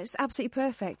 no, it's absolutely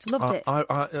perfect. Loved it.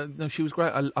 No, she was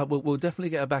great. We'll definitely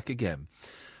get her back again.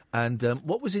 And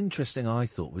what was interesting, I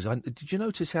thought, was did you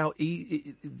notice how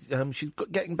she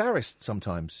get embarrassed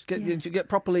sometimes? She get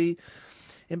properly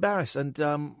embarrassed, and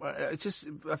it's just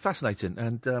fascinating.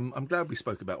 And I'm glad we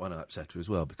spoke about when I upset her as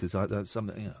well, because that's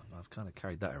something I've kind of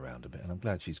carried that around a bit, and I'm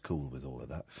glad she's cool with all of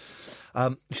that.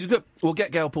 She's good. We'll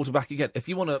get Gail Porter back again. If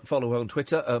you want to follow her on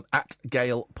Twitter, at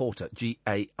Gail Porter,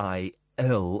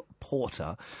 GAIL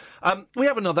Porter. We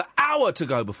have another hour to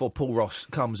go before Paul Ross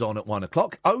comes on at 1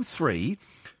 o'clock.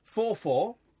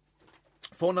 0344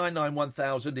 499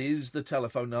 1000 is the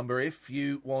telephone number if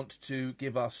you want to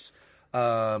give us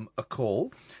a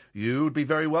call. You'd be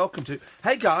very welcome to.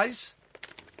 Hey, guys,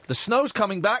 the snow's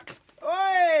coming back.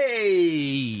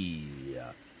 Hey!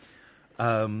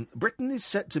 Britain is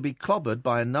set to be clobbered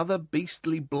by another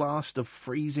beastly blast of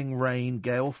freezing rain,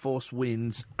 gale force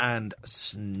winds and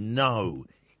snow.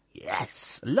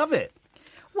 Yes, love it.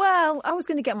 Well, I was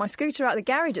going to get my scooter out of the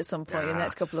garage at some point in the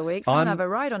next couple of weeks and have a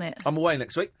ride on it. I'm away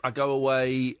next week. I go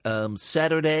away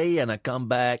Saturday and I come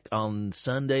back on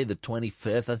Sunday, the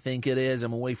 25th, I think it is.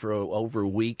 I'm away for over a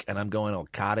week, and I'm going to a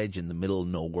cottage in the middle of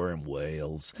nowhere in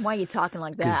Wales. Why are you talking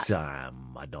like that? Because I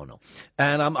don't know.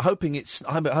 And I'm hoping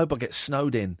I hope I get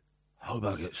snowed in.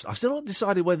 I've still not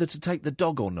decided whether to take the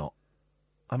dog or not.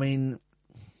 I mean,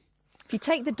 if you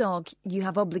take the dog, you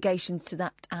have obligations to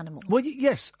that animal. Well,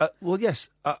 yes. I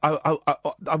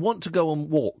want to go and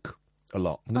walk a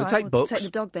lot. I'm going to take books. Take the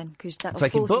dog then, because that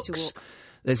will force you to walk.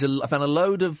 I found a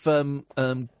load of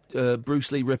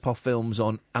Bruce Lee rip-off films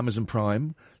on Amazon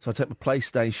Prime. So I take my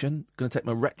PlayStation. Going to take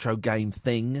my retro game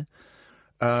thing.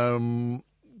 And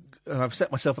I've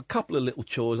set myself a couple of little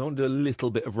chores. I want to do a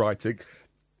little bit of writing.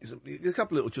 A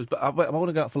couple of little chores, but I want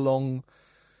to go out for long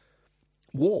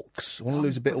walks. I want to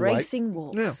lose a bit of weight. Racing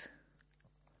walks. Yeah.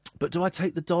 But do I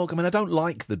take the dog? I mean, I don't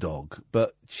like the dog,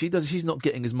 but she's not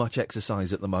getting as much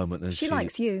exercise at the moment as she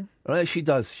likes you. She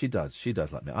does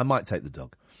like me. I might take the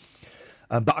dog.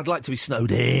 But I'd like to be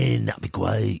snowed in. That'd be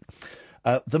great.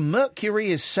 The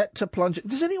mercury is set to plunge.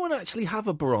 Does anyone actually have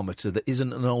a barometer that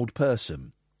isn't an old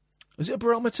person? Is it a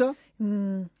barometer?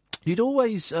 You'd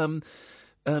always...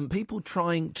 people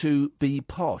trying to be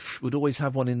posh would always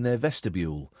have one in their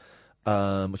vestibule.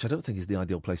 Which I don't think is the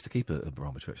ideal place to keep a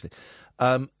barometer, actually.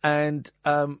 But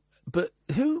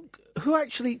who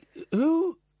actually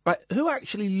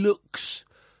looks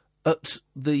at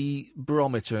the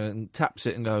barometer and taps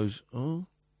it and goes, oh,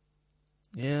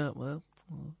 yeah, well,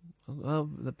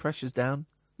 the pressure's down.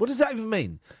 What does that even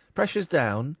mean? Pressure's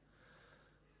down.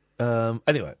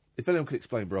 Anyway, if anyone could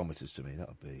explain barometers to me, that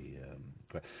would be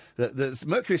great. The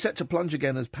mercury is set to plunge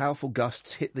again as powerful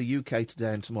gusts hit the UK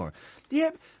today and tomorrow.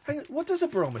 Yeah, hang on. What does a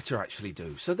barometer actually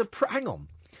do? So hang on.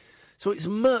 So it's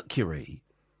mercury,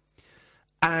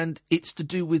 and it's to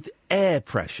do with air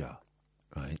pressure,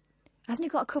 right? Hasn't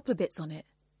it got a couple of bits on it?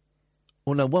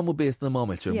 Well, no, one will be a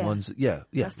thermometer, and one's yeah.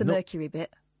 That's the mercury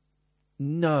bit.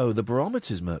 No, the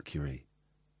barometer's mercury.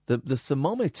 The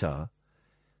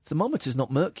thermometer's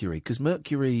not mercury, because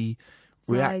mercury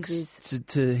reacts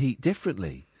to heat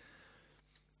differently.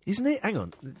 Isn't it? Hang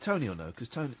on. Tony will know, because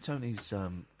Tony's...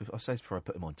 I'll say this before I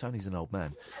put him on. Tony's an old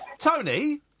man.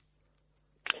 Tony?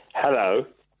 Hello.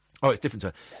 Oh, it's different,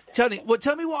 Tony. Tony, well,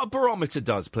 tell me what a barometer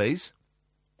does, please.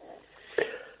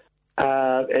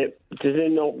 Does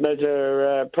it not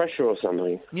measure pressure or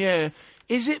something? Yeah.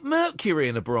 Is it mercury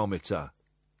in a barometer?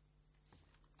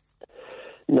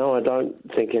 No, I don't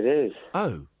think it is.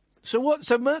 Oh. So what?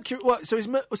 So mercury... What?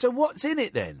 So what's in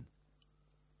it then?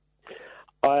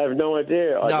 I have no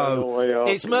idea. I don't know why you're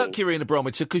it's asking mercury in a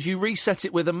barometer because you reset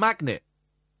it with a magnet.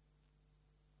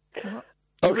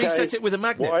 You reset it with a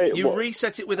magnet.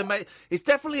 Reset it with a magnet. It's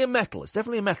definitely a metal. It's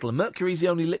definitely a metal. And mercury is the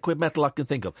only liquid metal I can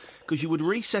think of. Because you would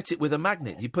reset it with a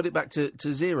magnet. You put it back to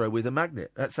zero with a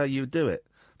magnet. That's how you would do it.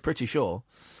 Pretty sure.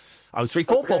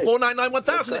 0344 499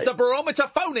 1000 is the barometer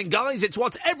phoning, guys. It's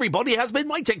what everybody has been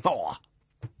waiting for.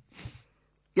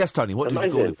 Yes, Tony, what did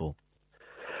you call it for?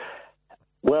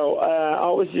 Well, I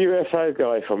was the UFO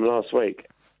guy from last week.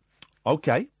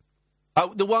 Okay.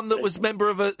 Oh, the one that was member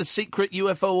of a secret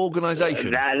UFO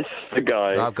organisation? That's the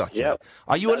guy. I've got you. Yep.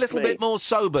 Are you a little bit more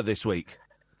sober this week?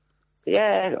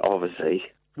 Yeah, obviously.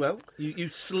 Well, you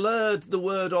slurred the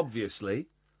word obviously.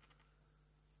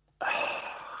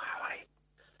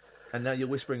 And now you're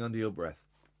whispering under your breath.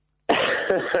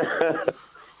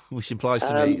 Which implies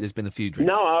to me there's been a few drinks.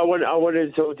 No, I wanted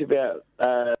to talk to you about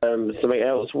something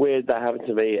else weird that happened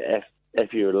to me,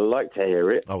 if you would like to hear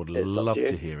it. I would love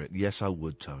to hear it. Yes, I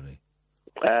would, Tony.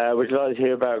 Would you like to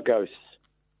hear about ghosts?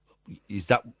 Is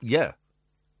that... Yeah.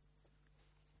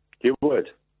 You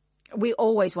would? We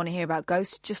always want to hear about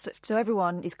ghosts, just so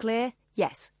everyone is clear.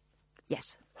 Yes.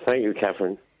 Yes. Thank you,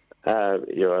 Catherine.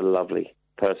 You're a lovely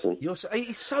person.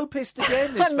 He's so pissed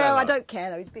again, this No, fella. I don't care,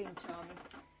 though. He's being charming.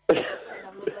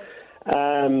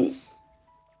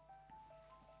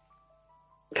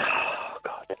 Oh,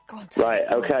 God. Go on, right,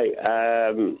 okay.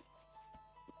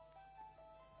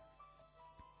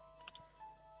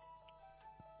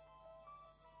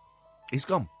 He's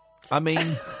gone. I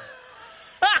mean...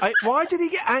 why did he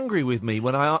get angry with me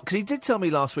when I asked... Because he did tell me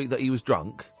last week that he was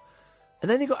drunk.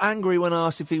 And then he got angry when I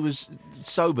asked if he was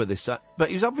sober this time. But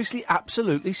he was obviously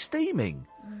absolutely steaming.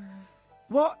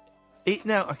 What?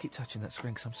 Now, I keep touching that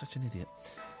screen because I'm such an idiot.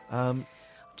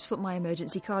 Just put my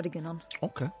emergency cardigan on.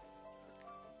 Okay.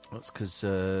 That's because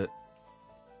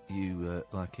you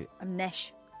like it... I'm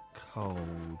Nesh.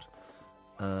 Cold.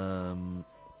 I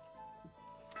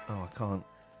can't...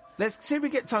 Let's see if we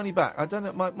get Tony back. I don't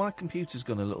know. My computer's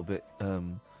gone a little bit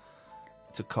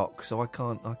to cock, so I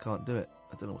can't do it.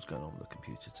 I don't know what's going on with the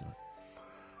computer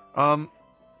tonight.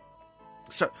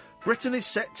 So Britain is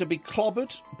set to be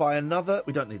clobbered by another.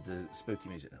 We don't need the spooky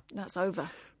music now. That's over.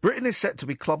 Britain is set to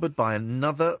be clobbered by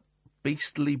another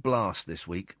beastly blast this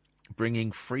week,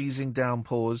 bringing freezing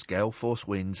downpours, gale force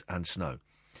winds, and snow.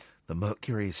 The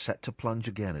mercury is set to plunge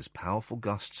again as powerful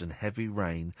gusts and heavy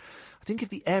rain. I think if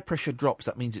the air pressure drops,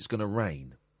 that means it's going to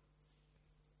rain.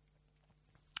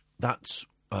 That's,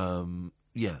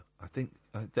 yeah, I think...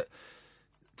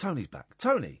 Tony's back.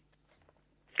 Tony?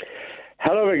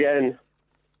 Hello again.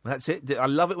 That's it. I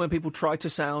love it when people try to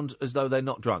sound as though they're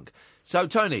not drunk. So,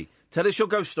 Tony, tell us your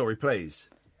ghost story, please.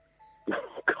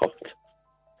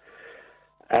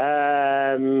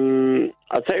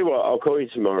 I'll tell you what, I'll call you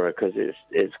tomorrow because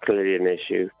it's clearly an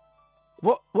issue.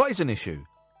 What is an issue?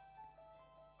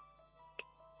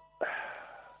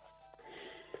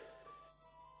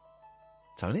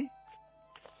 Tony?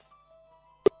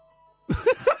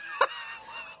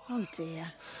 Oh, dear.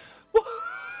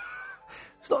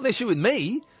 It's not an issue with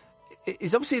me.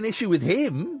 It's obviously an issue with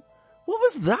him. What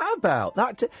was that about?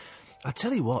 I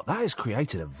tell you what, that has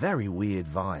created a very weird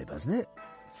vibe, hasn't it?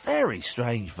 Very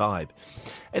strange vibe.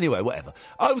 Anyway, whatever.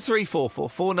 0344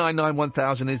 499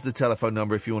 1000 is the telephone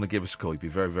number if you want to give us a call. You'd be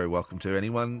very, very welcome to.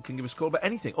 Anyone can give us a call about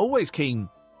anything. Always keen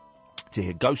to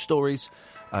hear ghost stories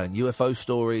and UFO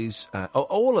stories,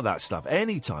 all of that stuff,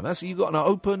 anytime. You've got an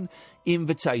open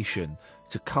invitation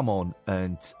to come on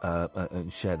and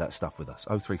share that stuff with us.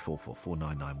 0344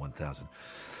 499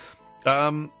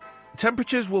 1000.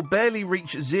 Temperatures will barely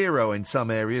reach zero in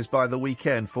some areas by the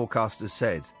weekend, forecasters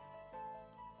said.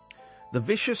 The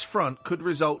vicious front could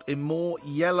result in more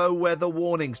yellow weather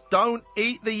warnings. Don't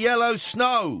eat the yellow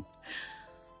snow!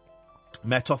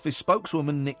 Met Office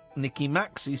spokeswoman Nikki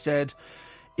Maxey said,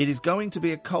 it is going to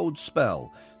be a cold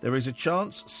spell. There is a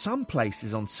chance some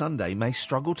places on Sunday may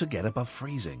struggle to get above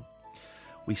freezing.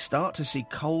 We start to see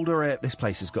colder air. This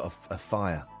place has got a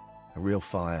fire. A real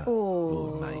fire.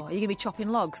 Oh, mate. Are you going to be chopping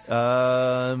logs?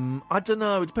 I don't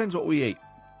know. It depends what we eat.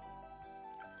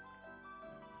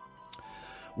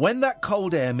 When that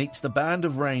cold air meets the band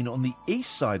of rain on the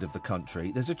east side of the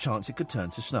country, there's a chance it could turn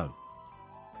to snow.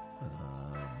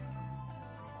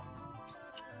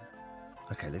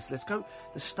 Okay, let's go.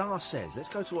 The Star says. Let's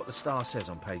go to what the Star says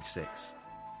on page 6.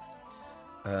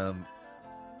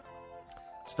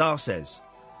 Star says,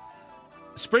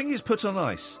 spring is put on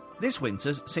ice. This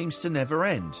winter seems to never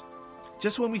end.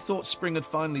 Just when we thought spring had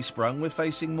finally sprung, we're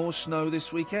facing more snow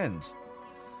this weekend.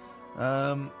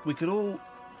 We could all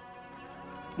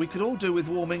do with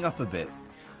warming up a bit.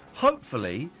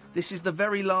 Hopefully, This is the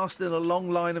very last in a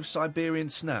long line of Siberian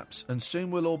snaps, and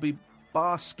soon we'll all be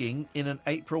basking in an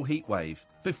April heatwave.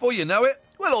 Before you know it,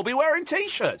 we'll all be wearing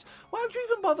T-shirts. Why would you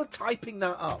even bother typing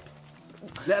that up?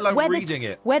 Let alone reading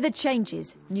it. Weather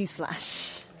changes.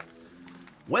 Newsflash.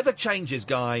 Weather changes,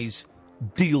 guys.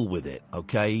 Deal with it,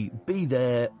 OK? Be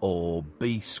there or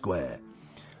be square.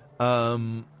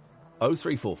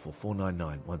 0344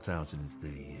 499 1000 is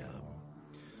the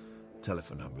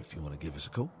telephone number if you want to give us a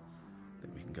call. I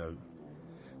think we can go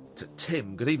to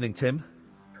Tim. Good evening, Tim.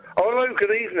 Oh, hello, good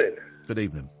evening. Good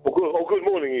evening. Or good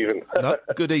morning, even. No,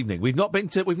 good evening. We've not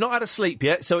had a sleep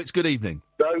yet, so it's good evening.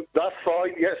 No, that's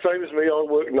fine. Yeah, same as me. I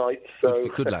work nights, so...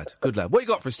 Good lad, good lad. What you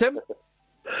got for us, Tim?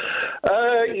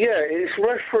 Yeah, it's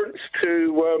reference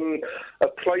to a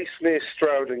place near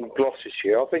Stroud in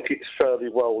Gloucestershire. I think it's fairly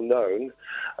well known.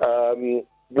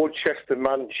 Woodchester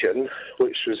Mansion,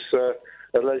 which was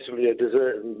allegedly a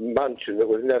deserted mansion that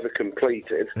was never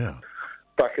completed. Yeah.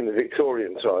 Back in the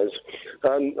Victorian times.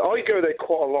 And I go there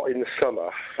quite a lot in the summer,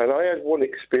 and I had one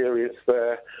experience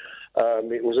there.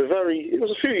 It was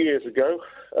a few years ago.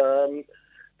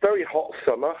 Very hot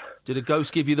summer. Did a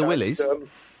ghost give you the willies?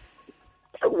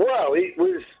 Well, it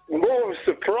was more of a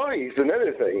surprise than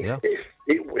anything. Yeah. If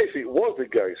it was a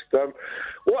ghost.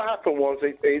 What happened was,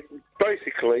 it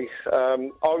basically, I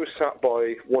was sat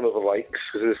by one of the lakes,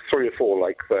 because there's 3 or 4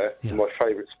 lakes there, my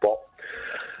favourite spot,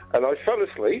 and I fell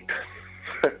asleep.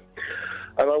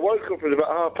 And I woke up at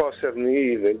about 7:30 in the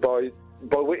evening,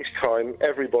 by which time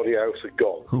everybody else had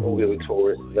gone. All the other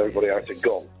tourists and everybody else had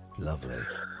gone. Lovely. And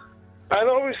I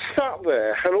was sat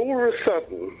there, and all of a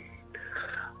sudden,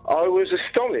 I was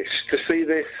astonished to see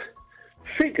this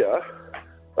figure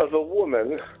of a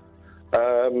woman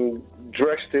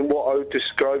dressed in what I would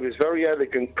describe as very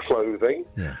elegant clothing,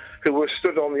 who was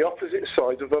stood on the opposite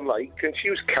side of the lake, and she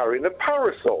was carrying a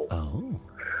parasol. Oh.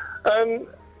 And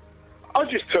I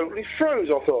just totally froze.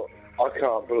 I thought, I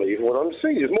can't believe what I'm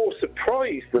seeing. I was more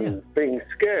surprised than being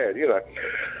scared, you know.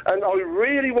 And I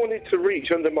really wanted to reach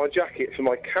under my jacket for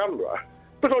my camera,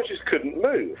 but I just couldn't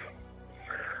move.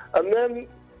 And then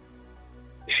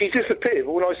she disappeared.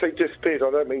 But when I say disappeared,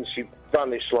 I don't mean she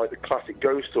vanished like the classic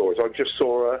ghost stories. I just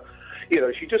saw her, you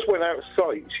know, she just went out of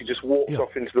sight. She just walked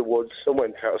off into the woods and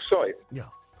went out of sight. Yeah.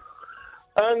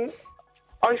 And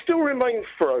I still remained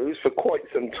froze for quite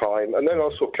some time, and then I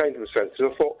sort of came to the senses.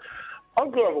 I thought, I'm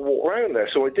going to have a walk around there,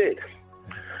 so I did.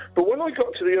 But when I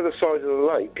got to the other side of the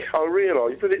lake, I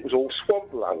realised that it was all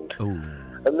swampland.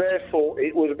 And therefore,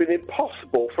 it would have been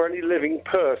impossible for any living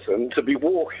person to be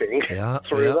walking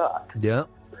through that. Yeah.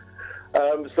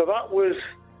 So that was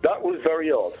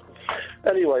very odd.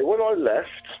 Anyway, when I left,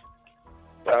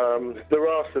 there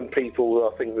are some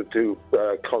people, I think, that do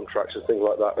contracts and things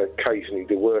like that occasionally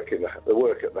do work at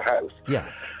the house. Yeah.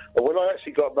 And when I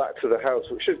actually got back to the house,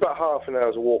 which is about half an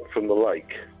hour's walk from the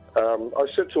lake, I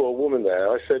said to a woman there,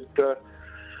 I said,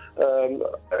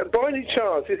 by any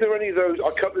chance, is there any of those...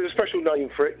 there's a special name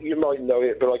for it. You might know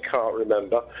it, but I can't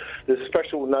remember. There's a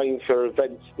special name for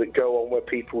events that go on where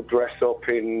people dress up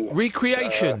in...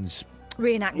 Recreations.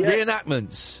 Reenactments.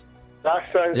 Reenactments. That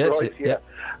sounds right, yeah.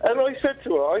 And I said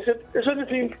to her, has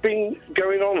anything been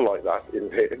going on like that in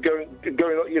here? Going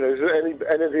on, you know, is there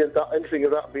anything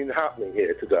of that been happening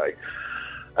here today?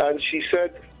 And she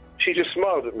said, she just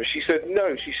smiled at me. She said,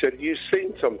 no. She said, you've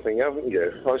seen something, haven't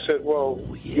you? I said, well,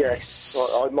 yes,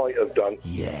 I might have done.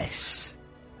 Yes.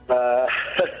 I've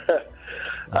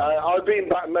been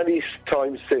back many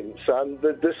times since, and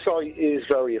the site is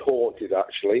very haunted,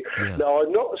 actually. Yeah. Now,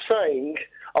 I'm not saying...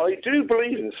 I do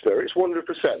believe in spirits, 100%,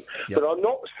 but I'm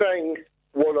not saying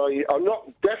I'm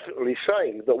not definitely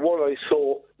saying that what I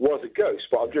saw was a ghost,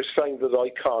 but I'm just saying that I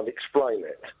can't explain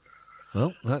it.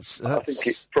 Well, that's... I think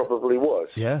it probably was.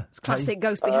 Yeah. It's classic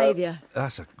ghost behaviour.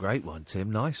 That's a great one, Tim.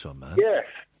 Nice one, man. Yes.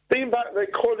 Been back there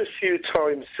quite a few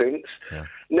times since. Yeah.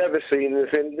 Never seen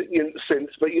anything since,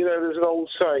 but, you know, there's an old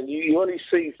saying, you only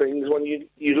see things when you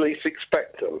least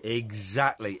expect them.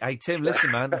 Exactly. Hey, Tim, listen,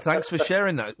 man, thanks for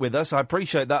sharing that with us. I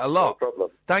appreciate that a lot. No problem.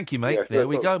 Thank you, mate. Yes, there no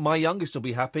we problem. go. My youngest will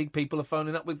be happy. People are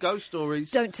phoning up with ghost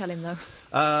stories. Don't tell him, though.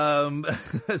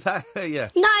 Yeah.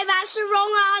 No, that's the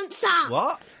wrong answer.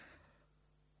 What?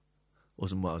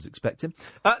 Wasn't what I was expecting.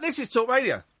 This is Talk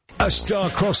Radio. A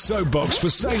star-crossed soapbox for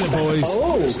sailor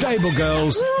boys, stable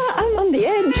girls, I'm on the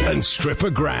edge. and stripper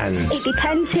grands. It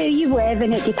depends who you're with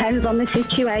and it depends on the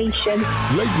situation.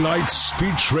 Late night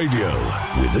speech radio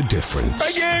with a difference.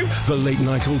 Thank you. The Late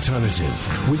Night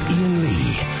Alternative with Iain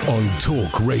Lee on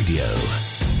Talk Radio.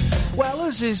 Well,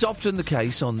 as is often the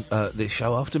case on this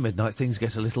show, after midnight things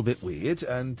get a little bit weird,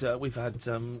 and we've had,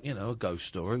 a ghost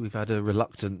story. We've had a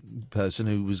reluctant person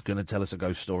who was going to tell us a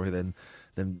ghost story, then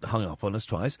then hung up on us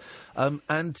twice. And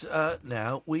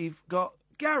now we've got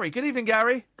Gary. Good evening,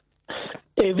 Gary.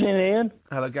 Evening, Ian.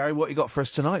 Hello, Gary. What you got for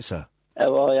us tonight, sir?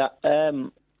 How are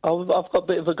you? I've got a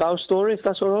bit of a ghost story, if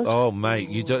that's all right. Oh, mate,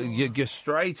 you're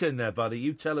straight in there, buddy.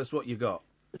 You tell us what you got.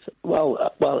 Well,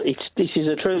 this is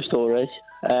a true story,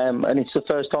 and it's the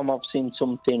first time I've seen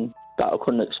something that I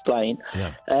couldn't explain.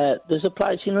 Yeah. There's a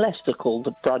place in Leicester called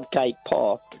the Bradgate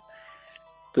Park,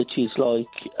 which is like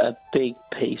a big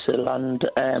piece of land,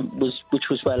 which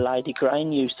was where Lady Grey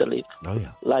used to live. Oh,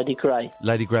 yeah. Lady Grey.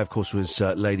 Lady Grey, of course, was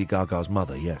Lady Gaga's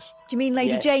mother, yes. Do you mean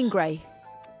Lady Jane Grey?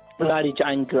 Lady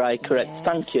Jane Grey, correct. Yes.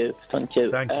 Thank you. Thank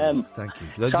you.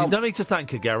 You don't need to thank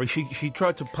her, Gary. She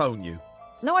tried to pwn you.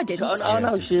 No, I didn't. I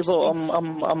know she, but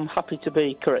I'm happy to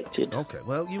be corrected. Okay,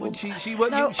 well,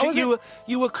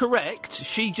 you were correct.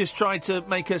 She just tried to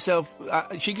make herself.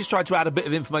 She just tried to add a bit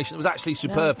of information that was actually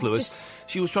superfluous.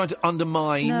 She was trying to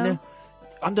undermine. No.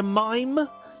 Undermine.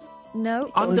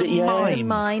 No.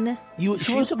 Undermine. She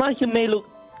wasn't making me look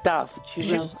daft.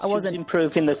 I wasn't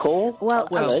improving the call. Well,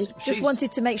 I just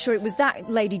wanted to make sure it was that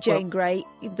Lady Jane Grey,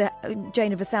 the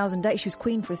Jane of 1,000 Days. She was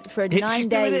queen for 9 days. She's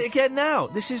doing it again now.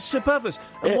 This is superfluous.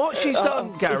 And what she's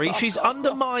done, Gary, she's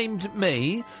undermined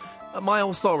me, my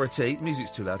authority. The music's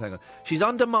too loud. Hang on. She's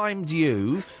undermined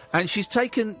you, and she's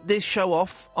taken this show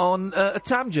off on a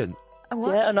tangent.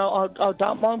 Yeah, and I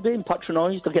don't mind being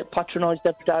patronised. I get patronised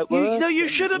every day at work. No, you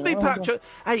shouldn't be patronised.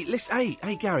 Hey, listen,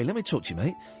 hey, Gary, let me talk to you,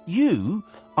 mate. You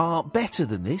are better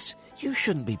than this. You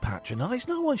shouldn't be patronised.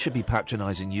 No one should be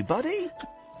patronising you, buddy.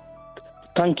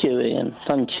 Thank you, Ian.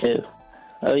 Thank you.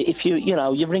 If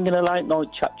you're ringing a late night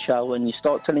chat show and you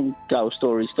start telling ghost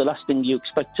stories, the last thing you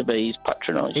expect to be is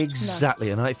patronised. Exactly.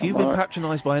 And if you've been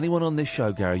patronised by anyone on this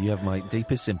show, Gary, you have my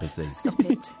deepest sympathy. Stop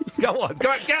it. Go on.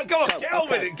 Get on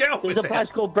with it. There's a place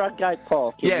called Bradgate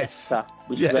Park in Leicester,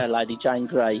 which is where Lady Jane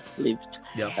Grey lived.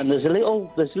 Yeah. And there's a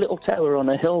little tower on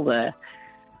a hill there.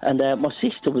 And my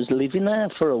sister was living there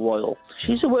for a while.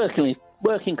 She's a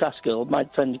working class girl,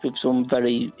 made friends with some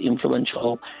very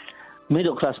influential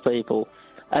middle class people.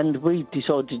 And we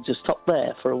decided to stop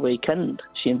there for a weekend.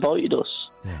 She invited us.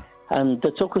 Yeah. And they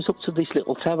took us up to this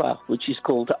little tower, which is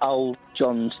called the Old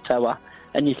John's Tower.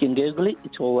 And you can Google it,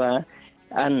 it's all there.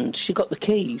 And she got the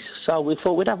keys. So we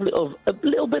thought we'd have a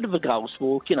little bit of a ghost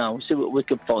walk, see what we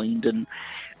could find. And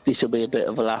this will be a bit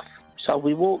of a laugh. So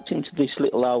we walked into this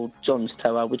little Old John's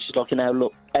Tower, which is like an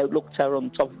outlook tower on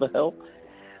top of a hill.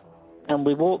 And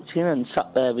we walked in and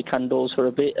sat there with candles for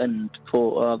a bit and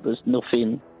thought, there's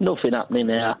nothing happening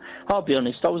here. I'll be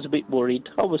honest, I was a bit worried.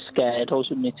 I was scared. I was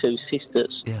with my 2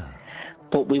 sisters. Yeah.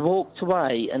 But we walked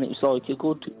away and it was like a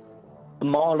good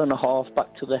 1.5 miles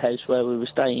back to the house where we were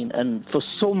staying. And for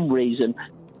some reason,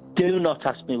 do not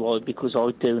ask me why, because I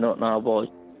do not know why,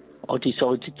 I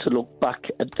decided to look back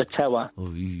at the tower.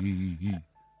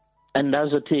 And as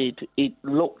I did, it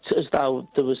looked as though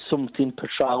there was something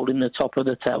patrolling the top of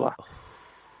the tower.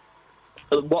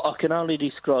 What I can only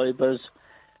describe as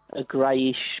a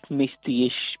greyish,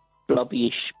 mistyish,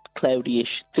 blobbyish, cloudyish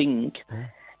thing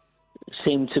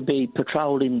seemed to be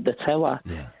patrolling the tower.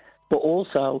 Yeah. But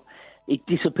also, it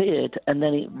disappeared and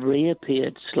then it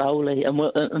reappeared slowly. And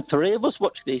 3 of us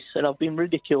watched this, and I've been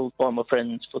ridiculed by my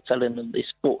friends for telling them this,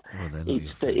 but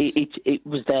it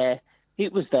was there.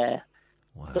 It was there.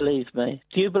 Wow. Believe me.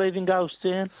 Do you believe in ghosts,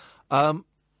 Ian? I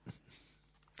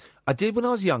did when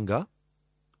I was younger,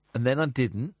 and then I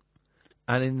didn't.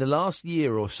 And in the last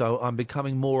year or so, I'm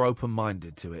becoming more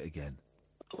open-minded to it again.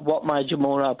 What made you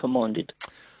more open-minded?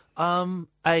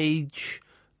 Age.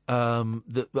 I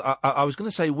was going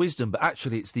to say wisdom, but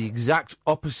actually it's the exact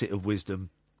opposite of wisdom.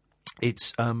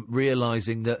 It's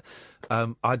realising that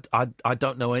I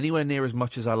don't know anywhere near as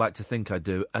much as I like to think I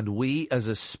do, and we as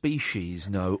a species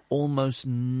know almost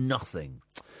nothing.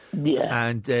 Yeah.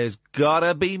 And there's got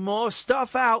to be more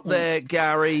stuff out there,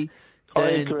 Gary. I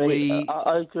agree.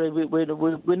 I agree.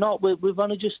 We're not. We've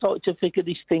only just started to figure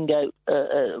this thing out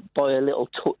by a little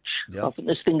touch. Yeah. I think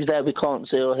there's things there we can't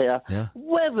see or hear. Yeah.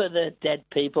 Whether they're dead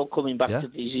people coming back to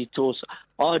visit us,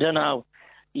 I don't know.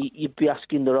 You'd be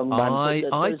asking the wrong man.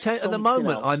 At the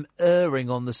moment, I'm erring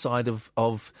on the side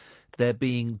of there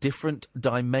being different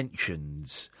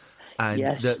dimensions,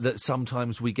 and that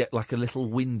sometimes we get like a little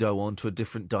window onto a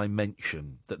different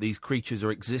dimension, that these creatures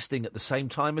are existing at the same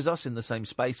time as us, in the same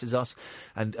space as us,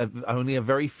 and only a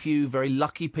very few, very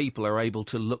lucky people are able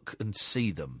to look and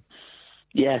see them.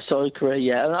 Yes, I agree.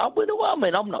 Yeah, I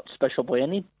mean, I'm not special by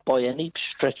any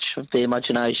stretch of the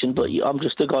imagination, but I'm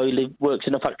just a guy who works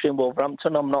in a factory in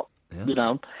Wolverhampton. I'm not,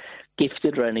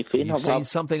 gifted or anything. You've seen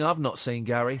something I've not seen,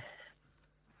 Gary.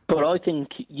 But I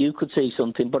think you could see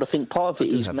something, but I think part of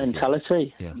it is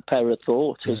mentality, power of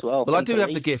thought as well. Well, I do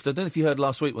have the gift. I don't know if you heard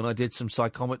last week when I did some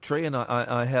psychometry and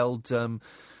I held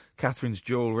Catherine's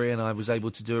jewellery and I was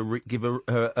able to give her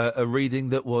a reading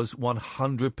that was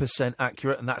 100%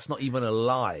 accurate, and that's not even a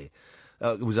lie.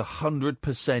 It was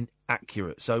 100%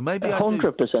 accurate. So maybe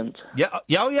 100%? Yeah.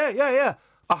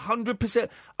 100%.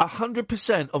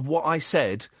 100% of what I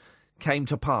said came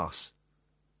to pass.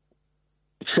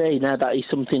 See, now that is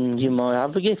something you might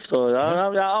have a gift for.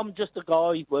 I'm just a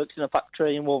guy who works in a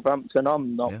factory in Wolverhampton.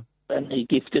 I'm not any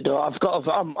gifted.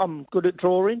 I'm good at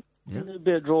drawing. A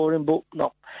bit of drawing, but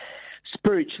not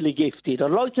spiritually gifted. I'd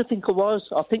like to think I was.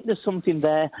 I think there's something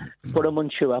there, but I'm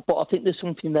unsure. But I think there's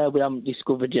something there we haven't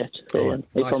discovered yet, Ian,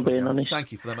 if I'm being honest.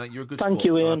 Thank you for that, mate. You're a good Thank sport.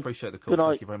 you, Ian. I appreciate the call.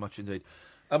 Thank you very much indeed.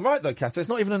 I'm right, though, Catherine. It's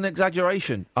not even an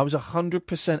exaggeration. I was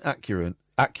 100%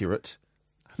 accurate.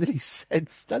 I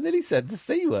nearly said the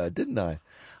C word, didn't I?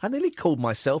 I nearly called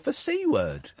myself a C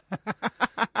word.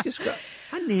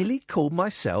 I nearly called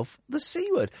myself the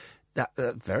C word. That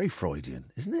very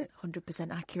Freudian, isn't it?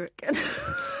 100% accurate.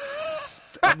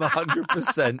 I'm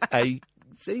 100% a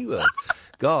C word.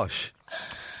 Gosh,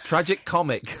 tragic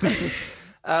comic.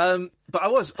 But I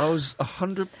was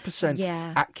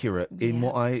 100% accurate in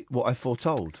what I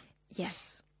foretold. Yes.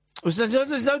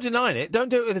 There's no denying it. Don't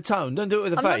do it with a tone. Don't do it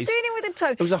with a face. I'm not doing it with a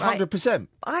tone. It was 100%.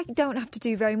 I don't have to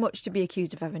do very much to be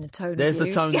accused of having a tone. There's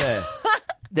the tone there.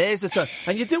 There's the tone.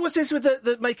 And you do what's this with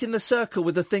the making the circle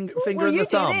with the finger and the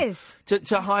thumb? You do this.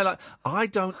 To highlight. I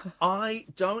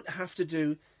don't have to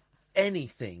do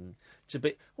anything to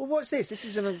be... Well, what's this? This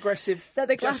is an aggressive They're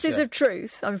the glasses gesture. of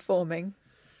truth I'm forming.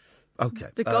 Okay.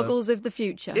 The goggles of the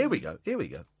future. Here we go.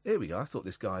 I thought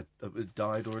this guy had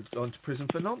died or had gone to prison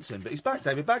for nonsense, but he's back,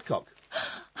 David Badcock.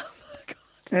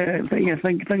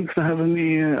 Thanks for having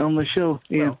me on the show.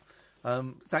 Yeah.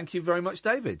 Well, thank you very much,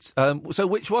 David. So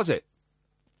which was it?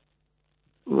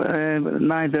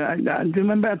 Neither. Do you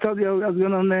remember I told you I was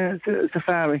going on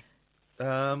safari?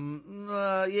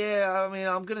 Yeah, I mean,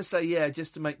 I'm going to say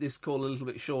just to make this call a little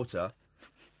bit shorter.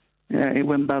 Yeah, it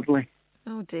went badly.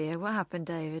 Oh, dear. What happened,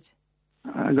 David?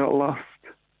 I got lost.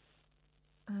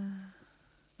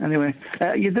 Anyway,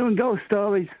 you're doing ghost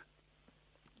stories.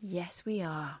 Yes, we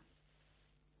are.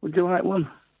 Would you like one?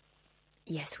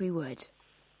 Yes, we would.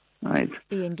 Right.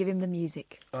 Ian, give him the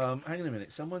music. Hang on a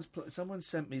minute. Someone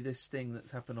sent me this thing that's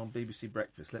happened on BBC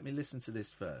Breakfast. Let me listen to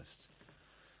this first.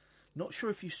 Not sure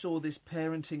if you saw this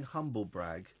parenting humble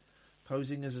brag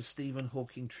posing as a Stephen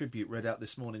Hawking tribute read out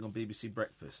this morning on BBC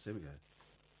Breakfast. Here we go.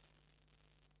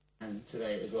 And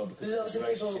today as well, because lots of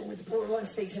people want to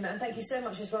speak to him, and thank you so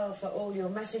much as well for all your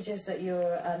messages that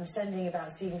you're sending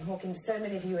about Stephen Hawking. So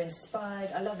many of you are inspired.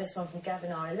 I love this one from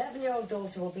Gavin. Our 11-year-old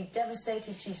daughter will be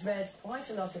devastated. She's read quite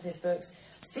a lot of his books.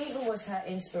 Stephen was her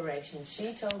inspiration.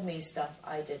 She told me stuff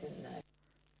I didn't know.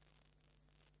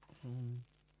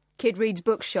 Kid reads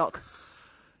book shock.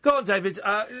 Go on, David.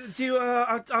 Do you?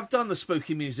 I've done the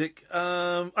spooky music.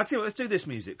 I tell you what, let's do this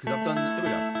music because I've done.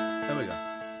 There we go.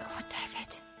 Go on,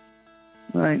 David.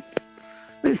 Right.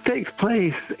 This takes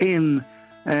place in...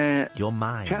 Your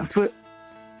mind. Chatsworth...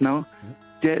 No.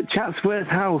 Chatsworth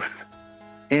House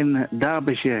in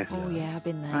Derbyshire. Oh, yeah, I've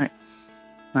been there.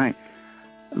 Right.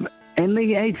 In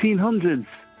the 1800s,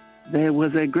 there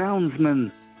was a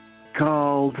groundsman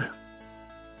called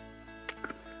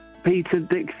Peter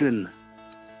Dixon,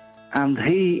 and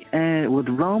he would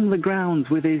roam the grounds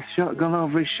with his shotgun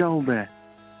over his shoulder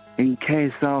in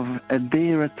case of a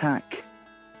deer attack.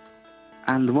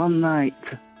 And one night,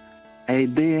 a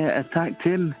deer attacked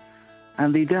him,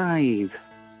 and he died.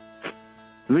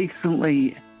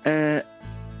 Recently,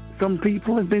 some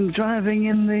people have been driving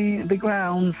in the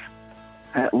grounds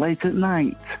late at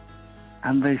night,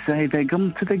 and they say they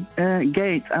come to the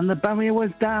gate, and the barrier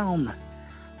was down,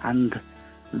 and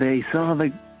they saw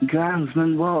the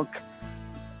groundsman walk,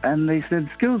 and they said,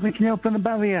 "Excuse me, can you open the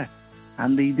barrier?"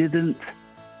 And he didn't.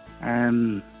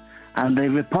 And they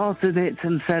reported it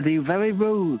and said he was very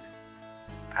rude.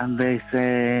 And they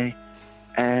say,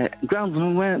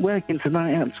 groundsmen weren't working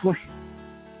tonight, actually.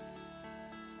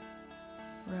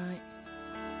 Right.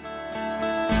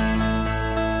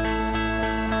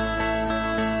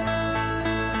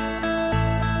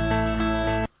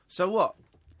 So what?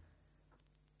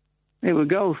 It was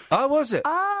ghosts. Oh, was it?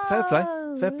 Oh. Fair play.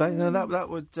 Fair play. No, that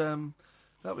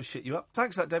would shit you up.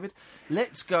 Thanks for that, David.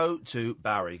 Let's go to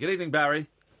Barry. Good evening, Barry.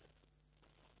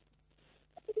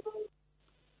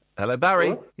 Hello, Barry.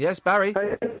 Hello? Yes, Barry.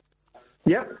 Hey.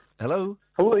 Yeah. Hello.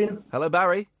 Hello, Ian. Hello,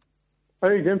 Barry. How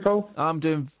are you doing, Paul? I'm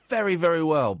doing very, very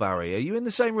well, Barry. Are you in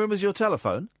the same room as your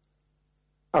telephone?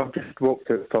 I've just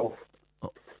walked out, Paul.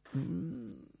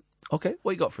 Okay,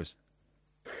 what you got for us?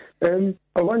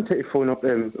 I wanted to phone up.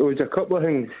 It was a couple of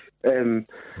things.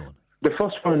 The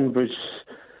first one was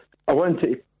I wanted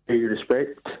to pay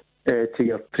respect to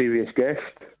your previous guest,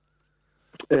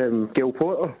 Gail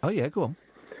Porter. Oh yeah, go on.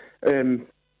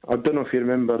 I don't know if you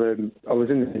remember. I was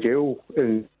in the jail,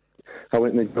 and I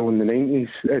went in the jail in the 90s,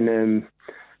 and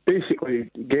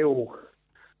basically Gail,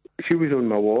 she was on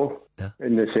my wall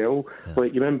in the cell. Yeah.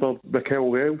 Like, you remember Raquel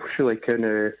Welch, like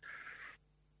in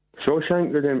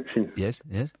Shawshank Redemption? Yes.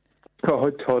 I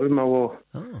had her on my wall.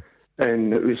 Oh.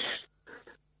 And it was,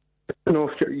 I don't know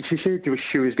if she said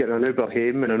she was getting an Uber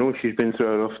home, and I know she's been through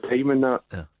a rough time and that,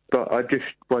 but I just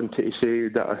wanted to say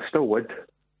that I still would.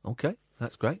 Okay,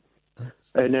 that's great.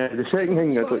 And the second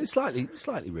thing...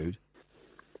 Slightly rude.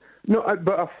 No,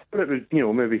 but I thought it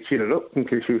was, maybe cheer her up in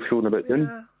case she was feeling a bit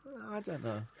down. I don't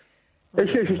know.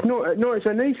 It's not. No, it's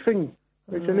a nice thing.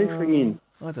 It's a nice thing, Ian.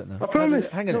 I don't know. I promise.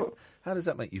 Hang on. How does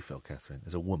that make you feel, Catherine,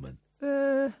 as a woman?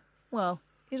 Well,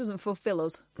 he doesn't fulfil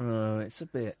us. It's a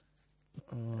bit...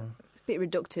 It's a bit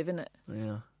reductive, isn't it?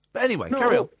 Yeah. But anyway,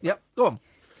 carry on. Yep, go on.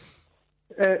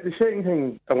 The second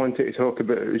thing I wanted to talk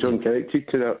about was unconnected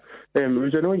to that. I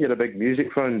know you're a big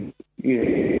music fan.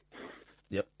 Yeah.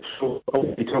 Yep. So I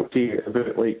want to talk to you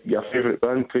about like your favourite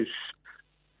band, because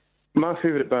my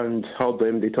favourite band hardly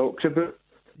anybody talks about.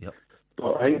 Yep.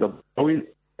 But I think they're brilliant.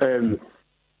 I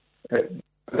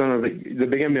don't know, they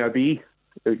begin with a B,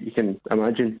 you can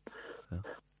imagine. Yeah.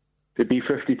 The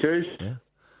B-52s. Yeah.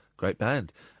 Great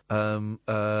band.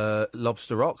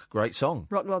 Lobster Rock, great song.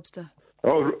 Rock Lobster.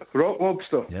 Oh, Rock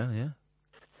Lobster. Yeah.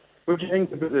 What do you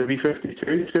think about the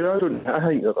B-52s? Because I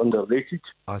think they're underrated.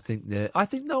 I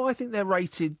think they're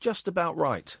rated just about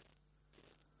right.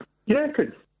 Yeah, I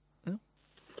could.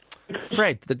 Yeah.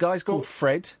 Fred, the guy's called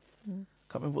Fred. Can't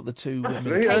remember what the two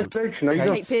women.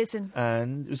 Kate Pearson.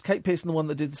 And it was Kate Pearson the one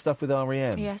that did the stuff with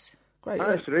R.E.M. Yes. Great.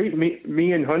 That's right.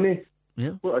 Me and Honey.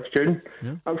 Yeah. What a tune.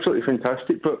 Yeah. Absolutely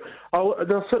fantastic. But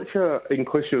they're such an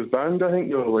inclusive band. I think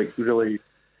they're like really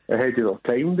ahead of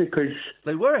their time, because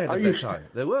they were ahead of their time.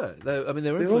 They were. They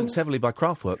were influenced heavily by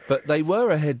Kraftwerk, but they were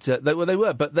ahead. They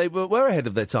were ahead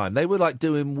of their time. They were like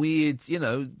doing weird,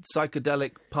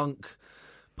 psychedelic punk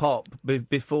pop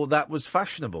before that was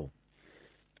fashionable.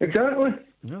 Exactly.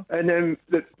 Yeah. And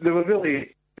they were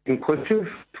really inclusive.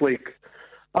 Like,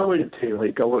 I went to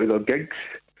like a lot of their gigs.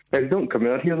 I don't come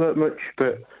out here that much,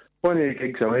 but one of the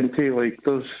gigs I went to, like,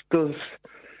 there's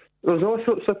all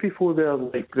sorts of people there,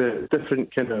 like the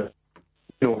different kind of,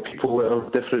 people that are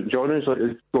different genres. Like,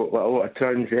 there's got like a lot of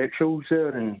transsexuals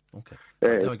there, and okay.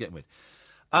 Now I get with.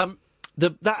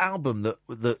 That album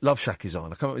that Love Shack is on,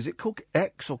 I can't remember, is it called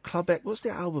X or Club X? What's the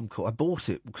album called? I bought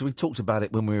it because we talked about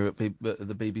it when we were at the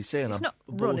BBC. And it's not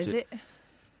Run, is it?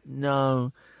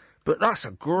 No. But that's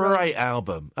a great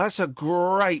album. That's a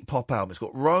great pop album. It's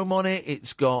got Rome on it.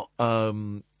 It's got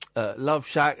Love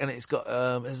Shack, and it's got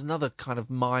there's another kind of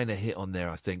minor hit on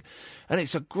there, I think. And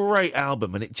it's a great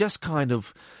album, and it just kind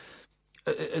of,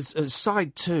 as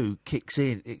side 2 kicks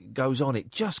in, it goes on, it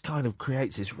just kind of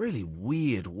creates this really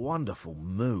weird, wonderful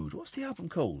mood. What's the album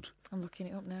called? I'm looking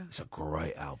it up now. It's a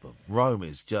great album. Rome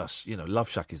is just, Love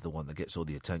Shack is the one that gets all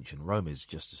the attention. Rome is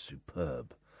just a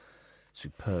superb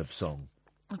song.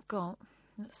 I've got,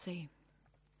 let's see,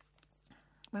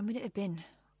 when would it have been?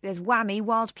 There's Whammy,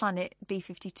 Wild Planet,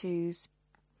 B-52s,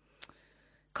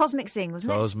 Cosmic Thing,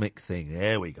 wasn't it? Cosmic Thing,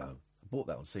 there we go. I bought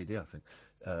that on CD, I think,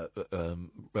 a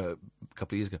couple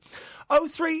of years ago.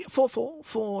 0344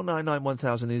 499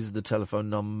 1000 is the telephone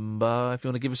number. If you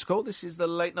want to give us a call, this is the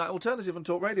Late Night Alternative on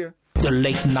Talk Radio. The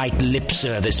late night lip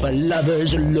service for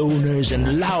lovers, loners,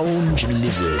 and lounge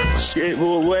lizards.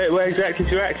 Well, where exactly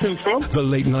is your accent from? The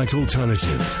Late Night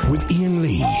Alternative with Iain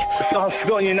Lee. I've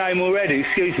forgotten your name already,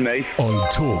 excuse me. On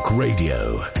Talk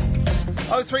Radio.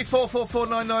 0344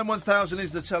 499 1000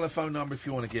 is the telephone number if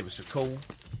you want to give us a call.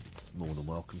 More than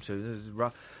welcome to.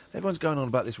 Everyone's going on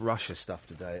about this Russia stuff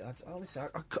today.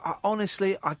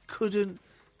 Honestly, I couldn't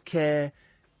care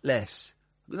less.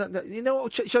 You know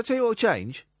what? Shall I tell you what will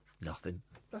change? Nothing.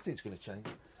 Nothing's going to change.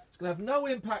 It's going to have no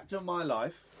impact on my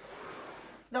life.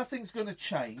 Nothing's going to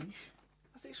change.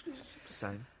 I think it's the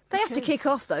same. They have to kick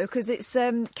off, though, because it's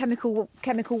chemical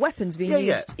weapons being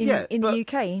used in the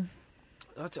UK.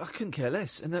 I couldn't care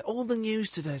less. And all the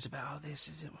news today is about this.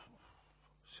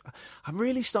 I'm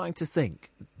really starting to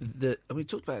think that, we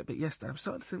talked about it a bit yesterday, I'm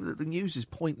starting to think that the news is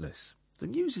pointless. The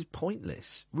news is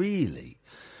pointless, really.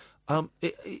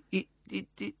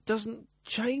 It doesn't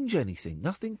change anything.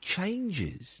 Nothing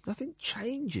changes. Nothing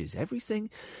changes. Everything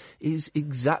is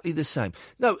exactly the same.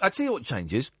 No, I tell you what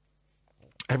changes.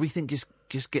 Everything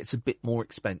just gets a bit more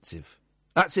expensive.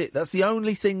 That's it. That's the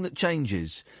only thing that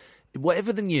changes.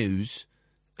 whatever the news,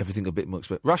 everything a bit more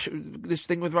expensive. Russia, this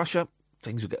thing with Russia,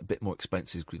 things will get a bit more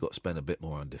expensive because we've got to spend a bit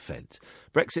more on defence.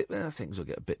 Brexit, things will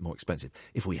get a bit more expensive.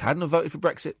 If we hadn't have voted for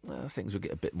Brexit, things will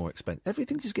get a bit more expensive.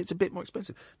 Everything just gets a bit more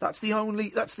expensive. That's the only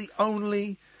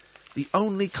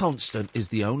constant is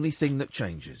the only thing that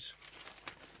changes.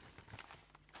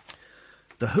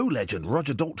 The Who legend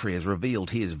Roger Daltrey has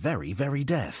revealed he is very, very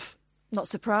deaf. Not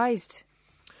surprised.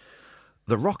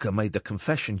 The rocker made the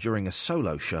confession during a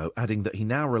solo show, adding that he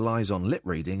now relies on lip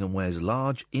reading and wears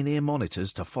large in-ear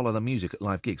monitors to follow the music at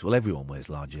live gigs. Well, everyone wears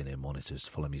large in-ear monitors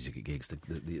to follow music at gigs.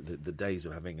 The days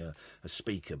of having a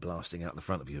speaker blasting out the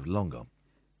front of you have long gone.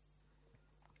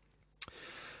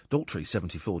 Daltrey,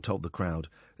 74, told the crowd,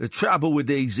 "The trouble with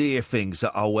these ear things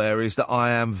that I wear is that I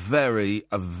am very,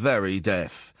 very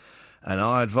deaf. And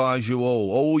I advise you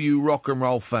all you rock and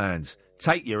roll fans,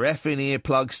 take your effing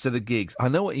earplugs to the gigs." I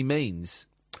know what he means.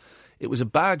 It was a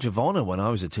badge of honour when I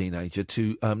was a teenager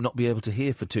to not be able to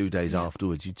hear for 2 days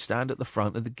afterwards. You'd stand at the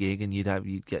front of the gig and you'd have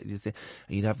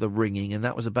the ringing, and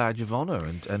that was a badge of honour,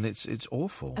 and it's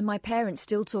awful. And my parents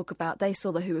still talk about, they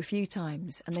saw The Who a few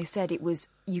times, and they said it was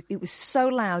so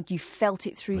loud you felt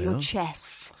it through your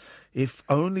chest. If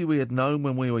only we had known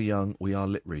when we were young, we are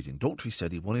lip reading. Daltrey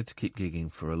said he wanted to keep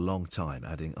gigging for a long time,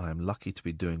 adding, "I am lucky to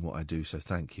be doing what I do, so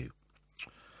thank you."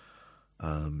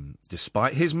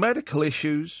 Despite his medical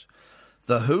issues,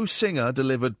 the Who singer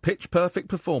delivered pitch-perfect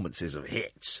performances of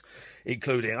hits,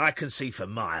 including I Can See for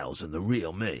Miles and The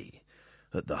Real Me,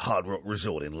 at the Hard Rock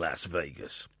Resort in Las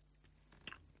Vegas.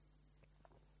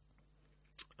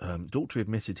 Daltrey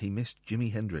admitted he missed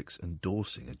Jimi Hendrix and door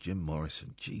singer Jim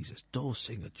Morrison. Jesus, door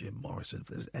singer Jim Morrison, if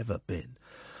there's ever been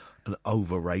an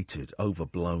overrated,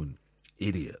 overblown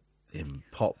idiot in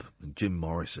pop, and Jim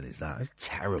Morrison is that. It's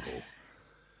terrible.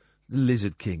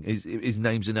 Lizard King. His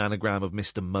name's an anagram of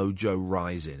Mr. Mojo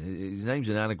Rising. His name's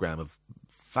an anagram of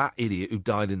fat idiot who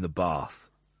died in the bath.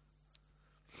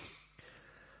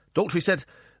 Daltrey said,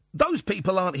 "Those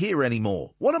people aren't here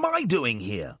anymore. What am I doing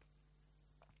here?"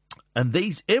 And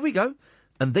here we go.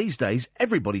 And these days,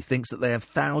 everybody thinks that they have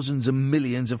thousands and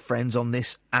millions of friends on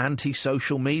this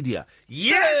anti-social media.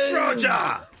 Yes,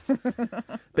 Roger!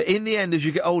 But in the end, as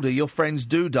you get older, your friends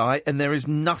do die, and there is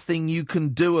nothing you can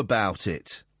do about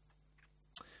it.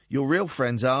 Your real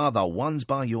friends are the ones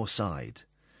by your side.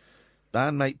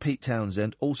 Bandmate Pete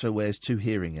Townsend also wears 2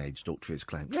 hearing aids, Daltrey has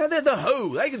claimed. Yeah, they're the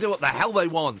Who. They can do what the hell they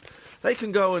want. They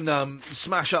can go and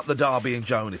smash up the Derby and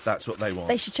Joan if that's what they want.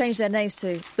 They should change their names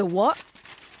to The What?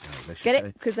 No, Get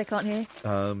it? Because they can't hear.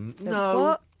 No.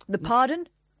 What? The Pardon?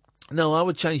 No, I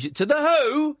would change it to The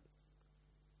Who.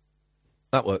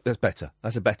 That works. That's better.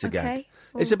 That's a better gag.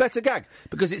 Well, it's a better gag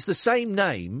because it's the same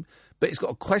name, but it's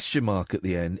got a question mark at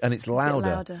the end and it's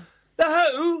louder. The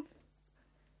Who?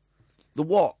 The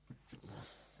what?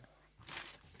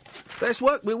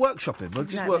 We're workshopping. We're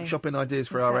just workshopping ideas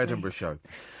for our Edinburgh show.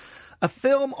 A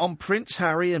film on Prince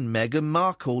Harry and Meghan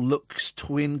Markle looks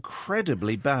too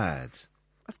incredibly bad.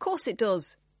 Of course it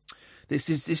does. Is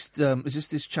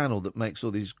this channel that makes all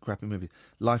these crappy movies?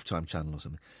 Lifetime channel or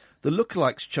something. The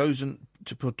lookalikes chosen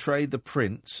to portray the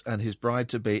prince and his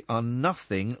bride-to-be are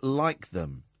nothing like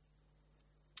them.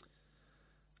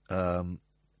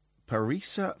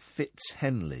 Parisa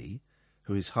Fitz-Henley,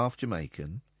 who is half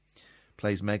Jamaican,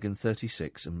 plays Meghan,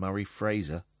 36, and Murray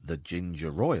Fraser, the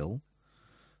Ginger Royal,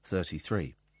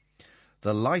 33.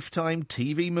 The Lifetime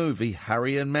TV movie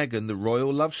Harry and Meghan, The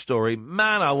Royal Love Story.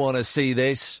 Man, I want to see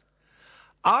this.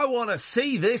 I want to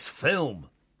see this film.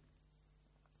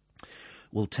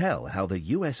 Will tell how the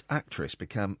US actress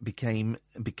became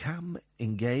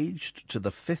engaged to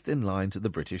the 5th in line to the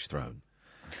British throne.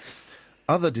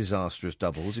 Other disastrous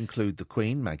doubles include the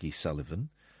Queen, Maggie Sullivan,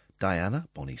 Diana,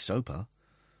 Bonnie Soper.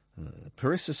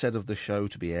 Parissa said of the show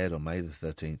to be aired on May the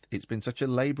 13th, "It's been such a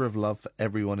labour of love for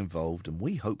everyone involved, and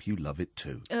we hope you love it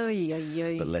too."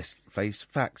 But let's face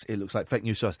facts, it looks like fake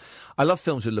news to us. I love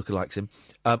films with lookalikes in.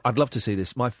 I'd love to see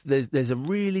this. There's a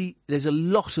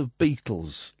lot of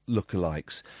Beatles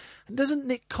lookalikes. And doesn't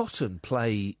Nick Cotton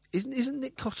play? Isn't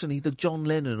Nick Cotton either John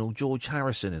Lennon or George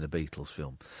Harrison in a Beatles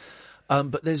film?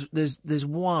 But there's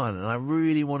one, and I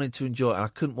really wanted to enjoy it, and I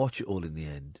couldn't watch it all in the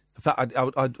end. In fact,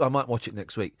 I might watch it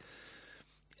next week.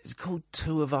 It's called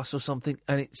Two of Us or something,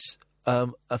 and it's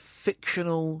a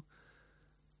fictional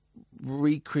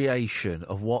recreation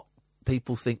of what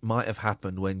people think might have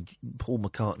happened when Paul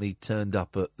McCartney turned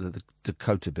up at the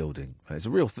Dakota building. It's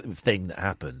a real thing that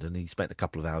happened, and he spent a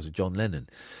couple of hours with John Lennon.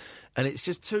 And it's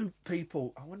just two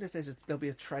people. I wonder if there'll be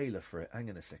a trailer for it. Hang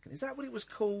on a second. Is that what it was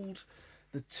called?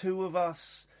 The Two of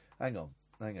Us? Hang on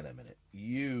a minute.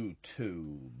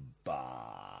 YouTuber.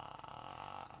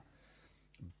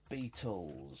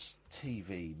 Beatles,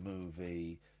 TV,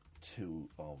 movie, Two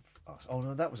of Us. Oh,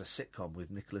 no, that was a sitcom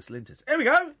with Nicholas Linters. Here we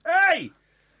go! Hey!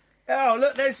 Oh,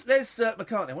 look, there's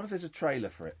McCartney. I wonder if there's a trailer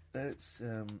for it.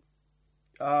 Here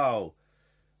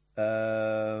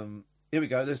we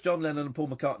go. There's John Lennon and Paul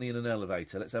McCartney in an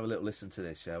elevator. Let's have a little listen to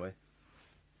this, shall we?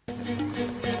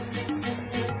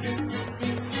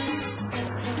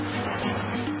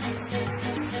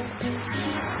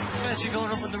 Fancy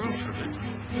going up on the roof for a bit?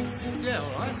 Yeah,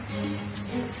 all right.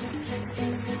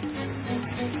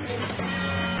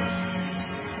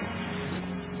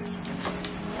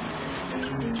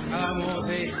 Hello,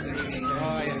 Morty. How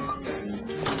are you?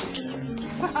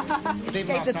 Gave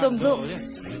the thumbs up.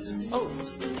 Oh,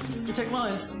 you take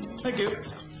mine. Thank you.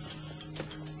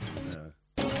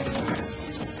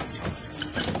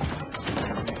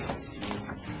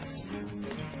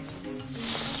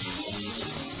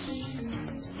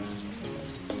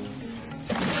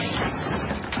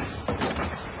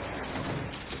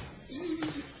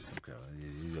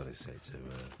 You got to say to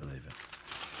believe it.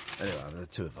 Anyway, the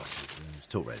Two of Us.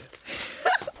 Talk radio.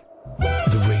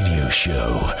 The radio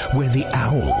show where the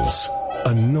owls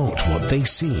are not what they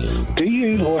seem. Do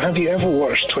you or have you ever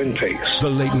watched Twin Peaks? The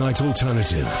Late Night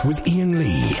Alternative with Iain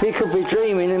Lee We could be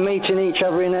dreaming and meeting each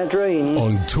other in our dreams.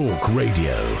 on Talk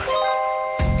Radio.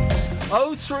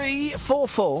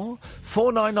 0344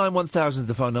 499 1000 is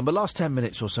the phone number. Last 10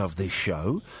 minutes or so of this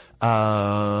show.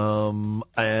 And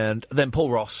then Paul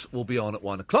Ross will be on at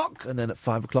 1 o'clock. And then at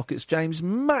 5 o'clock it's James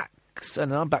Max.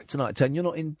 And I'm back tonight at 10. You're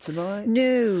not in tonight?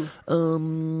 No.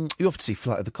 You off to see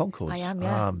Flight of the Conchords? I am,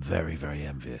 yeah. I'm very, very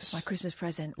envious. My Christmas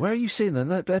present. Where are you seeing them?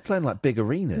 They're playing like big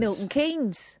arenas. Milton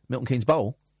Keynes. Milton Keynes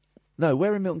Bowl? No,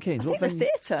 where in Milton Keynes? I think the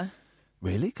theatre.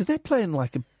 Really? Because they're playing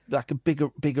like a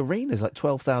big arenas, like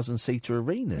 12,000-seater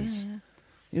arenas. Yeah.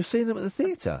 You're seeing them at the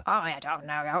theatre? Oh, I don't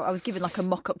know. I was given like a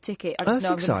mock-up ticket. I That's just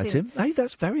know exciting. Hey,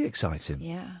 that's very exciting.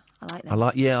 Yeah, I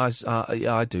like them.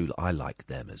 I do. I like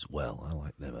them as well. I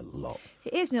like them a lot.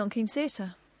 It is Milton Keynes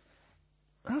Theatre.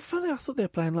 How funny! I thought they were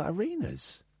playing like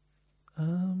arenas.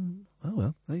 Oh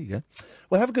well, there you go.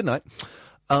 Well, have a good night.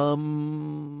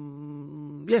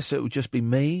 Yes, it would just be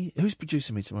me. Who's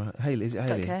producing me tomorrow? Hayley. Is it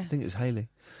Hayley? Don't care. I think it's Hayley.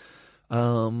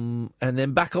 And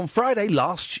then back on Friday,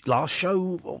 last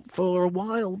show for a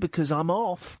while because I'm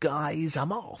off, guys.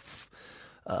 I'm off.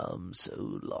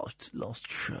 So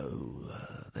last show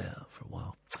there for a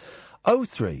while.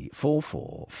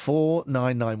 0344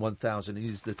 499 1000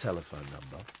 is the telephone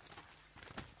number.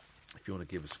 If you want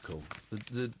to give us a call,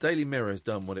 the Daily Mirror has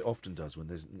done what it often does when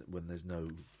there's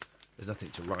nothing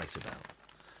to write about.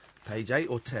 Page 8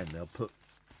 or 10,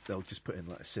 they'll just put in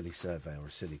like a silly survey or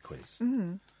a silly quiz.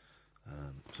 Mm.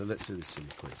 So let's do this silly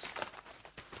quiz.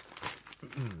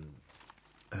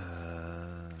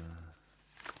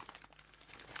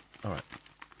 All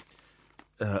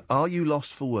right. Are you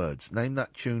lost for words? Name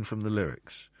that tune from the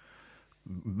lyrics.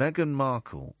 Meghan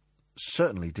Markle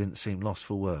certainly didn't seem lost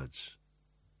for words.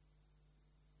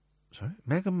 Sorry?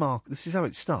 Meghan Markle... This is how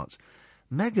it starts.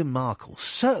 Meghan Markle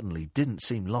certainly didn't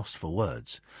seem lost for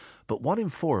words, but 1 in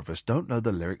 4 of us don't know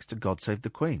the lyrics to God Save the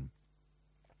Queen.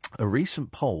 A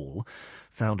recent poll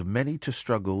found many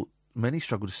struggle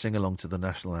to sing along to the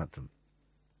national anthem.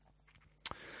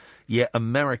 Yet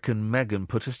American Meghan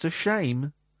put us to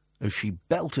shame as she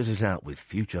belted it out with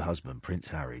future husband Prince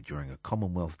Harry during a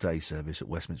Commonwealth Day service at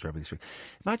Westminster Abbey this week.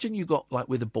 Imagine you got like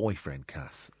with a boyfriend,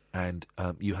 Kath, and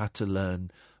you had to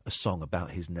learn a song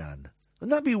about his nan.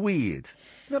 Wouldn't that be weird?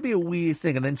 That'd be a weird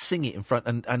thing, and then sing it in front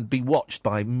and be watched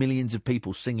by millions of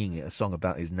people singing it, a song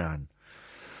about his nan.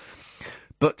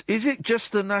 But is it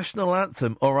just the national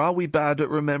anthem, or are we bad at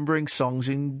remembering songs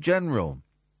in general?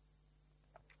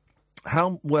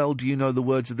 How well do you know the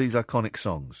words of these iconic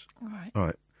songs?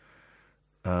 All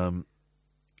right.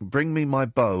 Bring me my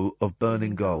bow of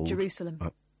burning gold.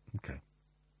 Jerusalem. Okay.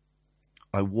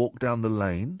 I walk down the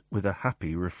lane with a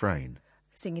happy refrain.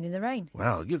 Singing in the Rain.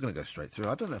 Wow, you're going to go straight through.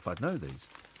 I don't know if I'd know these.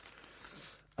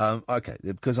 Okay,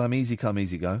 because I'm easy come,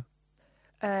 easy go.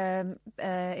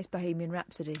 It's Bohemian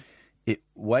Rhapsody. It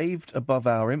waved above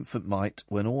our infant might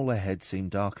when all ahead seemed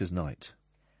dark as night.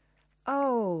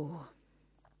 Oh.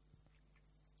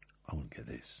 I wouldn't get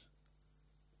this.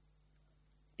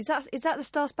 Is that the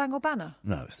Star Spangled Banner?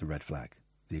 No, it's the Red Flag.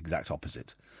 The exact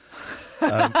opposite.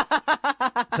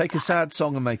 Take a sad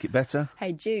song and make it better.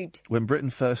 Hey Jude. When Britain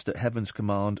first at heaven's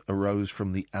command arose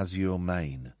from the azure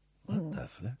main. What the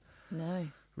flip? No.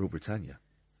 Rule Britannia.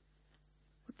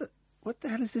 What the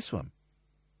hell is this one?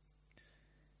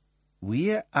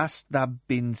 We hasta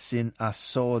bin sin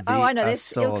asodi. Oh, I know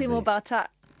this. Il Timo Bartat.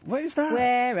 What is that?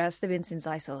 Where has they been since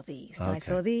I saw thee? I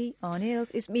saw thee on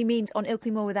it means on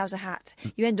Ilkley Moor without a hat.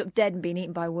 You end up dead and being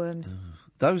eaten by worms.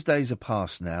 Those days are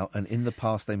past now, and in the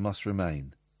past they must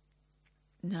remain.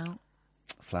 No.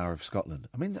 Flower of Scotland.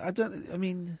 I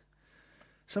mean,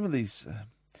 some of these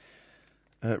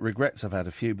regrets I've had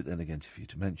a few, but then again, too few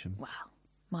to mention. Well,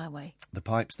 my way. The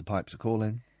pipes are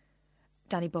calling.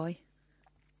 Danny Boy.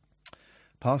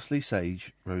 Parsley,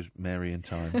 sage, rosemary and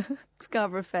thyme.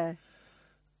 Scarborough Fair.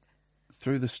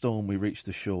 Through the storm we reach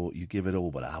the shore. You give it all,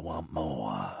 but I want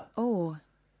more. Oh.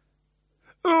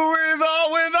 With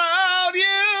or without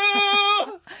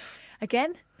you.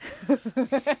 Again.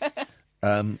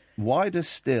 Wider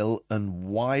still and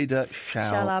wider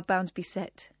shall our bounds be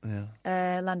set.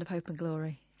 Yeah. Land of Hope and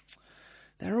Glory.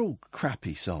 They're all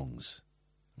crappy songs.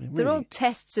 I mean, They're really. all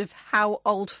tests of how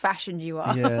old-fashioned you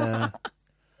are. Yeah.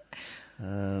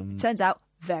 Turns out,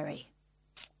 very.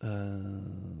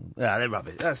 Yeah, they're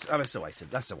rubbish. That's a waste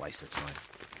of time.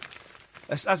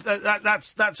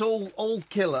 That's all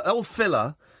killer, all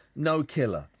filler, no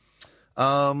killer.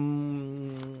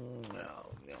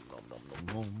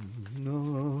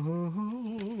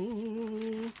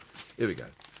 Here we go.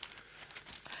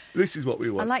 This is what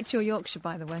we want. I liked your Yorkshire,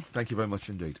 by the way. Thank you very much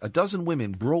indeed. A dozen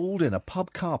women brawled in a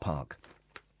pub car park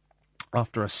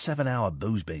after a 7-hour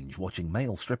booze binge watching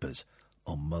male strippers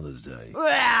on Mother's Day.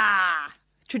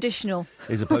 Traditional.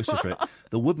 Here's a poster for it.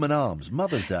 The Woodman Arms,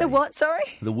 Mother's Day. The what,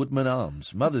 sorry? The Woodman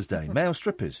Arms, Mother's Day. Male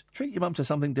strippers. Treat your mum to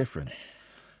something different.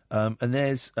 And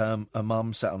there's a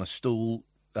mum sat on a stool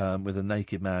with a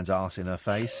naked man's arse in her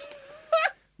face.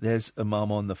 There's a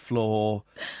mum on the floor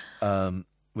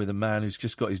with a man who's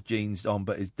just got his jeans on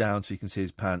but is down so you can see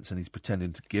his pants and he's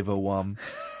pretending to give her one.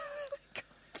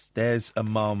 There's a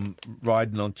mum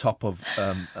riding on top of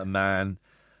a man.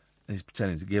 He's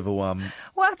pretending to give her one.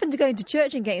 What happened to going to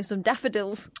church and getting some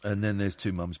daffodils? And then there's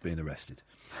two mums being arrested.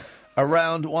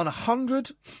 Around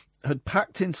 100 had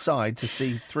packed inside to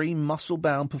see 3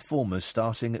 muscle-bound performers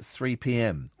starting at 3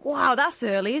 p.m. Wow, that's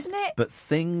early, isn't it? But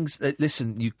things...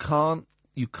 listen, you can't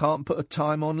put a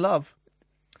time on love.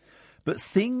 But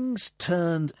things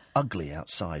turned ugly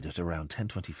outside at around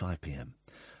 10:25 p.m.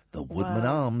 The Woodman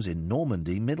Arms in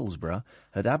Normandy, Middlesbrough,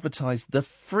 had advertised the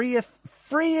free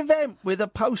event with a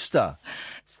poster.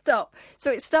 Stop.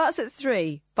 So it starts at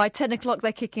 3. By 10 o'clock,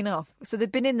 they're kicking off. So they've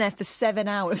been in there for 7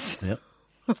 hours. Yep.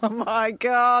 Oh, my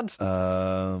God.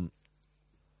 A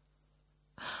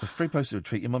free poster would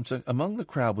treat your mum. So among the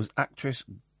crowd was actress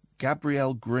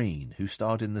Gabrielle Green, who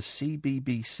starred in the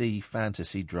CBBC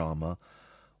fantasy drama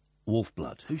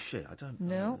Wolfblood. Who's she? I don't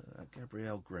know.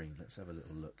 Gabrielle Green. Let's have a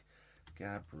little look.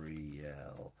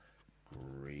 Gabrielle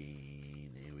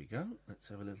Green. Here we go. Let's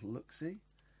have a little look-see.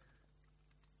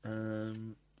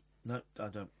 No, I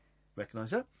don't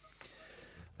recognise her.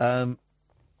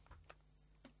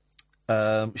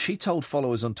 She told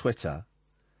followers on Twitter,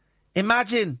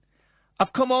 "Imagine,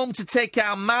 I've come home to take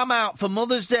our mum out for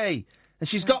Mother's Day, and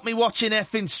she's got me watching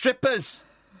effing strippers."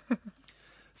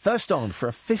 First on for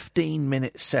a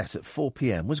 15-minute set at 4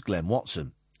 p.m. was Glenn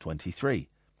Watson, 23,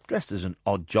 dressed as an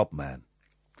odd job man.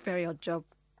 Very odd job.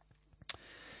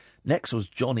 Next was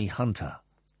Johnny Hunter,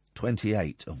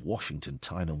 28, of Washington,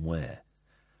 Tyne & Wear,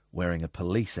 wearing a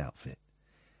police outfit.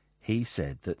 He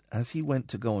said that as he went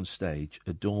to go on stage,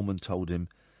 a doorman told him,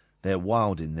 "They're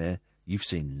wild in there. You've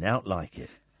seen nowt like it."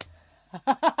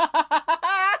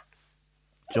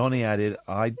 Johnny added,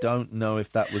 "I don't know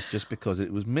if that was just because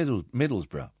it was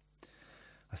Middlesbrough.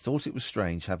 I thought it was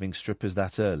strange having strippers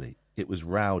that early. It was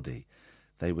rowdy.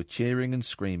 They were cheering and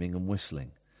screaming and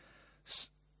whistling.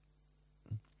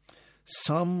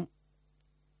 Some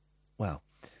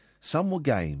were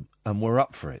game and were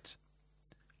up for it.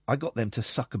 I got them to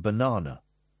suck a banana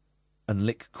and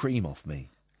lick cream off me.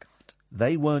 God.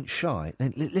 They weren't shy."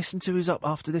 Then listen to who's up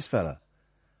after this fella.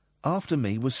 After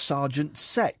me was Sergeant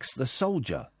Sex, the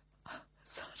soldier.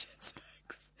 Sergeant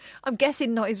Sex. I'm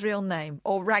guessing not his real name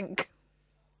or rank.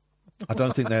 I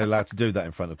don't think they're allowed to do that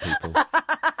in front of people.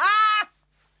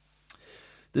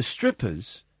 The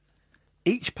strippers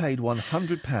each paid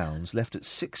 £100, left at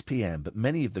 6 p.m, but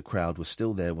many of the crowd were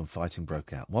still there when fighting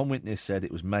broke out. One witness said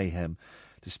it was mayhem,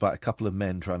 despite a couple of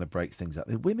men trying to break things up.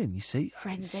 Women, you see.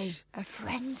 Frenzy. A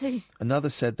frenzy. Another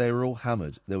said they were all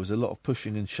hammered. There was a lot of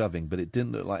pushing and shoving, but it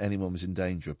didn't look like anyone was in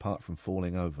danger, apart from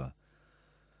falling over.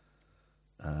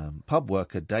 Pub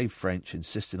worker Dave French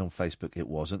insisted on Facebook it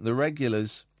wasn't the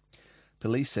regulars.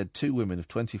 Police said 2 women of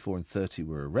 24 and 30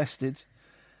 were arrested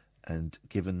and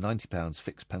given £90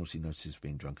 fixed penalty notices for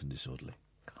being drunk and disorderly.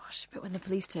 Gosh, but when the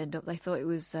police turned up, they thought it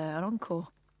was an encore.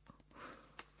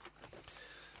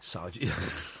 Sergeant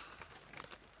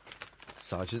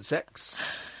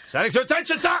Sex. Standing to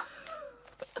attention, sir!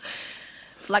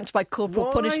 Flanked by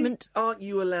corporal punishment. Aren't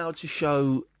you allowed to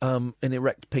show an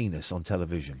erect penis on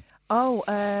television? Oh,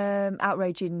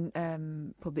 outraging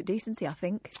public decency, I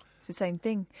think. It's the same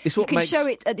thing. You can show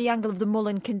it at the angle of the mull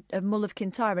of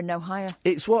Kintyre and no higher.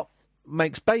 It's what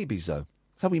makes babies, though.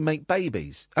 It's how we make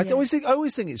babies. I always think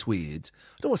it's weird.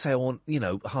 I don't want to say I want,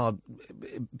 hard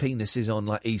penises on,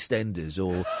 like, EastEnders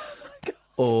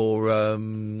or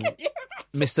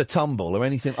Mr. Tumble or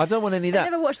anything. I don't want any of that. I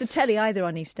never watched the telly either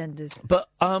on EastEnders. But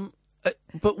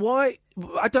why?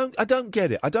 I don't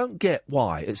get it. I don't get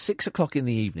why at 6 o'clock in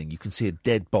the evening you can see a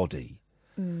dead body.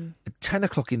 At 10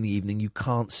 o'clock in the evening you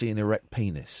can't see an erect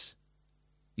penis.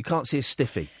 You can't see a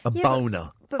stiffy, a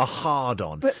boner, a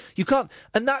hard-on. You can't,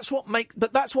 and that's what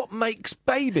makes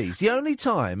babies. The only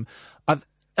time I've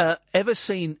ever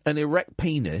seen an erect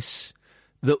penis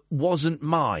that wasn't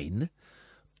mine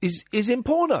is in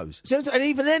pornos. And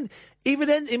even then,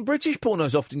 in British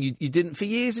pornos, often you didn't for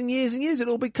years and years and years. It'd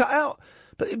all be cut out.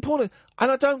 But in porno,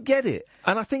 and I don't get it.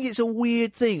 And I think it's a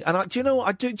weird thing. And do you know what?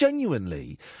 I do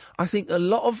genuinely. I think a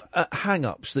lot of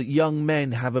hang-ups that young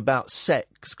men have about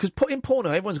sex, because in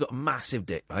porno, everyone's got a massive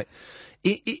dick, right?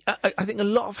 I think a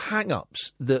lot of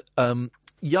hang-ups that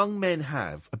young men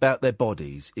have about their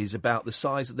bodies is about the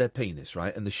size of their penis,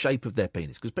 right, and the shape of their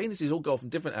penis, because penises all go from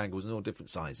different angles and all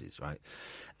different sizes, right?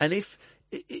 And if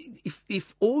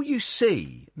all you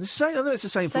see, I know it's the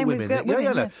same for women,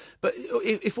 no. But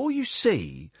if all you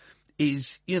see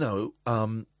is like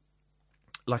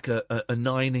a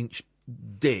 9-inch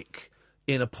dick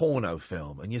in a porno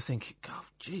film, and you think, oh,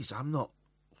 geez, I'm not,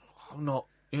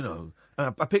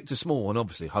 I picked a small one,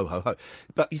 obviously, ho ho ho,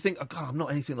 but you think, oh God, I'm not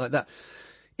anything like that.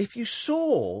 If you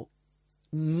saw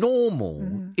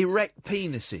normal erect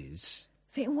penises,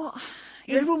 think what?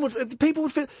 People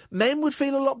would feel, men would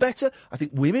feel a lot better. I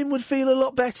think women would feel a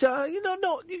lot better.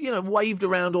 Not waved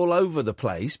around all over the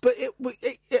place, but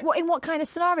What in what kind of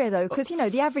scenario though? Because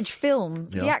the average film,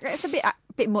 it's a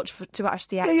bit much to ask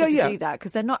the actor to do that,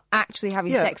 because they're not actually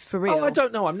having sex for real. Oh, I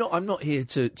don't know. I'm not here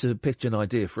to pitch an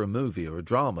idea for a movie or a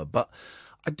drama, but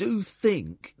I do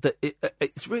think that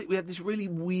we have this really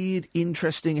weird,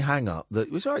 interesting hang-up that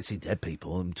it was all right to see dead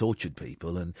people and tortured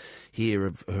people and hear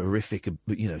of horrific,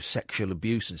 sexual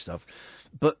abuse and stuff.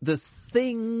 But the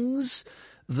things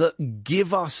that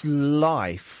give us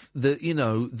life,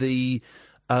 the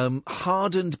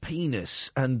hardened penis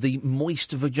and the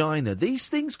moist vagina, these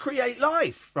things create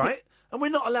life, right? And we're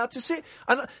not allowed to see it.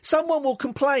 And someone will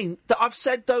complain that I've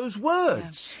said those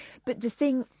words. Yeah. But the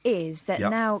thing is that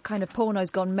now kind of porno's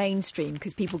gone mainstream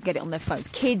because people get it on their phones.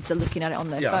 Kids are looking at it on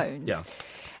their phones. Yeah.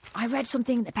 I read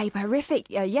something in the paper, horrific,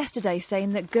 yesterday,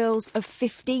 saying that girls of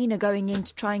 15 are going in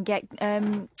to try and get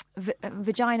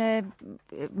vagina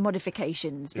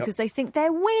modifications because they think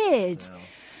they're weird. Yeah.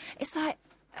 It's like...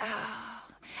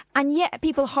 And yet,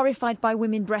 people are horrified by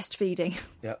women breastfeeding.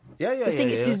 The thing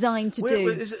it's designed to do.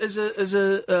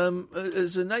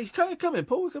 As a nation, come in,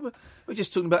 Paul. We're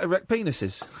just talking about erect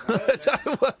penises.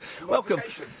 Welcome.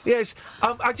 Yes,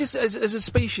 I just as a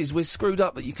species, we're screwed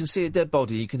up that you can see a dead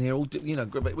body, you can hear all,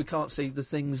 but we can't see the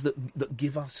things that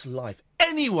give us life.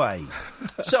 Anyway,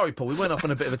 sorry, Paul, we went off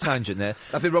on a bit of a tangent there.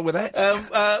 Nothing wrong with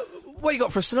that. What you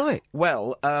got for us tonight?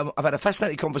 Well, I've had a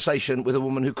fascinating conversation with a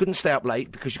woman who couldn't stay up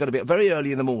late because she got to be up very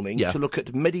early in the morning to look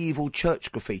at medieval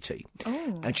church graffiti.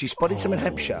 Oh. And she spotted some in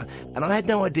Hampshire. And I had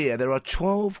no idea there are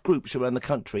 12 groups around the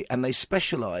country and they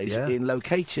specialise in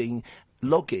locating,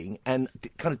 logging and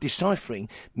kind of deciphering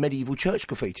medieval church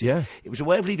graffiti. Yeah. It was a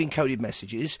way of leaving coded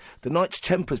messages. The Knights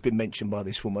Templars been mentioned by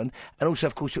this woman. And also,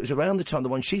 of course, it was around the time, the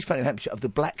one she's found in Hampshire, of the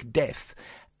Black Death.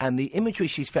 And the imagery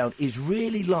she's found is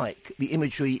really like the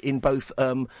imagery in both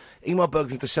Ingmar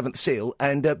Bergman's The Seventh Seal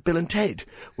and Bill and Ted,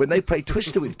 when they play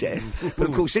Twister with death. But,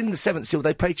 of course, in The Seventh Seal,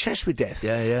 they play chess with death.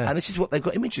 Yeah. And this is what they've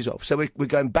got images of. So we're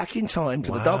going back in time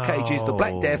to the Dark Ages, the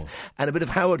Black Death, and a bit of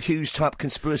Howard Hughes-type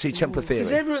conspiracy Templar theory.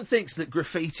 Because everyone thinks that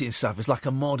graffiti and stuff is like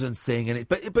a modern thing,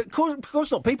 but of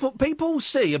course not. People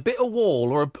see a bit of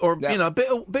wall or a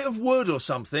bit of wood or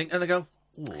something, and they go,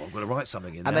 oh, I'm going to write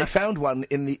something in there. And they found one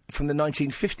from the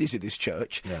 1950s at this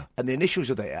church, and the initials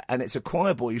are there, and it's a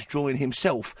choir boy who's drawing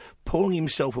himself, pouring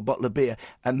himself a bottle of beer,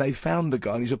 and they found the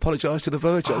guy, and he's apologised to the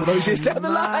Virgin. Those years down the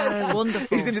line. Wonderful.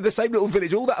 He's lived in the same little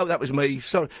village. That was me.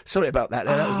 Sorry about that.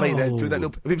 That was me there, doing that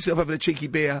little, himself having a cheeky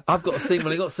beer. I've got a thing,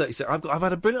 when I got 30 seconds, I've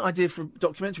had a brilliant idea for a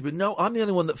documentary, but no, I'm the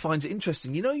only one that finds it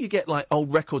interesting. You get, like,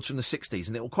 old records from the 60s,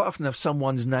 and it will quite often have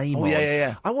someone's name on.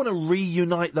 Yeah. I want to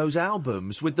reunite those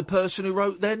albums with the person who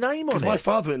wrote their name on it. My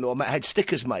father-in-law had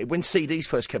stickers made when CDs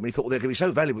first came in. He thought, they're going to be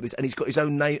so valuable, this, and he's got his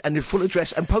own name and the full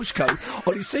address and postcode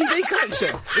on his CD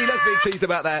collection. He loves being teased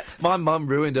about that. My mum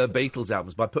ruined her Beatles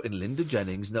albums by putting Linda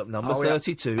Jennings, number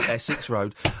 32, Essex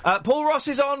Road. Paul Ross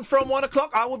is on from 1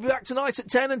 o'clock. I will be back tonight at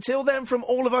 10. Until then, from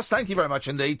all of us, thank you very much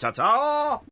indeed. Ta-ta!